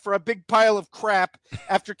Garnett for a big pile of crap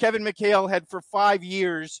after Kevin McHale had, for 5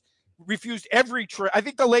 years, refused every trade. I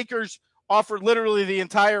think the Lakers offered literally the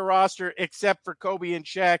entire roster except for Kobe and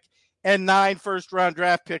Shaq, and 9 first-round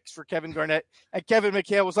draft picks for Kevin Garnett. And Kevin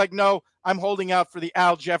McHale was like, no, I'm holding out for the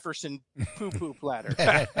Al Jefferson poo-poo platter.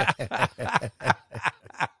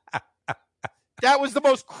 That was the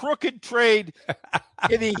most crooked trade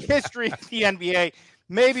in the history of the NBA.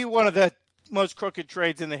 Maybe one of the most crooked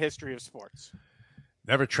trades in the history of sports.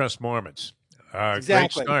 Never trust Mormons.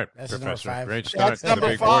 Exactly. Great start, That's Professor. Great start. That's number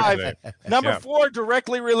big board 5. today. Number 4,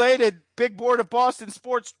 directly related, big board of Boston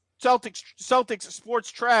sports, Celtics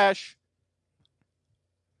sports trash.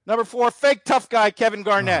 Number 4, fake tough guy Kevin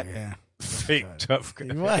Garnett. Oh, yeah. Fake tough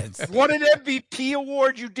guy. What? Won an MVP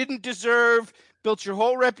award you didn't deserve. Built your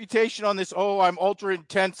whole reputation on this. Oh, I'm ultra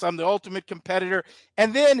intense. I'm the ultimate competitor.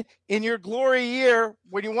 And then in your glory year,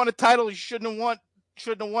 when you won a title you shouldn't have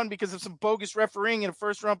won because of some bogus refereeing in a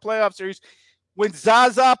first-round playoff series. When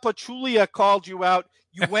Zaza Pachulia called you out,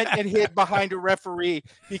 you went and hid behind a referee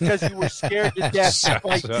because you were scared to death to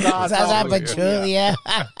fight Zaza Pachulia.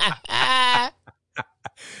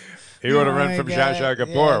 He would have run from Zsa Zsa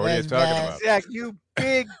Gabor. What are you talking about? Zach, you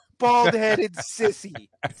big, bald-headed sissy.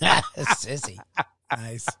 Sissy.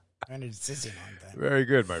 Nice. I need sissy on that. Very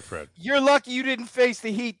good, my friend. You're lucky you didn't face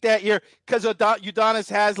the Heat that year because Udonis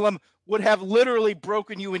Haslem would have literally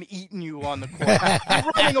broken you and eaten you on the court.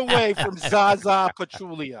 You're running away from Zaza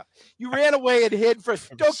Pachulia. You ran away and hid for.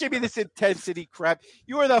 Don't give me this intensity crap.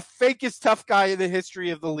 You are the fakest tough guy in the history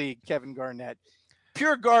of the league, Kevin Garnett.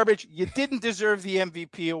 Pure garbage. You didn't deserve the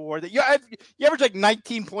MVP award. You averaged like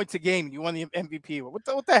 19 points a game and you won the MVP award.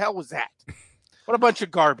 What the hell was that? What a bunch of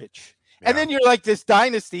garbage. Yeah. And then you're like this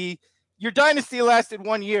dynasty. Your dynasty lasted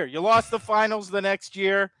 1 year. You lost the finals the next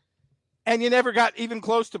year. And you never got even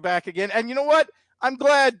close to back again. And you know what? I'm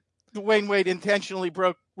glad Dwayne Wade intentionally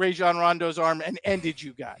broke Rajon Rondo's arm and ended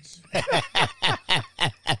you guys.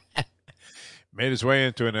 Made his way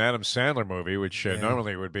into an Adam Sandler movie, which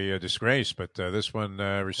normally would be a disgrace, but this one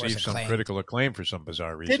received some critical acclaim for some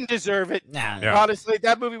bizarre reason. Didn't deserve it. No. Yeah. Honestly,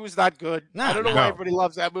 that movie was not good. No, I don't know why everybody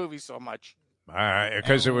loves that movie so much.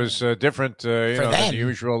 Because it was different, than the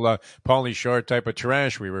usual Pauly Shore type of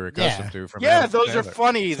trash we were accustomed to. From Adam those Sandler. are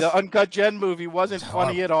funny. The Uncut Gem movie wasn't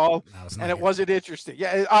funny at all, and it wasn't interesting.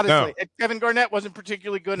 Yeah, honestly, Kevin Garnett wasn't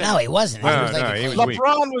particularly good. No, he wasn't. He was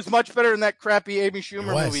LeBron was much better in that crappy Amy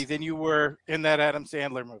Schumer movie than you were in that Adam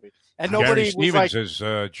Sandler movie. And nobody Gary Stevens was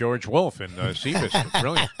is George Wolfe in Seabiscuit.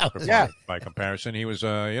 Brilliant. By comparison, he was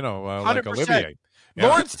like 100%. Olivier. Yeah.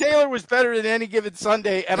 Lawrence Taylor was better than Any Given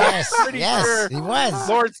Sunday, and I'm pretty sure he was.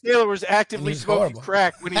 Lawrence Taylor was actively smoking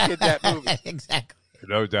crack when he did that movie. Exactly.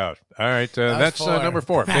 No doubt. All right, that's number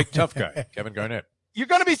 4, big tough guy, Kevin Garnett. You're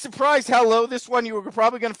going to be surprised how low this one. You were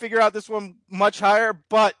probably going to figure out this one much higher,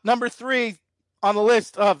 but number 3 on the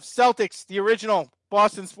list of Celtics, the original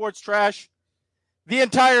Boston sports trash, the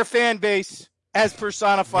entire fan base as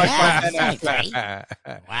personified by Ben Affleck.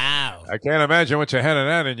 Wow. I can't imagine what's ahead of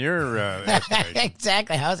that in your estimation.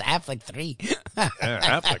 Exactly. How's Affleck 3?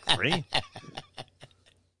 Affleck 3?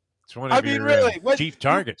 It's one of your chief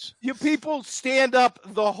targets. You people stand up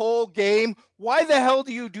the whole game. Why the hell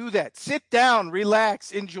do you do that? Sit down,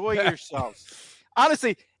 relax, enjoy yourselves.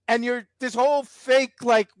 Honestly, and you're this whole fake,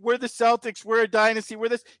 like, we're the Celtics, we're a dynasty, we're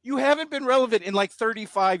this. You haven't been relevant in like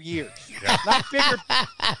 35 years. Yeah. Not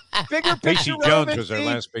bigger Casey Jones was their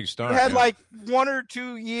last big star. You had like 1 or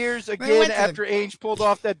 2 years again after Ainge pulled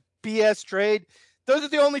off that BS trade. Those are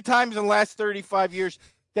the only times in the last 35 years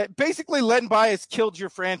that basically Len Bias killed your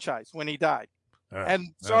franchise when he died. And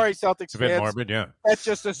sorry, Celtics it's a bit fans, morbid, yeah. That's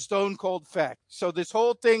just a stone cold fact. So this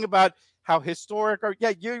whole thing about how historic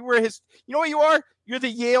you were you know what you are? You're the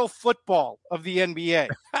Yale football of the NBA.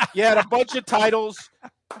 You had a bunch of titles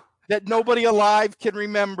that nobody alive can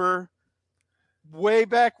remember way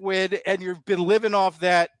back when, and you've been living off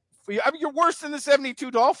that. I mean, you're worse than the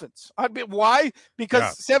 72 Dolphins. Why?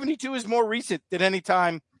 Because 72 is more recent than any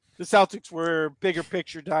time The Celtics were bigger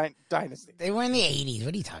picture dynasty. They were in the 80s.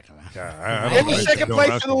 What are you talking about? They were second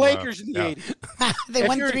place to the Lakers in the 80s. They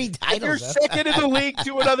won 3 titles. If you're second in the league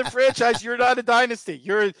to another franchise, you're not a dynasty.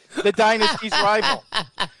 You're the dynasty's rival.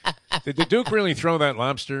 Did the Duke really throw that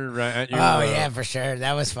lobster at you? Oh, yeah, for sure.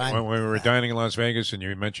 That was fun. When we were dining in Las Vegas and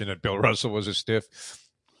you mentioned that Bill Russell was a stiff.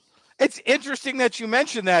 It's interesting that you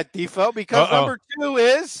mentioned that, Defo, because number 2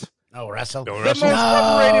 is... Oh, Russell. The most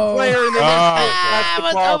overrated player in the history of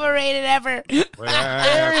basketball. Most overrated ever.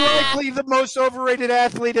 Very likely the most overrated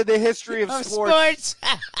athlete in the history of sports.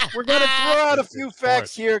 We're going to throw out a few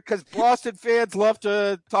facts here because Boston fans love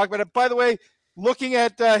to talk about it. By the way, looking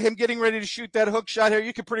at him getting ready to shoot that hook shot here,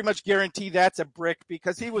 you can pretty much guarantee that's a brick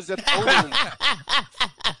because he was a totally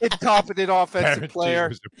incompetent offensive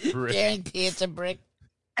player. Guarantee it's a brick.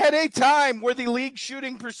 At a time where the league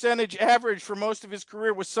shooting percentage average for most of his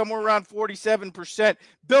career was somewhere around 47%,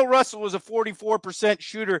 Bill Russell was a 44%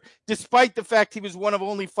 shooter, despite the fact he was one of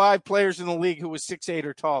only 5 players in the league who was 6'8"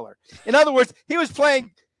 or taller. In other words, he was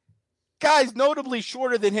playing guys notably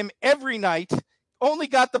shorter than him every night, only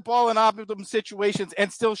got the ball in optimum situations,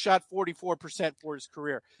 and still shot 44% for his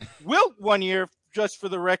career. Wilt, one year, just for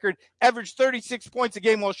the record, averaged 36 points a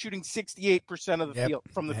game while shooting 68% of the field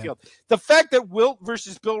from the field. The fact that Wilt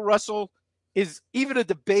versus Bill Russell is even a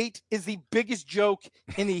debate is the biggest joke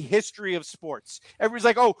in the history of sports. Everybody's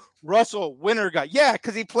like, oh, Russell, winner guy. Yeah,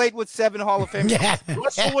 because he played with 7 Hall of Famers.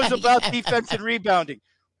 Russell was about defense and rebounding.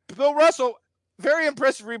 Bill Russell, very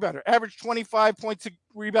impressive rebounder, averaged 25 points a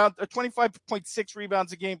rebound, 25.6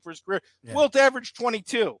 rebounds a game for his career. Wilt averaged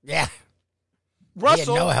 22. Yeah.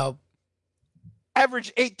 Russell, he had no help.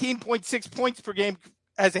 Averaged 18.6 points per game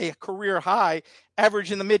as a career high,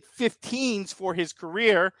 average in the mid-15s for his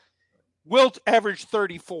career. Wilt averaged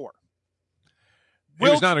 34. He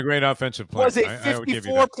was not a great offensive player. Was a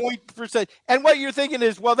 54%. And what you're thinking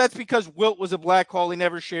is, well, that's because Wilt was a black hole. He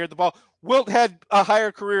never shared the ball. Wilt had a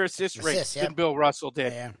higher career assist rate than Bill Russell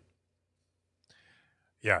did.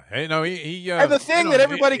 Yeah, he and the thing that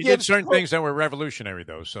everybody he did certain things that were revolutionary,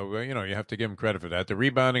 though. So you have to give him credit for that. The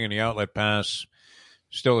rebounding and the outlet pass,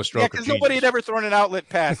 still a stroke of genius. Yeah, because nobody had ever thrown an outlet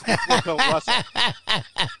pass before Bill Russell.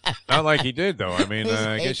 Not like he did, though. I mean,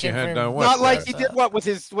 I guess you had what? Not like he did.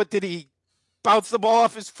 What did he bounce the ball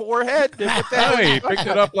off his forehead? He picked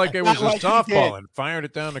it up like it was a softball and fired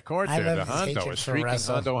it down the court there. The Hondo, a streaking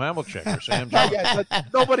Hondo Havlicek or Sam Jones.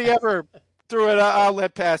 Nobody ever threw an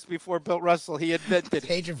outlet pass before Bill Russell. He invented it.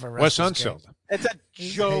 Wes Unseld. It's a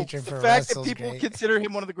joke. The fact that people consider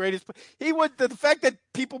him one of the greatest. The fact that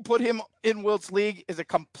people put him in Wilt's league is a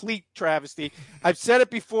complete travesty. I've said it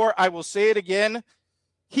before. I will say it again.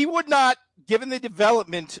 He would not, given the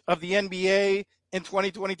development of the NBA in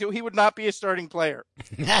 2022, he would not be a starting player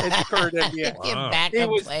in the current NBA. Wow. He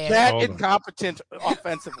was that incompetent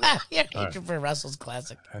offensively. You're hatred for Russell's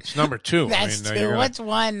classic. That's number 2. That's 2. What's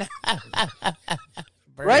 1?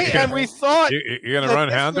 Right? And we thought... You're going to run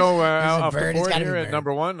Hondo off the board here at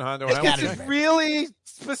number 1? Hondo This is really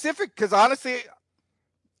specific because, honestly,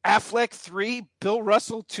 Affleck 3, Bill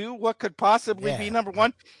Russell 2, what could possibly be number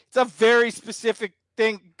 1? It's a very specific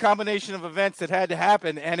combination of events that had to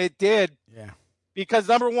happen, and it did. Yeah. Because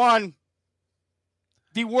number 1,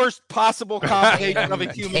 the worst possible combination of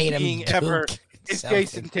a human being ever is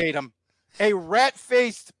Jason Tatum, a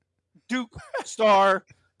rat-faced Duke star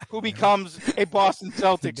who becomes a Boston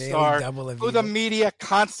Celtics star, who the media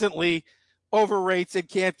constantly overrates and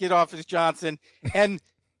can't get off his Johnson. And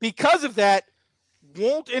because of that,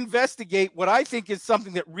 won't investigate what I think is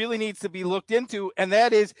something that really needs to be looked into, and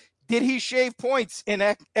that is, did he shave points in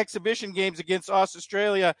exhibition games against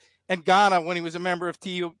Australia and Ghana when he was a member of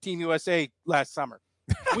Team USA last summer?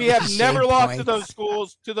 We have never lost to those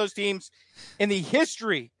schools, to those teams in the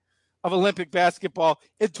history of Olympic basketball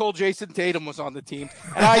until Jason Tatum was on the team.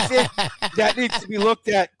 And I think that needs to be looked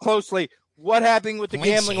at closely. What happened with the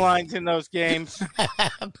gambling lines in those games?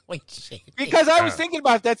 Because I was thinking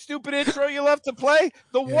about that stupid intro you love to play.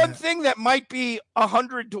 The one thing that might be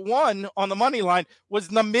 100-1 on the money line was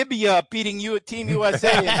Namibia beating you at Team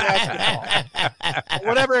USA in basketball.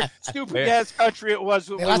 Whatever stupid ass country it was.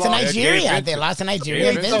 They lost to Nigeria. They lost to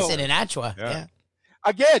Nigeria. Vincent in Achua. Yeah.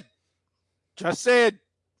 Again, just saying.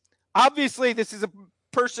 Obviously, this is a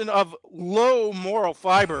person of low moral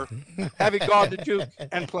fiber, having gone to Duke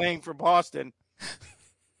and playing for Boston.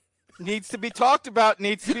 Needs to be talked about,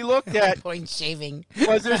 needs to be looked at. Point shaving.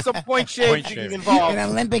 Was there some point shaving involved? An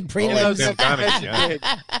Olympic prelims.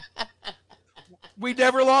 We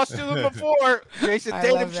never lost to them before. Jason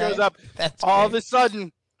Tatum shows up. All of a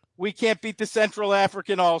sudden, we can't beat the Central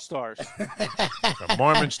African All-Stars. The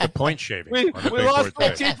Mormons to point shaving. We lost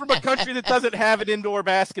to a team from a country that doesn't have an indoor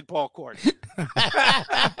basketball court.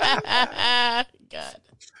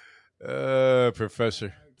 God.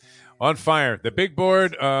 Professor. On fire. The big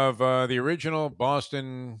board of the original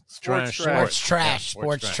Boston Sports trash.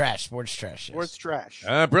 Brilliant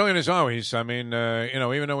as always. I mean,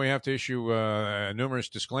 even though we have to issue numerous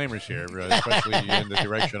disclaimers here, especially in the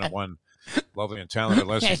direction of one lovely and talented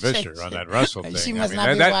Leslie Visser on that Russell thing. She must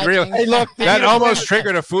not be watching. That almost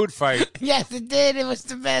triggered a food fight. Yes, it did. It was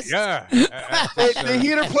the best. Yeah. The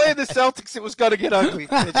Heater played the Celtics. It was going to get ugly.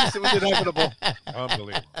 It was inevitable.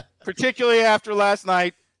 Unbelievable. Particularly after last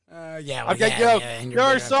night. There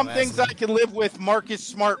are some things I can live with. Marcus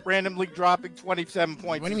Smart randomly dropping 27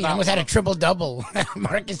 points. What do you mean? He almost had a triple-double.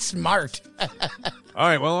 Marcus Smart. All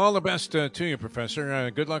right. Well, all the best to you,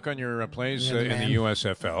 Professor. Good luck on your plays in the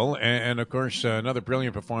USFL. And, of course, another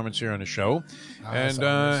brilliant performance here on the show.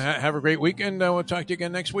 Have a great weekend. We'll talk to you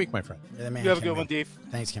again next week, my friend. You have a good one, Dave.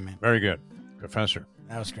 Thanks, Kim, man. Very good. Professor.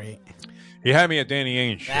 That was great. You had me at Danny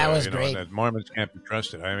Ainge. That was great. That Mormons can't be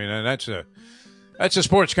trusted. I mean, that's a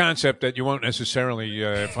sports concept that you won't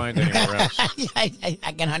necessarily find anywhere else. I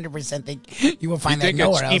can 100% think you will find that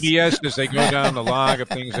nowhere else. CBS, as they go down the log of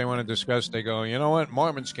things they want to discuss, they go, you know what?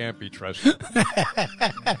 Mormons can't be trusted.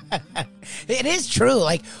 It is true.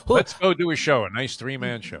 Like, let's go do a show, a nice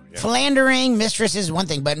 3-man show. Yeah. Philandering mistress is one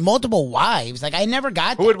thing, but multiple wives, like I never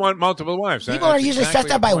got. Who would want multiple wives? People are usually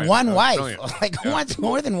stressed out by one wife. Like, who wants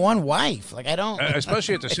more than one wife? Like, I don't.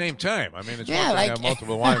 Especially at the same time. I mean, it's one thing to have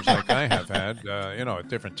multiple wives like I have had. At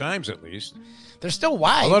different times at least. They're still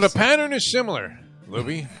wives. Although the pattern is similar,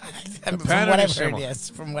 Lubie.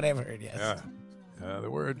 From what I've heard, yes. Yeah.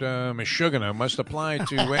 The word Meshuggah must apply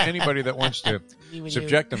to anybody that wants to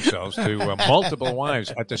subject themselves to multiple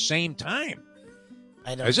wives at the same time.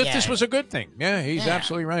 As if this was a good thing. Yeah, he's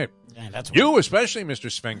absolutely right. Yeah, that's you, especially,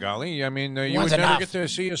 Mr. Svengali. I mean, you would never get to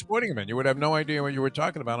see a sporting event. You would have no idea what you were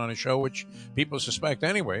talking about on a show, which people suspect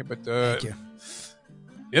anyway. But thank you.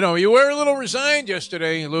 You were a little resigned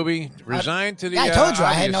yesterday, Lubie. Resigned to the. Yeah, I told you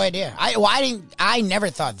I had no idea. I never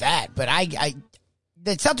thought that, but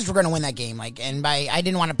the Celtics were going to win that game. I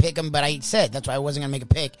didn't want to pick them, but I said that's why I wasn't going to make a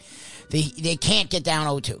pick. They can't get down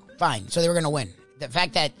 0-2. Fine, so they were going to win. The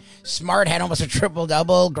fact that Smart had almost a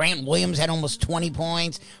triple-double, Grant Williams had almost 20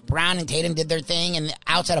 points, Brown and Tatum did their thing, and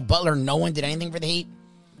outside of Butler, no one did anything for the Heat.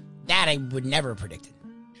 That I would never have predicted.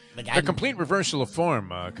 The complete reversal of form,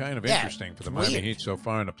 kind of interesting for the Miami Heat so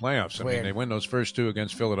far in the playoffs. I mean, they win those first two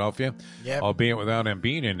against Philadelphia, albeit without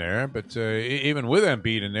Embiid in there. But even with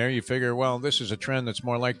Embiid in there, you figure, well, this is a trend that's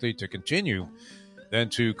more likely to continue than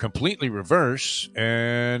to completely reverse.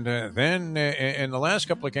 And then in the last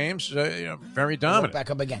couple of games, very dominant.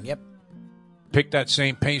 Back up again, yep. Picked that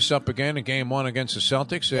same pace up again in game one against the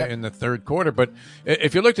Celtics in the third quarter. But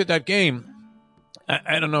if you looked at that game,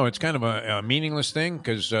 I don't know. It's kind of a meaningless thing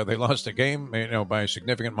because they lost the game, by a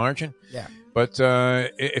significant margin. Yeah. But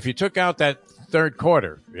if you took out that third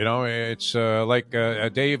quarter, it's like a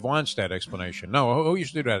Dave Wanstead explanation. No, who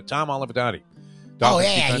used to do that? Tom Olivadotti.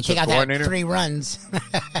 He took out that 3 runs.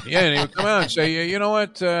 Yeah, and he would come out and say, you know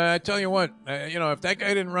what? I tell you what, if that guy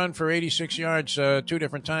didn't run for 86 yards 2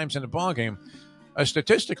 different times in the ball game,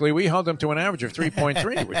 statistically we held him to an average of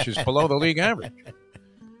 3.3, which is below the league average.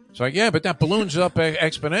 So, but that balloons up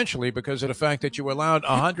exponentially because of the fact that you allowed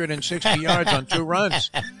 160 yards on 2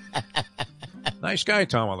 runs. Nice guy,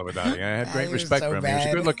 Tom Olivadotti. I had great respect for him. He was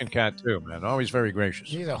a good-looking cat, too, man. Always very gracious.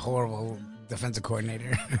 He's a horrible defensive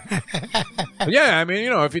coordinator. Yeah, I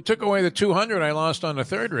mean, if you took away the 200 I lost on the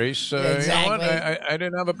third race, exactly. You know what? I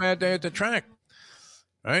didn't have a bad day at the track.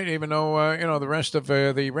 Right, even though the rest of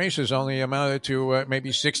the races only amounted to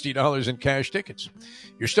maybe $60 in cash tickets,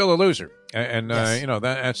 you're still a loser, and yes.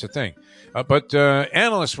 That's the thing. But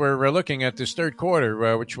analysts were looking at this third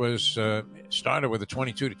quarter, which was started with a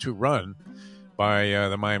 22-2 run by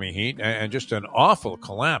the Miami Heat, and just an awful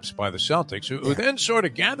collapse by the Celtics, who then sort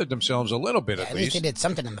of gathered themselves a little bit at least. They did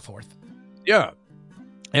something in the fourth. Yeah,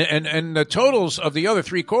 and the totals of the other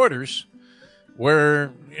 3 quarters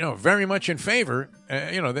were very much in favor.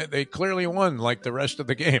 They clearly won like the rest of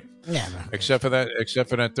the game. Yeah, except for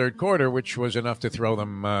that third quarter, which was enough to throw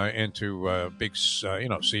them into a big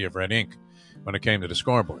sea of red ink when it came to the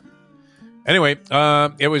scoreboard. Anyway,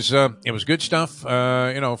 it was good stuff. For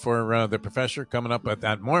the professor coming up at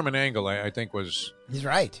that Mormon angle, I think he's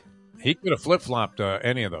right. He could have flip flopped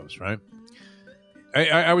any of those, right?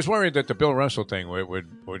 I was worried that the Bill Russell thing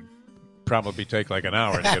would probably take like an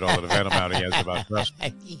hour to get all of the venom out he has about Russell.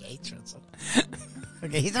 He hates Russell.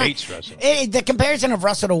 Okay, Hates Russell. The comparison of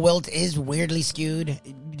Russell to Wilt is weirdly skewed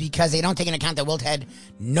because they don't take into account that Wilt had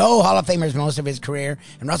no Hall of Famers most of his career,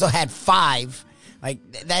 and Russell had 5.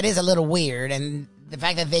 Like, that is a little weird, and the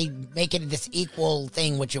fact that they make it this equal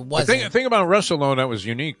thing, which it wasn't. The thing about Russell, though, that was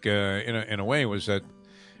unique in a way was that,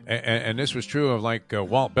 and this was true of like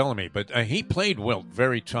Walt Bellamy, but he played Wilt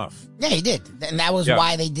very tough. Yeah, he did, and that was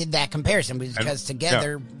why they did that comparison, because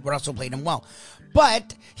together Russell played him well.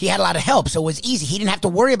 But he had a lot of help, so it was easy. He didn't have to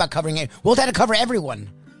worry about covering it. Wilt had to cover everyone.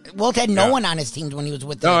 Wilt had no one on his team when he was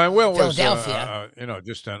with Philadelphia. Was,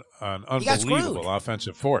 just an unbelievable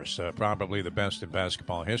offensive force, probably the best in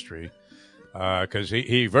basketball history, because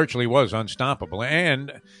he virtually was unstoppable.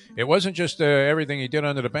 And it wasn't just everything he did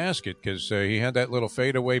under the basket, because he had that little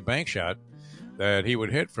fadeaway bank shot that he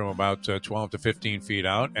would hit from about 12 to 15 feet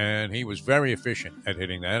out, and he was very efficient at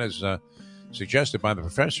hitting that, as suggested by the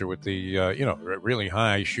professor with the really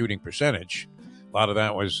high shooting percentage. A lot of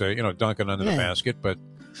that was dunking under the basket, but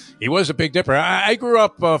he was a big dipper. I grew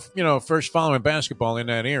up first following basketball in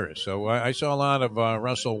that era, so I saw a lot of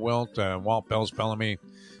Russell, Wilt, Walt, Bellamy,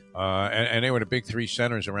 and they were the big 3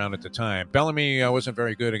 centers around at the time. Bellamy wasn't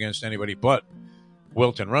very good against anybody but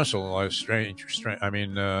Wilt and Russell. Wilt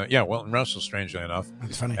and Russell, strangely enough.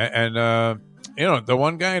 That's funny. And the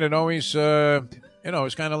one guy that always it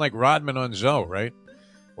was kind of like Rodman on Zoe, right?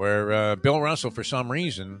 Where Bill Russell, for some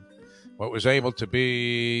reason, was able to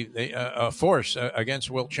be a force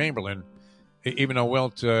against Wilt Chamberlain, even though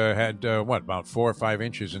Wilt had, about 4 or 5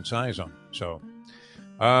 inches in size on him. So,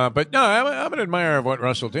 but no, I'm an admirer of what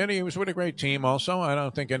Russell did. He was with a great team also. I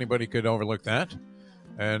don't think anybody could overlook that.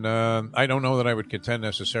 And I don't know that I would contend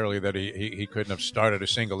necessarily that he couldn't have started a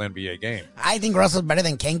single NBA game. I think Russell's better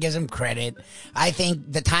than Ken gives him credit. I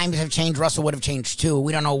think the times have changed. Russell would have changed too.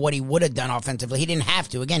 We don't know what he would have done offensively. He didn't have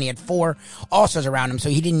to. Again, he had 4 All-Stars around him, so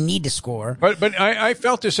he didn't need to score. But I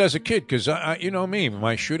felt this as a kid because, you know me,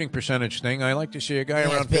 my shooting percentage thing, I like to see a guy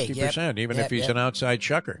around 50%, even if he's an outside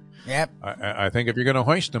chucker. Yep. I think if you're going to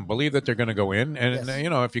hoist them, believe that they're going to go in. And,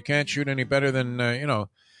 if you can't shoot any better than,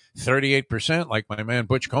 38%, like my man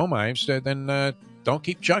Butch Comives, then don't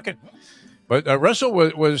keep chucking. But Russell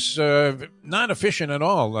was not efficient at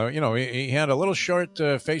all. He had a little short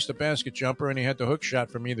face-to-basket jumper, and he had the hook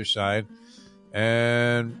shot from either side.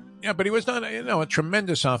 And, but he was not, a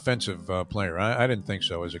tremendous offensive player. I didn't think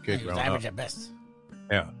so as a kid growing up. Average at best.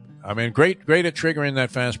 Yeah. I mean, great at triggering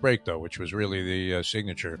that fast break, though, which was really the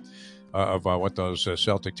signature of what those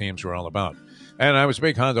Celtic teams were all about. And I was a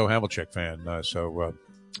big Hondo Havlicek fan, so...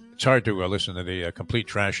 it's hard to listen to the complete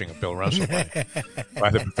trashing of Bill Russell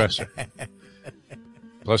by the professor.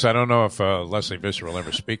 Plus, I don't know if Leslie Visser will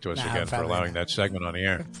ever speak to us again for allowing that segment on the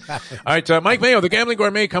air. All right, Mike Mayo, the Gambling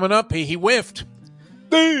Gourmet, coming up. He whiffed.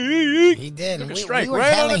 He did. Took a strike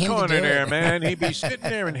right on the corner there, man. He'd be sitting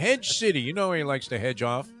there in Hedge City. You know he likes to hedge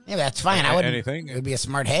off. Yeah, that's fine. Anything. It would be a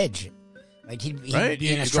smart hedge. Like he'd right? be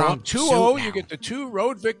in a you strong 2-0, you get the 2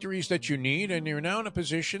 road victories that you need, and you're now in a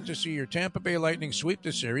position to see your Tampa Bay Lightning sweep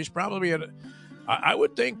the series, probably at, I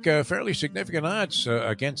would think, fairly significant odds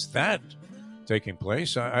against that taking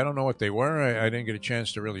place. I don't know what they were. I didn't get a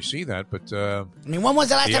chance to really see that, but... I mean, when was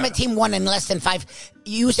the last time a team won in less than 5?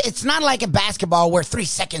 It's not like a basketball where 3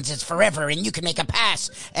 seconds is forever, and you can make a pass,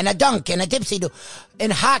 and a dunk, and a dipsy-do.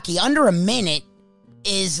 In hockey, under a minute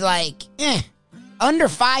is like, Under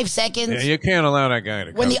 5 seconds. Yeah, you can't allow that guy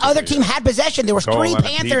to. When the other team had possession, there was 3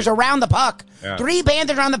 Panthers around the puck. Yeah. 3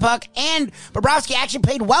 Panthers around the puck, and Bobrovsky actually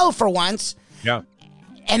played well for once. Yeah.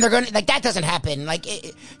 And they're going to, that doesn't happen.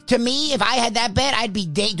 To me, if I had that bet, I'd be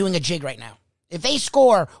doing a jig right now. If they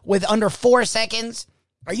score with under 4 seconds,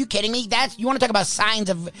 are you kidding me? You want to talk about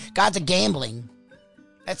signs of gods of gambling.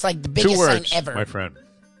 That's like the biggest 2 words, sign ever. My friend.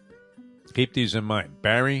 Keep these in mind.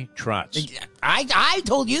 Barry Trotz. I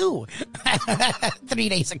told you 3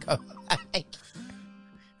 days ago.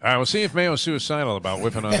 All right, we'll see if Mayo's suicidal about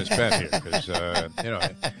whiffing on his bet here. Because,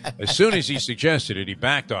 as soon as he suggested it, he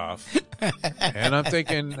backed off. And I'm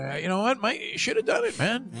thinking, you know what, Mike, you should have done it,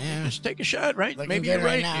 man. Yeah. Just take a shot, right? Looking Maybe you're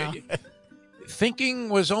right. Thinking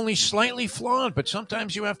was only slightly flawed, but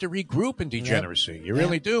sometimes you have to regroup in degeneracy. Yep. You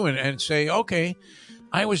really do. And say, okay,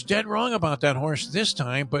 I was dead wrong about that horse this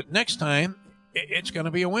time, but next time it's going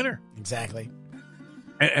to be a winner. Exactly.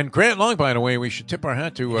 And Grant Long, by the way, we should tip our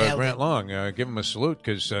hat to Grant Long. Give him a salute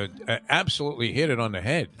because absolutely hit it on the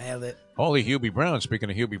head. Nailed it. Holy Hubie Brown.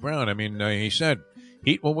 Speaking of Hubie Brown, I mean, he said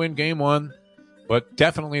Heat will win game 1, but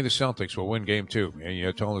definitely the Celtics will win game 2.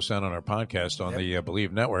 You told us that on our podcast on the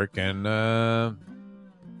Believe Network. And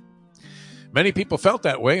many people felt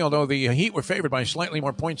that way, although the Heat were favored by slightly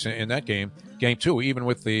more points in that game 2, even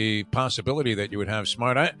with the possibility that you would have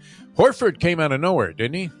Smart. Horford came out of nowhere,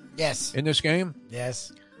 didn't he? Yes. In this game?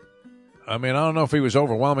 Yes. I mean, I don't know if he was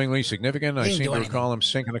overwhelmingly significant. I didn't seem do to anything. recall him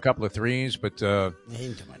sinking a couple of threes, but He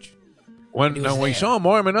didn't do much. when But he was we there. saw him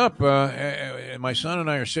warming up, my son and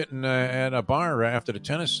I are sitting at a bar after the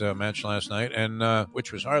tennis match last night, and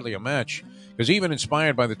which was hardly a match, because even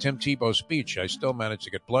inspired by the Tim Tebow speech, I still managed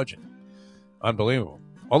to get bludgeoned. Unbelievable.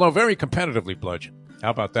 Although very competitively bludgeoned. How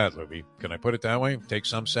about that, Lubie? Can I put it that way? Take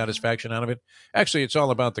some satisfaction out of it? Actually, it's all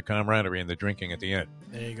about the camaraderie and the drinking at the end.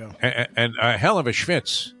 There you go. And a hell of a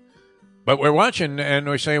schwitz. But we're watching, and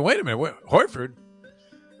we're saying, wait a minute, Horford,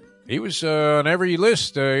 he was on every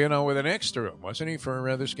list, with an X through him, wasn't he,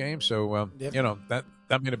 for this game? So, Yep.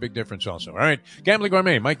 that made a big difference also. All right, Gambling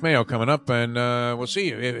Gourmet, Mike Mayo coming up, and we'll see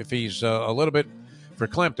if he's a little bit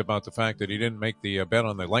verklempt about the fact that he didn't make the bet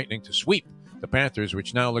on the Lightning to sweep the Panthers,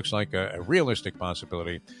 which now looks like a realistic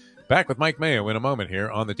possibility. Back with Mike Mayo in a moment here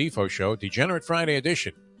on the Defo Show, Degenerate Friday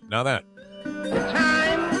edition. Now that.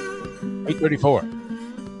 Time. 8:34.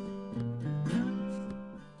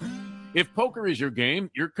 If poker is your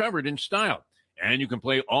game, you're covered in style. And you can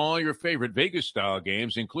play all your favorite Vegas-style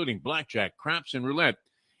games, including blackjack, craps, and roulette,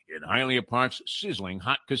 in Hialeah Park's sizzling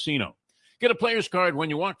hot casino. Get a player's card when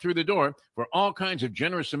you walk through the door for all kinds of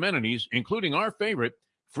generous amenities, including our favorite,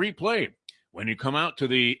 free play, when you come out to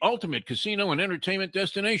the ultimate casino and entertainment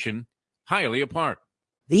destination, Hialeah Park.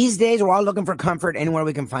 These days, we're all looking for comfort anywhere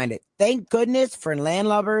we can find it. Thank goodness for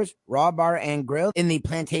Landlubbers Raw Bar and Grill in the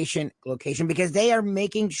Plantation location, because they are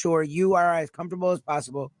making sure you are as comfortable as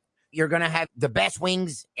possible. You're going to have the best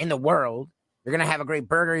wings in the world. You're going to have a great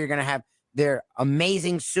burger. You're going to have their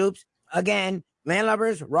amazing soups. Again,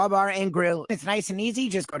 Landlubbers Raw Bar and Grill. It's nice and easy.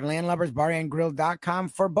 Just go to landlubbersbarandgrill.com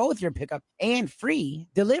for both your pickup and free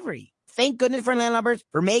delivery. Thank goodness for Landlubbers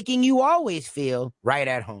for making you always feel right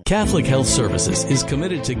at home. Catholic Health Services is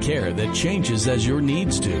committed to care that changes as your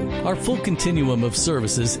needs do. Our full continuum of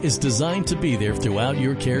services is designed to be there throughout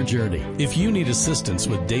your care journey. If you need assistance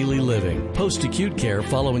with daily living, post-acute care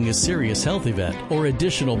following a serious health event, or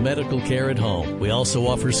additional medical care at home, we also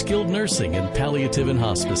offer skilled nursing and palliative and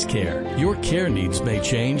hospice care. Your care needs may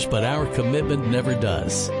change, but our commitment never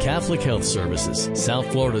does. Catholic Health Services,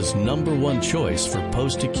 South Florida's #1 choice for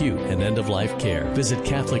post-acute and end-of-life care. Visit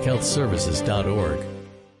CatholicHealthServices.org.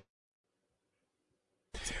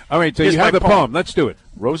 All right, so Here's you have my the poem. Let's do it.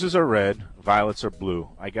 Roses are red, violets are blue.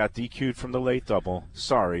 I got DQ'd from the late double.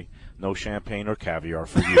 Sorry, no champagne or caviar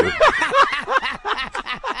for you.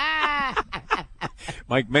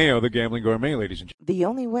 Mike Mayo, the Gambling Gourmet, ladies and gentlemen. The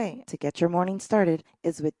only way to get your morning started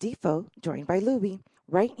is with Defo, joined by Lubie,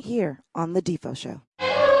 right here on the Defo Show.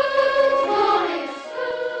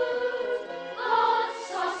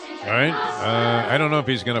 All right. I don't know if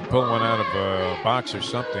he's going to pull one out of a box or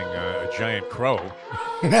something, a giant crow.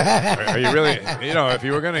 Are you really, if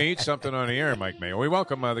you were going to eat something on the air, Mike Mayo. We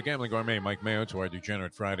welcome the Gambling Gourmet, Mike Mayo, to our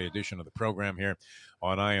Degenerate Friday edition of the program here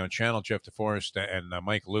on Ion Channel. Jeff DeForest and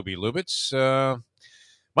Mike Lubie Lubitz.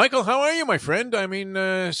 Michael, how are you, my friend? I mean,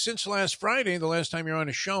 since last Friday, the last time you're on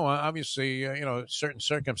the show, obviously, certain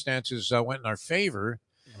circumstances went in our favor.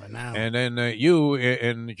 Now. And then you,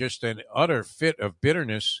 in just an utter fit of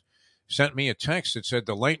bitterness, sent me a text that said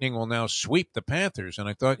the Lightning will now sweep the Panthers. And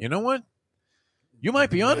I thought, you know what? You might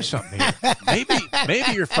be onto something here.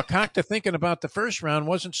 Maybe your fakakta thinking about the first round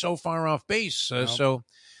wasn't so far off base. Nope. So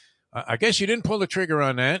I guess you didn't pull the trigger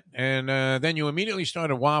on that. And then you immediately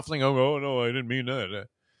started waffling. Oh, no, I didn't mean that.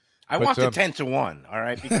 I want the 10-1, all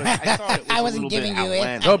right? Because I thought it was I wasn't a little giving bit you it.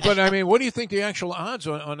 outlandish. No, but I mean, what do you think the actual odds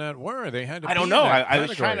on that were? They had to I don't be know. in that I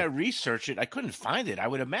was category. trying to research it. I couldn't find it. I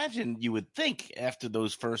would imagine you would think after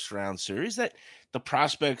those first round series that the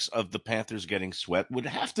prospects of the Panthers getting swept would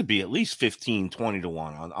have to be at least 15, 20 to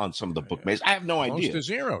 1 on some of the bookmakers. I have no Close idea. to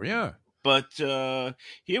zero, yeah. But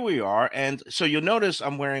here we are. And so you'll notice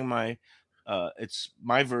I'm wearing it's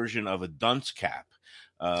my version of a dunce cap.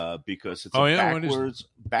 Because it's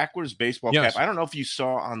backwards baseball cap. I don't know if you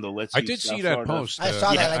saw on the Let's I did see that post. I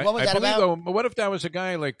saw that. Like, what was that about? Though, but what if that was a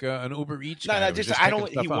guy like an Uber Eats guy? No, just I don't.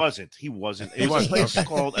 He wasn't. He wasn't. It was a place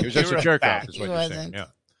called. He was just a jerk off. Is what you're saying. Yeah.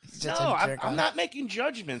 No, I'm not making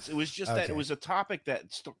judgments. It was just that it was a topic that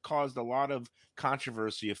caused a lot of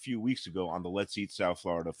controversy a few weeks ago on the Let's Eat South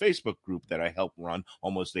Florida Facebook group that I helped run,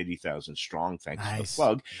 almost 80,000 strong. Thanks for the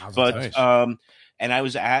plug. But and I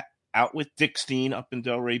was out with Dick Steen up in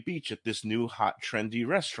Delray Beach at this new hot trendy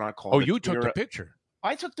restaurant called. Oh, you took the picture.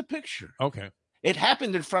 I took the picture. Okay. It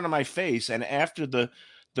happened in front of my face, and after the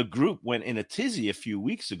the group went in a tizzy a few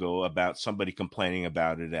weeks ago about somebody complaining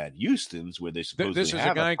about it at Houston's, where they supposedly This is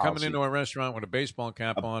have a guy policy. coming into a restaurant with a baseball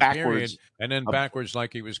cap on, backwards, period, and then backwards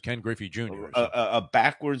like he was Ken Griffey Jr. A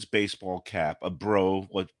backwards baseball cap, a bro,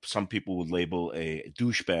 what some people would label a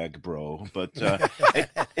douchebag bro, but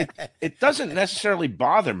it doesn't necessarily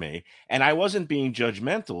bother me, and I wasn't being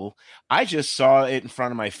judgmental. I just saw it in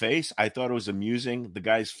front of my face. I thought it was amusing. The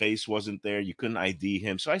guy's face wasn't there. You couldn't ID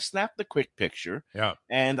him, so I snapped the quick picture. Yeah.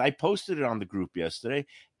 And I posted it on the group yesterday,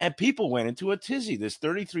 and people went into a tizzy. There's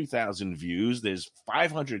 33,000 views. There's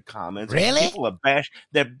 500 comments. Really? People are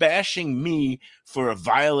they're bashing me for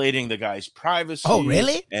violating the guy's privacy. Oh,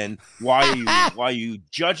 really? And why are you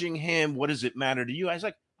judging him? What does it matter to you? I was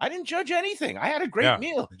like, I didn't judge anything. I had a great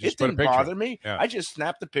meal. It didn't bother me. Yeah. I just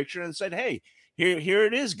snapped the picture and said, hey, here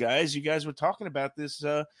it is, guys. You guys were talking about this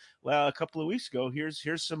a couple of weeks ago.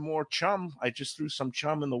 Here's some more chum. I just threw some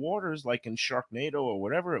chum in the waters, like in Sharknado or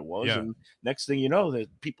whatever it was. Yeah. And next thing you know, that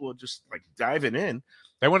people are just like diving in.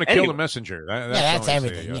 They want to kill the messenger. That's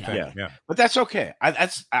everything. Yeah. But that's okay.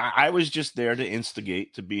 I was just there to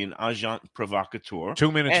instigate, to be an agent provocateur.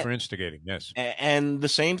 2 minutes for instigating, yes. And the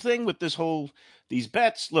same thing with these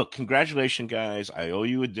bets. Look, congratulations, guys. I owe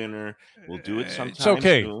you a dinner. We'll do it sometime. It's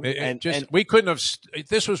okay. Soon. We couldn't have.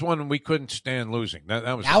 This was one we couldn't stand losing. That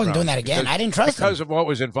was. I wasn't doing that again. I didn't trust because of what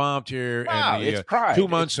was involved here and it's the pride. 2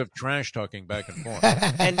 months of trash talking back and forth.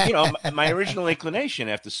 And my original inclination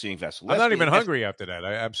after seeing Vasilevsky, I'm not even hungry after that.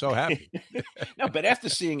 I'm so happy. No, but after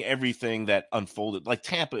seeing everything that unfolded, like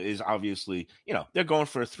Tampa is obviously, they're going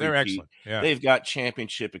for a 3-peat. They're excellent. Yeah. They've got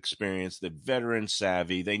championship experience. They're veteran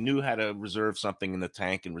savvy. They knew how to reserve something in the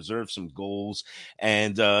tank and reserve some goals.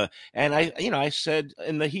 And I said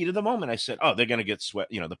in the heat of the moment, I said, oh, they're going to get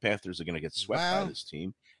swept. The Panthers are going to get swept by this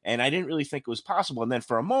team. And I didn't really think it was possible. And then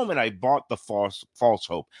for a moment, I bought the false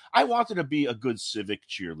hope. I wanted to be a good civic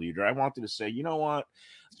cheerleader. I wanted to say, you know what?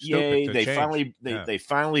 Yay! They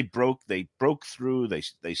finally broke through.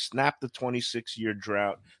 They snapped the 26-year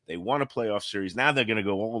drought. They won a playoff series. Now they're going to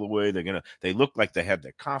go all the way. They look like they have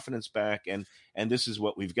their confidence back, and this is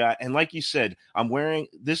what we've got. And like you said, I'm wearing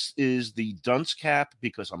this is the dunce cap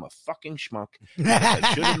because I'm a fucking schmuck.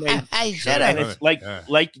 I should have made. I should have. And it's like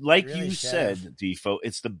Really you said, Defo.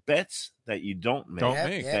 It's the bets that you don't make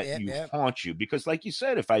that haunt you, because like you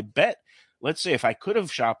said, if I bet. Let's say if I could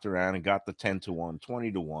have shopped around and got the 10-1,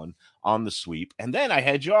 20-1 on the sweep, and then I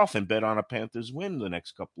hedge off and bet on a Panthers win the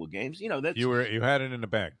next couple of games, that's you had it in the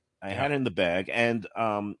bag. I had it in the bag, and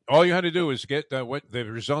all you had to do was get what the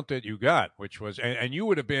result that you got, which was, and you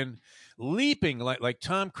would have been leaping like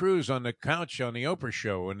Tom Cruise on the couch on the Oprah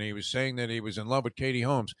show when he was saying that he was in love with Katie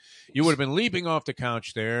Holmes. You would have been leaping off the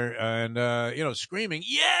couch there and screaming,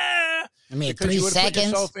 "Yeah!" I mean, because 3 you would have put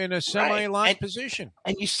seconds yourself in a semi-locked position.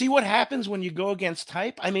 And you see what happens when you go against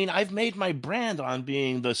type. I mean, I've made my brand on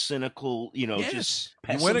being the cynical, just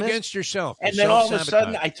pessimist. You went against yourself. And then all of a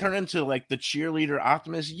sudden, I turn into like the cheerleader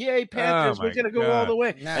optimist. Yay, Panthers! We're gonna go all the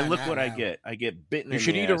way. And look what I get. I get bitten. You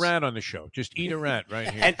should eat a rat on the show. Just eat a rat right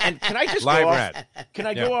here. And can I just live go off? rat? Can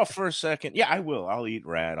I go off for a second? Yeah, I will. I'll eat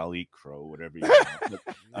rat. I'll eat crow. Whatever you want.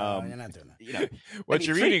 But, you're not doing that. What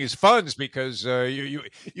you're eating is funds because you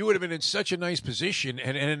would have been in such a nice position,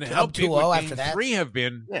 and how big would Game 3 have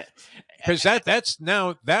been? Because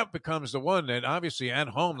that becomes the one that obviously at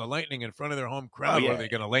home, the Lightning in front of their home crowd, are they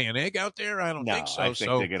going to lay an egg out there? I don't think so. I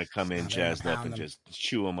think they're going to come in jazzed up and just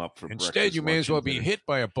chew them up for Instead, breakfast. you may as well be hit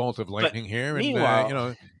by a bolt of lightning here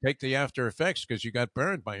and take the after effects because you got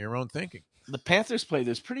burned by your own thinking. The Panthers played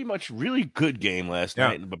this pretty much really good game last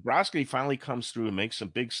night, and Bobrovsky finally comes through and makes some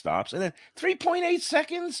big stops, and then 3.8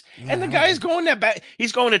 seconds, and the guy's going that back.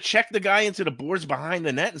 He's going to check the guy into the boards behind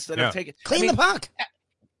the net instead of taking clean the puck.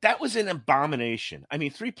 That was an abomination. I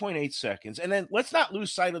mean, 3.8 seconds, and then let's not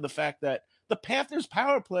lose sight of the fact that the Panthers'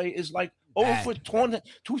 power play is like over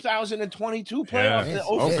 2022 playoffs.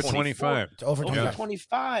 Over 25. It's over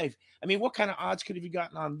 25. I mean, what kind of odds could have you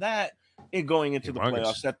gotten on that in going into the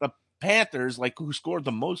playoffs? That the Panthers, who scored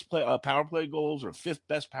the most power play goals or fifth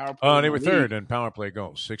best power play? Oh, they were third in power play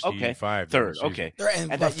goals, 65. Third, okay.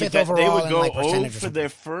 And fifth overall. They would go 0 for their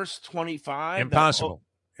first 25. Impossible.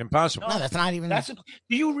 Impossible. No, that's not even.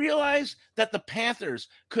 Do you realize that the Panthers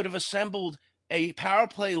could have assembled a power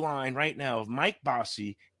play line right now of Mike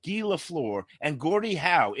Bossy, Guy Lafleur, and Gordie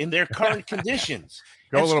Howe in their current conditions?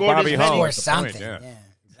 Go a little Bobby Hull or something. Yeah.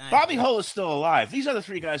 Bobby Hull is still alive. These other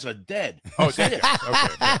three guys are dead. Oh, dead.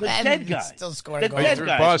 Okay. The dead guys. Still scoring. The dead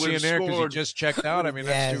guys Bossy in would've there because he scored. just checked out. I mean,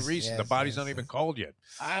 that's too recent. The body's yes, not even cold yet.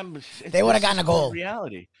 They would have gotten a goal.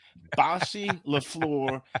 Reality. Bossy,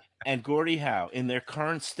 LaFleur, and Gordie Howe in their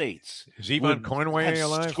current states Is Yvonne Cornway have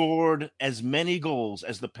alive? scored as many goals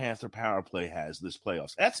as the Panther power play has this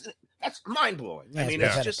playoffs. That's mind blowing. Yeah, I mean,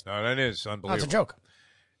 it's it's just that is unbelievable. That's a joke.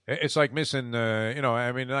 It's like missing,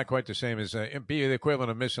 I mean, not quite the same as it'd be the equivalent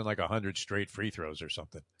of missing like 100 straight free throws or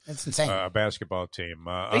something. It's insane. A basketball team.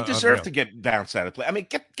 they deserve to get bounced out of play. I mean,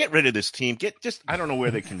 get rid of this team. I don't know where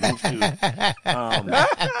they can move to.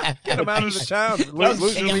 Get them out of the town.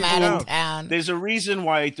 Take them out of town. There's a reason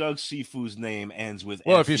why Doug Sifu's name ends with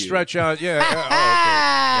Well, F if you stretch out, okay.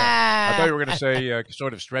 I thought you were going to say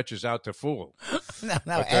sort of stretches out to fool. No,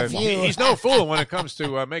 But, F you. he's no fool when it comes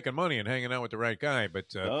to making money and hanging out with the right guy. But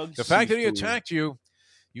the fact that he attacked you,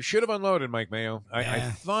 you should have unloaded, Mike Mayo. I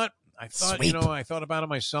thought, Sweep. I thought about it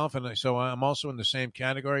myself, and so I'm also in the same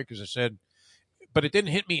category because I said, but it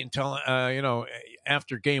didn't hit me until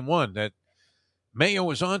after game one that Mayo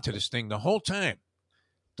was onto this thing the whole time.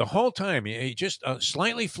 The whole time, he just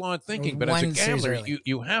slightly flawed thinking. But as a gambler,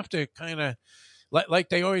 you have to kind of, like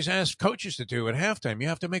they always ask coaches to do at halftime, you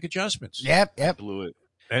have to make adjustments. Yep. Blew it.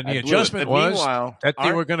 And the I blew adjustment it. But was meanwhile, that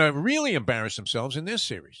they were going to really embarrass themselves in this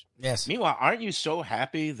series. Yes. Meanwhile, aren't you so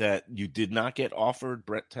happy that you did not get offered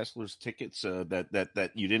Brett Tesler's tickets?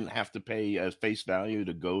 That you didn't have to pay face value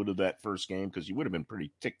to go to that first game, because you would have been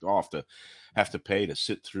pretty ticked off to have to pay to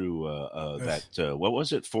sit through that. What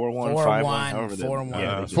was it? 4-1, 5-1,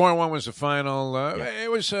 4-1. 4-1 was the final. It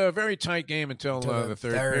was a very tight game until the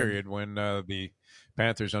third period when the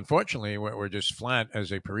Panthers, unfortunately, were just flat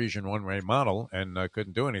as a Parisian one-way model and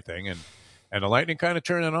couldn't do anything. And the Lightning kind of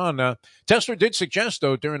turned it on. Tesler did suggest,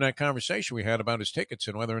 though, during that conversation we had about his tickets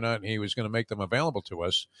and whether or not he was going to make them available to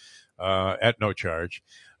us at no charge.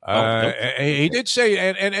 He did say,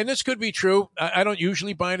 and this could be true. I don't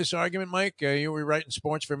usually buy this argument, Mike. You were writing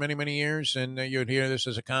sports for many, many years, and you'd hear this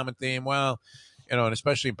as a common theme. Well, and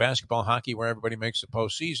especially in basketball, hockey, where everybody makes the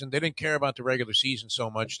postseason, they didn't care about the regular season so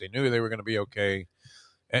much. They knew they were going to be okay.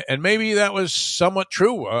 And maybe that was somewhat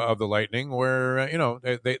true of the Lightning, where,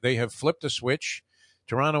 they have flipped a switch.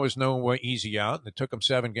 Toronto is no easy out. It took them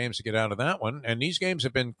 7 games to get out of that one. And these games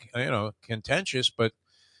have been, contentious, but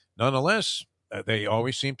nonetheless, they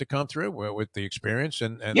always seem to come through with the experience.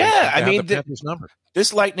 And yeah, I mean, the Panthers number.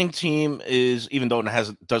 This Lightning team is, even though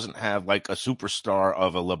it doesn't have like a superstar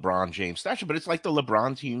of a LeBron James stature, but it's like the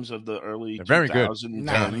LeBron teams of the early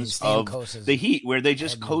 2010s of the Heat, where they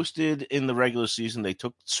just coasted in the regular season. They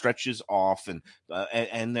took stretches off, and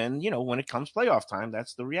then when it comes playoff time,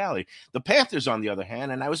 that's the reality. The Panthers, on the other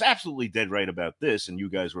hand, and I was absolutely dead right about this, and you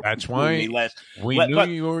guys were that's why we knew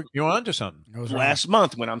you were onto something last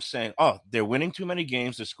month when I'm saying, they're winning too many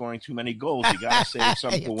games, they're scoring too many goals. You got to save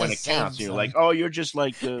something for when it counts. And you're like, you're just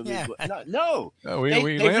like no, they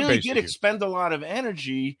really did expend a lot of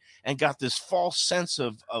energy and got this false sense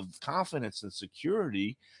of confidence and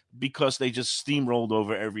security because they just steamrolled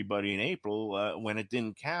over everybody in April when it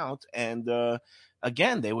didn't count. And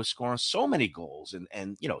again, they were scoring so many goals and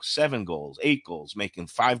 7 goals, 8 goals, making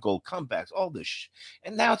 5-goal comebacks, all this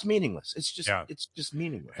and now it's meaningless. It's just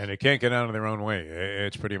meaningless. And they can't get out of their own way.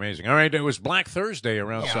 It's pretty amazing. All right, it was Black Thursday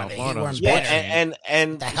around South Florida.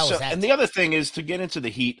 And the other thing is, to get into the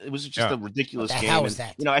Heat, it was just a ridiculous game.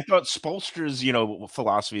 And, I thought Spoelstra's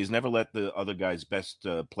philosophy is never let the other guy's best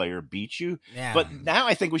player beat you. Yeah. But now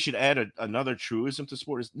I think we should add another truism to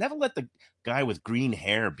sport: is never let the guy with green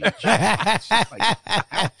hair beat you.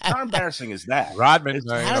 How embarrassing is that? Rodman,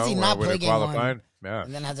 how does he not play game qualified? One? Yeah.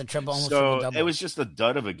 And then has a triple, almost so double. It was just a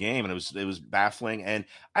dud of a game, and it was baffling. And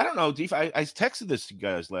I don't know, Defo, I texted this to you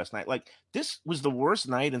guys last night. Like, this was the worst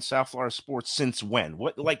night in South Florida sports since when?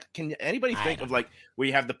 What, can anybody think of where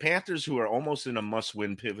you have the Panthers, who are almost in a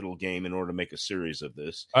must-win pivotal game in order to make a series of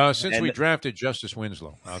this? Since we drafted Justice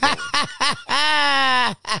Winslow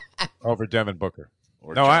over Devin Booker.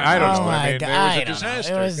 No, I don't know. I mean, it was a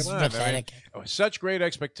disaster. It was pathetic. Such great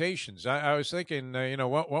expectations. I was thinking,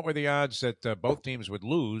 what were the odds that both teams would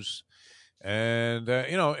lose? And,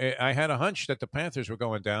 I had a hunch that the Panthers were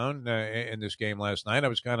going down in this game last night. I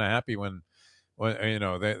was kind of happy when they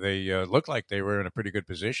looked like they were in a pretty good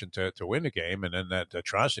position to win the game. And then that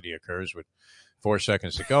atrocity occurs with 4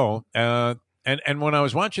 seconds to go. And when I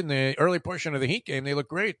was watching the early portion of the Heat game, they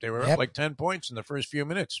looked great. They were up like 10 points in the first few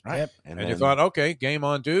minutes. Right. Yep. And you thought, okay, game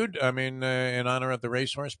on, dude. I mean, in honor of the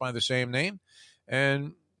racehorse by the same name.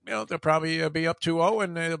 And, they'll probably be up 2-0,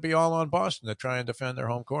 and they'll be all on Boston to try and defend their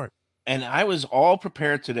home court. And I was all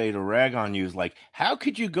prepared today to rag on you. Like, how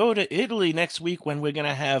could you go to Italy next week when we're going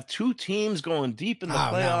to have two teams going deep in the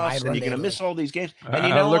playoffs and you're going to miss all these games? And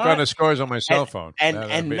you know look what? on the scores on my cell phone.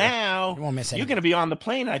 And now You won't miss you're anything. going to be on the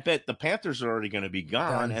plane. I bet the Panthers are already going to be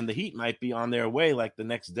gone, and the Heat might be on their way like the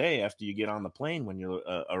next day after you get on the plane when you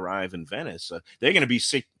arrive in Venice. They're going to be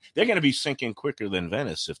sick. They're going to be sinking quicker than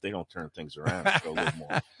Venice if they don't turn things around for a little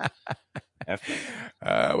more.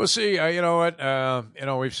 We'll see. You know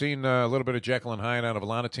what? We've seen a little bit of Jekyll and Hyde out of a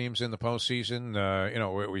lot of teams in the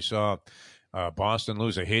postseason. We saw Boston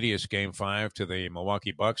lose a hideous Game 5 to the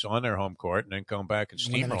Milwaukee Bucks on their home court, and then come back and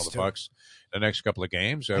steamroll the Bucks the next couple of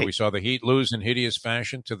games. We saw the Heat lose in hideous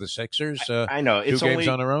fashion to the Sixers. I know it's 2 games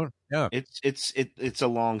on their own. Yeah, it's a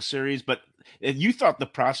long series, but you thought the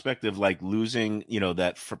prospect of like losing,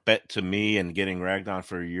 that bet to me and getting ragged on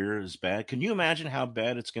for a year is bad. Can you imagine how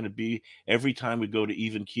bad it's going to be every time we go to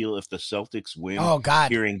even keel if the Celtics win? Oh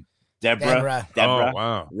God, hearing Deborah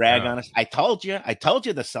rag on us. I told you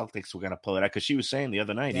the Celtics were going to pull it out because she was saying the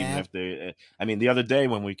other night, even if the other day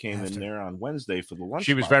when we came in there on Wednesday for the lunch,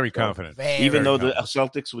 she was very confident. Even though the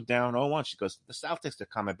Celtics were down 0-1, she goes, the Celtics are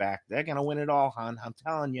coming back. They're going to win it all, hon. I'm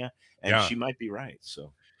telling you. And she might be right.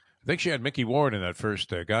 So. I think she had Mickey Ward in that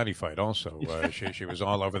first Gotti fight also. She was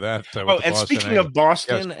all over that. And speaking of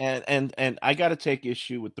Boston, yes. and I got to take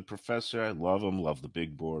issue with the professor. I love him, love the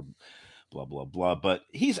big board, blah, blah, blah. But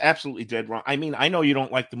he's absolutely dead wrong. I mean, I know you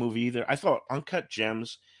don't like the movie either. I thought Uncut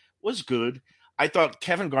Gems was good. I thought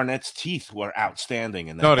Kevin Garnett's teeth were outstanding.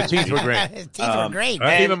 In that no, the teeth were great. His teeth were great.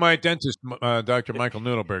 Even my dentist, Dr. Michael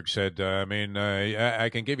Noodleberg, said, I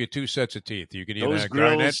can give you 2 sets of teeth. You could either have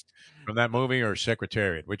Garnett from that movie or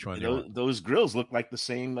Secretariat. Which one do you want? Those grills look like the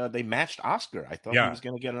same. They matched Oscar. I thought he was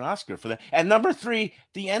going to get an Oscar for that. And number 3,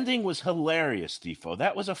 the ending was hilarious, Defo.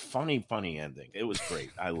 That was a funny ending. It was great.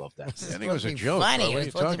 I love that. I think it was a joke. What are you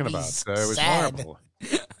talking about? It was horrible.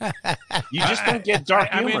 You just don't get dark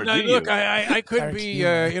humor, do you? Look, I could be,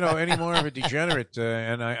 any more of a degenerate,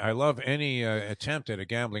 and I love any attempt at a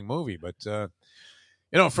gambling movie, but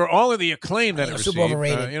for all of the acclaim that it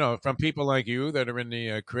received, from people like you that are in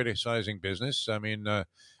the criticizing business, I mean, I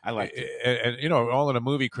like it, and all of the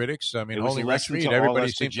movie critics. I mean, holy Rex Reed, everybody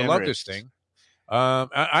seems to love this thing.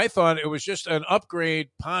 I thought it was just an upgrade,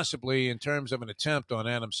 possibly in terms of an attempt on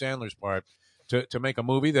Adam Sandler's part. To make a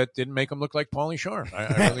movie that didn't make him look like Pauly Shore.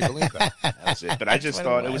 I really believe that. That's it. But I just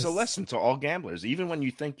thought it was a lesson to all gamblers. Even when you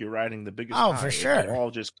think you're riding the biggest high, for sure. It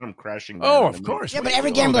all just come crashing down. Oh, of course. Yeah, but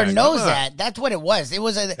every gambler knows that. That's what it was. It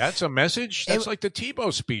was That's a message? That's like the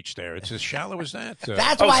Tebow speech there. It's as shallow as that.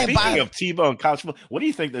 That's why speaking of Tebow and college football, what do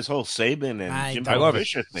you think this whole Saban and Jimbo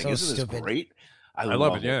Fisher thing? Isn't this great? I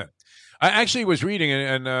love it, yeah. I actually was reading,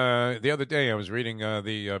 and the other day I was reading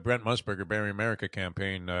the Brent Musburger Bury America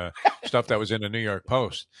campaign stuff that was in the New York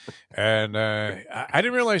Post. And I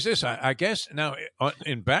didn't realize this. I guess now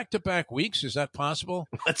in back-to-back weeks, is that possible?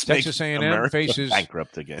 Texas A&M faces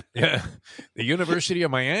bankrupt again. Yeah, the University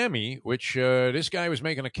of Miami, which this guy was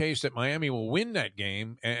making a case that Miami will win that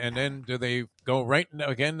game. And then do they go right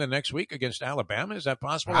again the next week against Alabama? Is that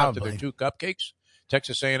possible after their 2 cupcakes?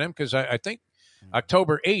 Texas A&M? Because I think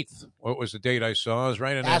October 8th, what was the date I saw, is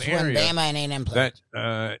right in that area. That's when Bama and A&M play.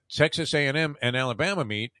 That Texas A&M and Alabama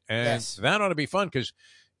meet, and that ought to be fun because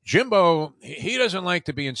Jimbo, he doesn't like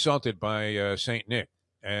to be insulted by St. Nick.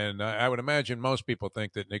 And I would imagine most people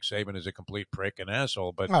think that Nick Saban is a complete prick and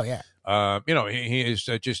asshole. But, he is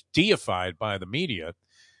just deified by the media.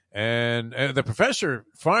 And the professor,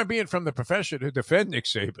 far be it from the professor to defend Nick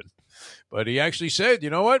Saban, but he actually said, you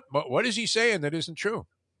know what is he saying that isn't true?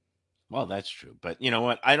 Well, that's true. But you know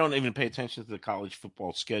what? I don't even pay attention to the college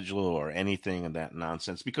football schedule or anything of that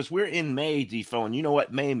nonsense because we're in May, Defo, and you know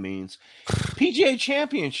what May means? PGA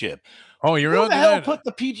Championship. Oh, you're Who on the hell put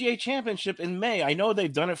the PGA Championship in May? I know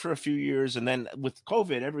they've done it for a few years, and then with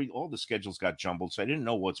COVID, all the schedules got jumbled, so I didn't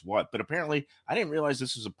know what's what. But apparently, I didn't realize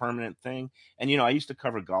this was a permanent thing. And I used to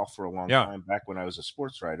cover golf for a long time back when I was a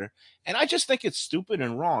sports writer, and I just think it's stupid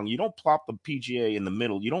and wrong. You don't plop the PGA in the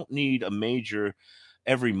middle. You don't need a major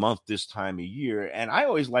every month this time of year. And I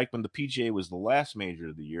always liked when the PGA was the last major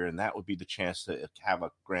of the year, and that would be the chance to have a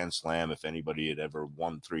Grand Slam if anybody had ever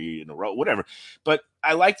won 3 in a row, whatever. But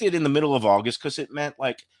I liked it in the middle of August because it meant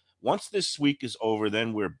like once this week is over,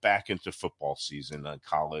 then we're back into football season,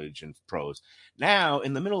 college and pros. Now,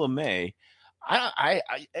 in the middle of May,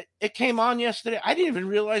 it came on yesterday. I didn't even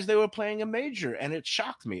realize they were playing a major, and it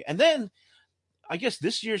shocked me. And then I guess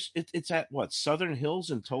this year's it's at what, Southern Hills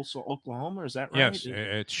in Tulsa, Oklahoma? Is that right? Yes,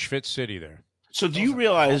 it's Schwitz City there. So do you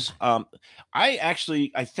realize?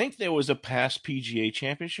 I think there was a past PGA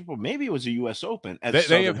Championship, or maybe it was a U.S. Open.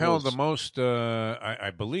 They have held the most.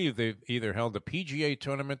 I believe they've either held the PGA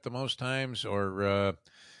tournament the most times, or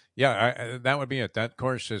that would be it. That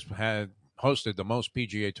course has hosted the most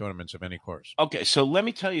PGA tournaments of any course. Okay, so let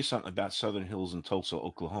me tell you something about Southern Hills in Tulsa,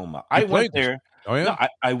 Oklahoma. I went there. Oh yeah, no,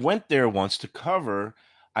 I went there once to cover.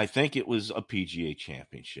 I think it was a PGA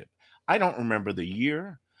Championship. I don't remember the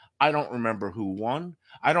year. I don't remember who won.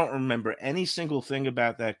 I don't remember any single thing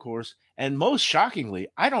about that course. And most shockingly,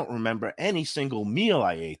 I don't remember any single meal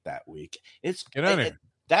I ate that week.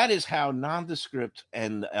 That is how nondescript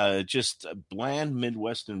and just bland,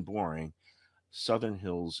 Midwestern boring Southern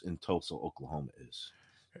Hills in Tulsa, Oklahoma is.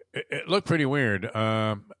 It looked pretty weird.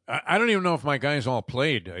 I don't even know if my guys all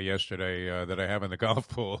played yesterday that I have in the golf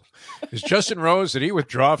pool. Is Justin Rose, did he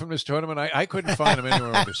withdraw from this tournament? I couldn't find him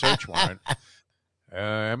anywhere with a search warrant.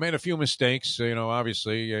 I made a few mistakes.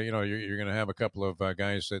 Obviously, you're going to have a couple of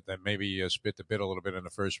guys that maybe spit the bit a little bit in the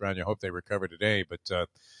first round. You hope they recover today. But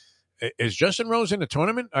is Justin Rose in the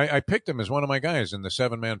tournament? I picked him as one of my guys in the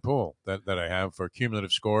 7-man pool that I have for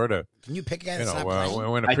cumulative score to. Can you pick a guy that's not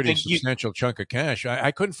playing? Win a pretty substantial chunk of cash. I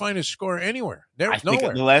couldn't find his score anywhere.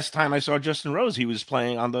 Nowhere. The last time I saw Justin Rose, he was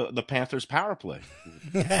playing on the Panthers power play.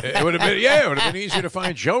 It would have been easier to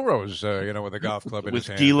find Joe Rose, with a golf club in his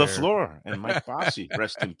hand. With Guy LaFleur and Mike Bossy,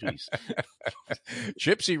 rest in peace.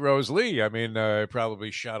 Gypsy Rose Lee, probably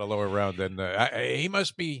shot a lower round than he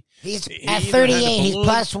must be. He's at 38. He's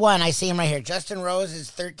 +1. I see him right here. Justin Rose is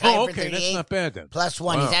third time for 38. That's not bad then. +1.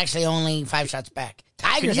 Wow. He's actually only 5 shots back.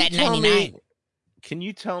 Tiger's at 99. Can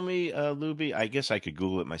you tell me, Lubie? I guess I could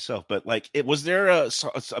Google it myself, but was there a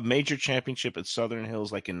major championship at Southern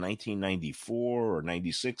Hills like in 1994 or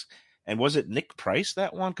 96? And was it Nick Price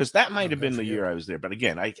that one? Because that might have been the year I was there. But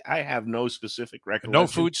again, I have no specific recollection. No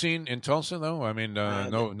food scene in Tulsa, though. I mean,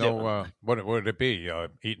 no. What would it be?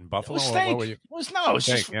 Eating buffalo? It was steak. It's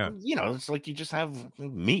steak, just it's like you just have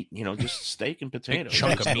meat. Just steak and potato.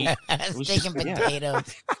 Chunk of meat. Steak and potato.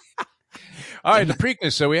 All right, the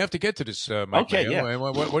Preakness. So we have to get to this, Mike. Okay, Mayo. yeah.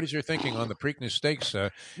 What is your thinking on the Preakness Stakes?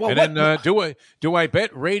 Do I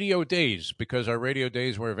bet radio days, because our radio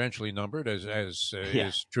days were eventually numbered, as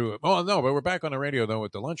is true. Oh no, but we're back on the radio though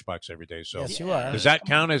with the lunchbox every day. So yes, you are. Does that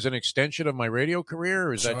count as an extension of my radio career,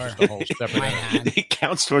 or is that just a whole separate? It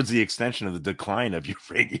counts towards the extension of the decline of your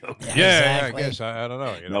radio. Yeah, exactly. I guess I don't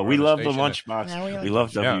know. No, we love the lunchbox. We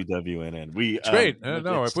love WWNN. It's great.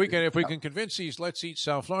 If we can convince these Let's Eat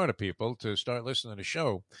South Florida people to start listening to the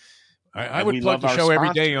show, I would plug the show every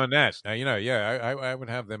day on that. I would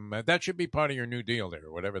have them. That should be part of your new deal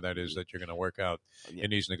there, whatever that is that you're going to work out in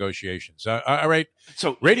these negotiations. All right.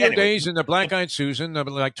 So radio days in the Black Eyed Susan,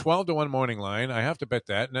 like 12-1 morning line. I have to bet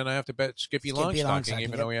that, and then I have to bet Skippy Longstocking,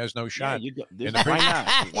 even though he has no shot.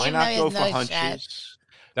 Why not go for hunches?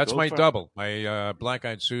 That's my double, my Black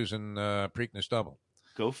Eyed Susan Preakness double.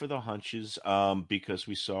 Go for the hunches because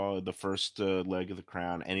we saw the first leg of the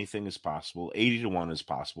Crown. Anything is possible. 80-1 is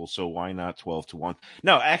possible. So why not 12-1?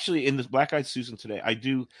 No, actually, in the Black Eyed Susan today, I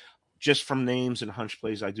do, just from names and hunch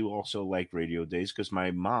plays, I do also like radio days because my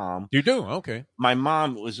mom. You do? Okay. My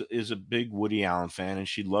mom is a big Woody Allen fan, and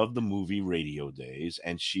she loved the movie Radio Days.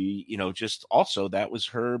 And she, just also that was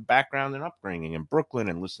her background and upbringing in Brooklyn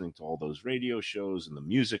and listening to all those radio shows and the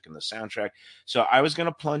music and the soundtrack. So I was going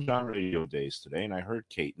to plunge on Radio Days today, and I heard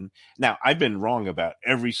Caton. Now, I've been wrong about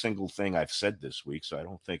every single thing I've said this week, so I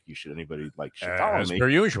don't think anybody should follow me. As per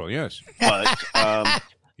usual, yes. But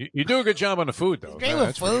you do a good job on the food, though. Great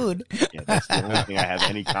with food. Yeah, that's the only thing I have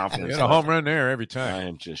any confidence. You get a home run there every time. I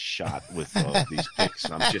am just shot with these picks.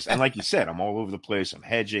 And like you said, I'm all over the place. I'm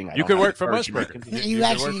hedging. You could work for Musburger. You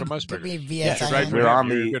actually could work for Musburger. We're on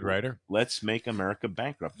the good writer. Let's make America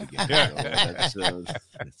bankrupt again.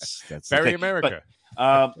 That's Bury America.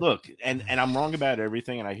 Look, and I'm wrong about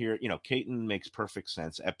everything, and I hear, Caton makes perfect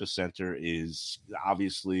sense. Epicenter is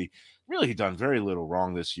obviously really done very little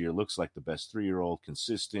wrong this year. Looks like the best 3-year-old,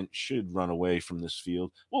 consistent, should run away from this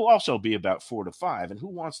field. Will also be about 4-5, and who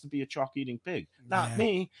wants to be a chalk-eating pig? Not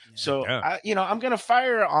me. Yeah. So, I'm going to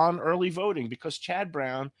fire on early voting because Chad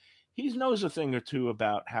Brown, he knows a thing or two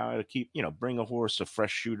about how to keep, bring a horse, a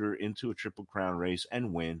fresh shooter into a Triple Crown race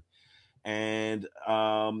and win. And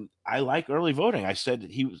I like early voting. I said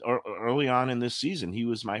he was early on in this season. He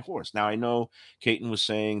was my horse. Now I know Caton was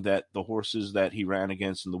saying that the horses that he ran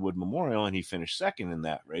against in the Wood Memorial and he finished second in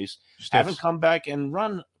that race haven't come back and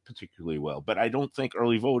run particularly well. But I don't think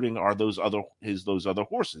early voting are those other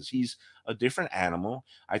horses. He's a different animal.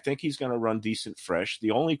 I think he's going to run decent fresh.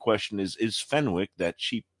 The only question is Fenwick, that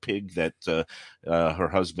cheap pig that her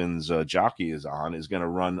husband's jockey is on, is going to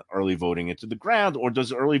run early voting into the ground, or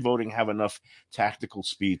does early voting have enough tactical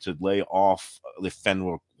speed to lay off if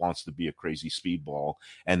Fenwick wants to be a crazy speedball?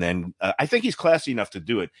 And then I think he's classy enough to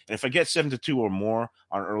do it. And if I get 7-2 or more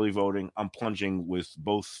on early voting, I'm plunging with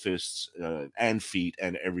both fists and feet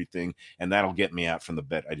and everything, and that'll get me out from the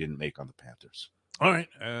bet I didn't make on the Panthers. All right.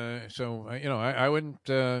 So I wouldn't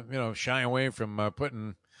shy away from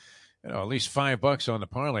putting at least $5 on the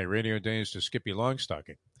parlay radio days to Skippy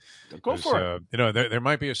Longstocking. Go for it. There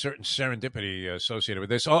might be a certain serendipity associated with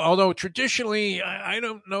this. Although traditionally, I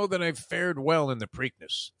don't know that I've fared well in the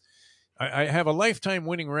Preakness. I have a lifetime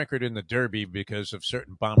winning record in the Derby because of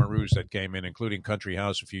certain bomberoos that came in, including Country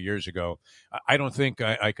House a few years ago. I don't think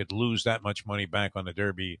I could lose that much money back on the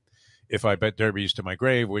Derby if I bet Derbies to my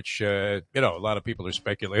grave, which, a lot of people are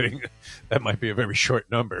speculating that might be a very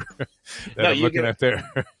short number that I'm looking at there.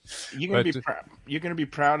 You're going to be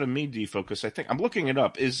proud of me, Defo, because I think I'm looking it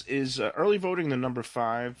up. Is early voting the number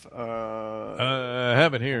 5? I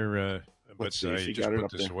have it here. Let's see if you got it put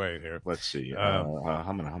up this there. away here. Let's see. I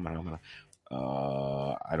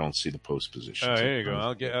don't see the post position. There you go.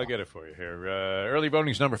 I'll get it for you here. Early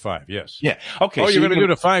voting's number 5. Yes. Yeah. Okay. Oh, so you're going to do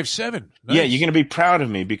the 5-7. Nice. Yeah, you're going to be proud of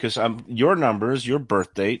me because your numbers, your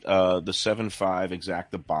birth date, the 7-5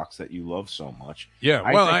 exacta box that you love so much. Yeah.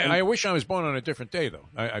 Well, I wish I was born on a different day, though.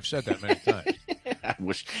 I've said that many times. I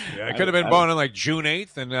wish. Yeah, I could have been born on like June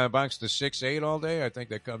 8th and boxed the 6-8 all day. I think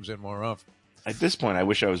that comes in more often. At this point, I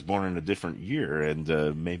wish I was born in a different year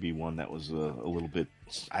and maybe one that was a little bit,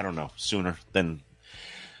 I don't know, sooner than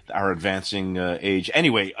our advancing age.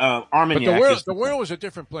 Anyway, Armagnac. But the world was a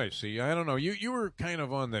different place. See, I don't know. You were kind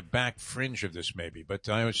of on the back fringe of this maybe, but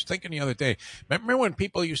I was thinking the other day, remember when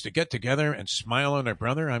people used to get together and smile on their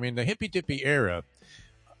brother? I mean, the hippy-dippy era.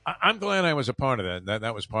 I'm glad I was a part of that.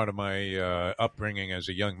 That was part of my upbringing as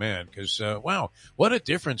a young man. Because wow, what a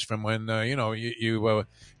difference from when you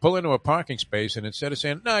pull into a parking space and instead of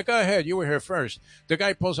saying, "No, go ahead, you were here first," the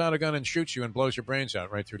guy pulls out a gun and shoots you and blows your brains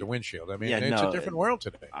out right through the windshield. I mean, it's a different world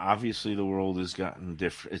today. Obviously, the world has gotten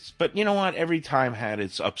different. But you know what? Every time had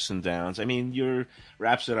its ups and downs. I mean, you're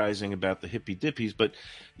rhapsodizing about the hippy dippies, but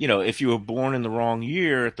if you were born in the wrong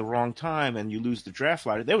year at the wrong time and you lose the draft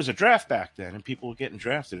lottery, there was a draft back then, and people were getting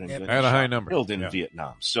drafted and getting at a high number killed in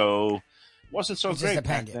Vietnam. So it wasn't so great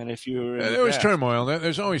back then. If you there was turmoil.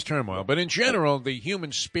 There's always turmoil, but in general, the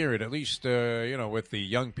human spirit, at least with the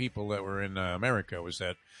young people that were in America, was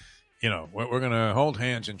that. We're going to hold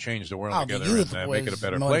hands and change the world together and make it a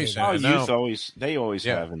better place. They always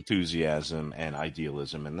have enthusiasm and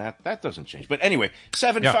idealism, and that doesn't change. But anyway,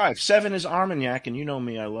 7-5. 7 is Armagnac, and you know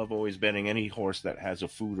me, I love always betting any horse that has a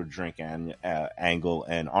food or drink angle.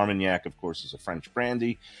 And Armagnac, of course, is a French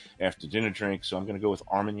brandy after dinner drink. So I'm going to go with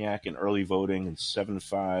Armagnac in early voting and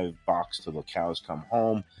 7-5 box till the cows come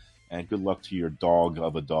home. And good luck to your dog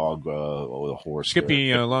of a dog or a horse. Skippy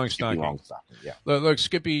Longstocking. Yeah. Look,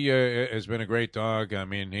 Skippy has been a great dog. I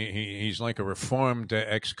mean, he's like a reformed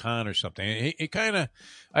ex-con or something. He kind of,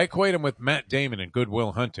 I equate him with Matt Damon in Good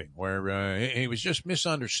Will Hunting, where he was just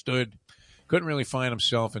misunderstood, couldn't really find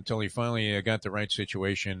himself until he finally got the right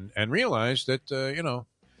situation and realized that,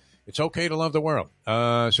 it's okay to love the world.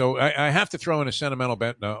 So I have to throw in a sentimental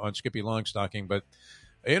bet on Skippy Longstocking, but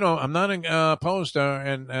I'm not opposed,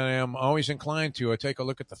 and I am always inclined to take a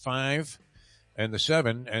look at the 5 and the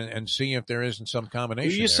 7 and see if there isn't some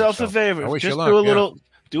combination. Do yourself a favor. Just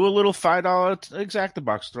do a little $5 exacta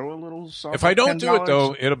box. Throw a little. If I don't do it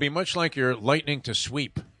though, it'll be much like your lightning to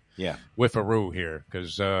sweep. Yeah, with a roo here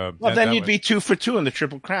because then you'd be 2 for 2 in the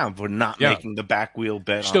Triple Crown for not making the back wheel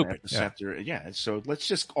bet on the center. Yeah, so let's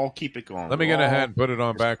just all keep it going. Let me get ahead and put it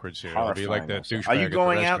on backwards here. I'll be like that douchebag. Are you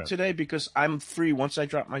going out today? Because I'm free once I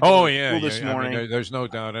drop my this morning. I mean, there's no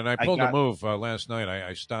doubt. And I pulled a move last night.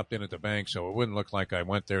 I stopped in at the bank so it wouldn't look like I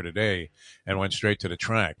went there today and went straight to the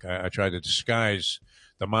track. I tried to disguise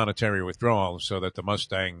the monetary withdrawal so that the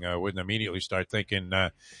Mustang wouldn't immediately start thinking,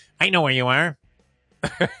 I know where you are.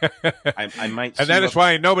 I might, and that is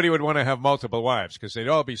why nobody would want to have multiple wives because they'd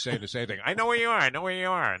all be saying the same thing. I know where you are. I know where you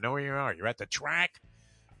are. I know where you are. You're at the track.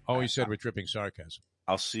 Oh, he said with dripping sarcasm.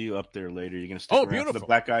 I'll see you up there later. You're going to stick around for the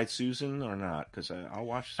Black Eyed Susan or not? Because I'll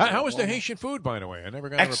watch. How was the Haitian food, by the way? I never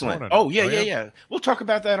got excellent. A report on it. Yeah. We'll talk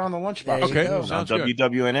about that on the lunchbox. Okay, on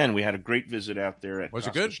WWNN. We had a great visit out there. Was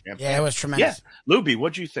it good? Yeah, it was tremendous. Yeah, Lubie,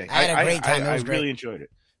 what'd you think? I had a great time. I really enjoyed it.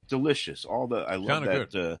 delicious. I love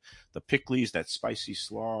that the pickles, that spicy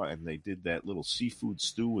slaw, and they did that little seafood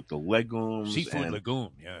stew with the legumes.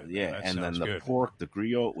 Legume, yeah, and then the good. pork, the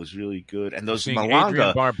griot was really good, and those malanga.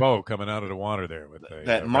 Adrian Barbeau coming out of the water there with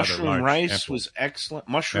that mushroom rice temple. was excellent.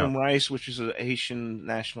 Mushroom rice, which is a Haitian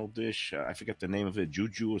national dish. I forget the name of it,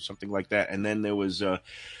 juju or something like that. And then there was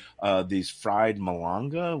these fried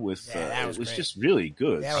malanga with. It was just really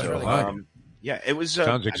good. That was really good. Yeah, it was.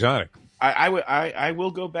 Sounds exotic. I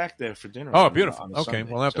will go back there for dinner. Oh, beautiful. On Okay,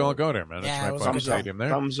 Sunday. we'll have to all go there, man. That's right by the stadium there.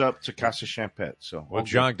 Thumbs up to Casa Champette. So we'll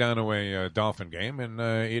jog down to a Dolphin game and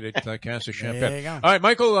eat at Casa Champette. There you go. All right,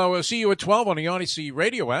 Michael, we'll see you at 12 on the Odyssey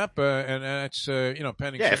radio app, and that's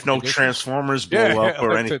pending. Yeah, if no Transformers blow up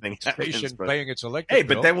or anything happens, playing its electric. Hey,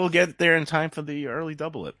 but then we'll get there in time for the early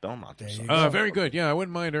double at Belmont. Very good. Yeah, I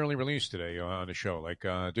wouldn't mind early release today on the show. Like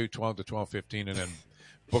do 12 to 12:15, and then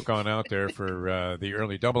book on out there for the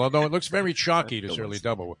early double. Although it looks very chalky, this early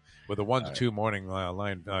double, with a 1 to 2 morning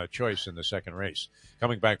line choice in the second race.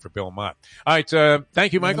 Coming back for Bill Mott. All right,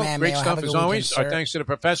 thank you, Michael. Great stuff as always. Our thanks to the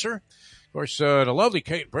professor. Of course, the lovely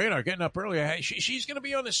Kate Bradar getting up early. She's going to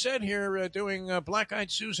be on the set here doing Black Eyed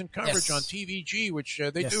Susan coverage on TVG, which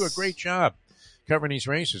they do a great job covering these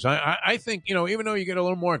races. I think, even though you get a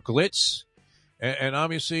little more glitz, and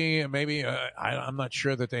obviously, maybe I'm not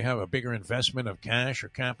sure that they have a bigger investment of cash or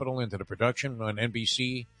capital into the production when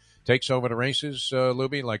NBC takes over the races,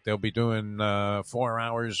 Lubie. Like they'll be doing 4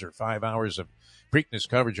 hours or 5 hours of Preakness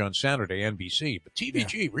coverage on Saturday, NBC. But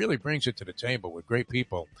TVG really brings it to the table with great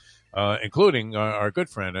people, including our good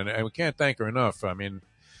friend. And we can't thank her enough. I mean,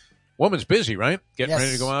 woman's busy, right? Getting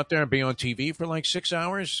ready to go out there and be on TV for like 6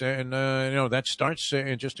 hours. And, that starts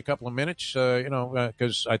in just a couple of minutes,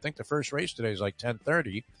 because I think the first race today is like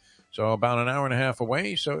 10:30. So about an hour and a half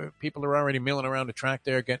away. So people are already milling around the track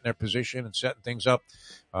there, getting their position and setting things up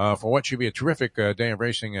for what should be a terrific day of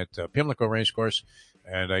racing at Pimlico Racecourse.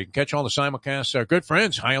 And you can catch all the simulcasts. Our good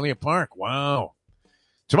friends, Hialeah Park. Wow.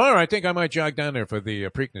 Tomorrow, I think I might jog down there for the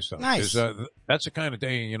Preakness stuff. Nice. That's the kind of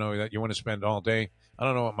day, that you want to spend all day. I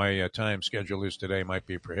don't know what my time schedule is today. Might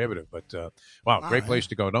be prohibitive, but great place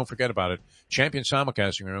to go. Don't forget about it. Champion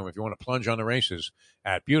Simulcasting Room if you want to plunge on the races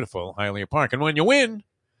at beautiful Hialeah Park. And when you win,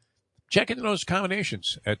 check into those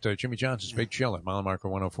accommodations at Jimmy Johnson's Big Chill at mile marker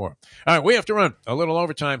 104. All right, we have to run a little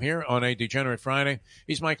overtime here on a Degenerate Friday.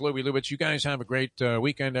 He's Mike Lubitz. You guys have a great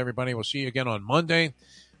weekend, everybody. We'll see you again on Monday.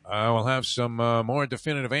 We'll have some more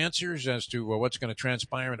definitive answers as to what's going to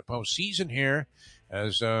transpire in the postseason here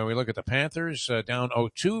as we look at the Panthers down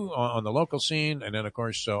 0-2 on the local scene. And then, of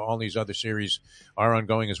course, all these other series are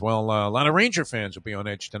ongoing as well. A lot of Ranger fans will be on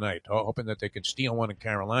edge tonight, hoping that they can steal one in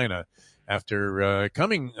Carolina after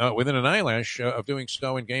coming within an eyelash of doing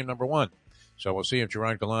so in game number 1. So we'll see if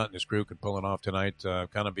Gerard Gallant and his crew can pull it off tonight,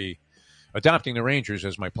 kind of be adopting the Rangers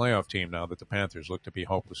as my playoff team now that the Panthers look to be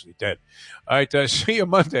hopelessly dead. All right, see you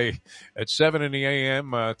Monday at 7 in the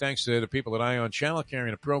a.m. Thanks to the people at Ion Channel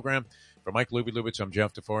carrying the program. For Mike Lubitz, I'm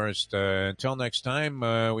Jeff DeForest. Until next time,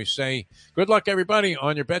 we say good luck, everybody,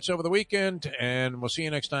 on your bets over the weekend, and we'll see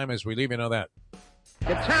you next time as we leave you know that.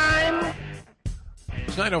 The time.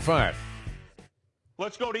 It's 9:05.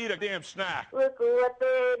 Let's go to eat a damn snack. Look what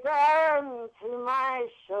they done to my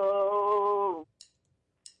soul.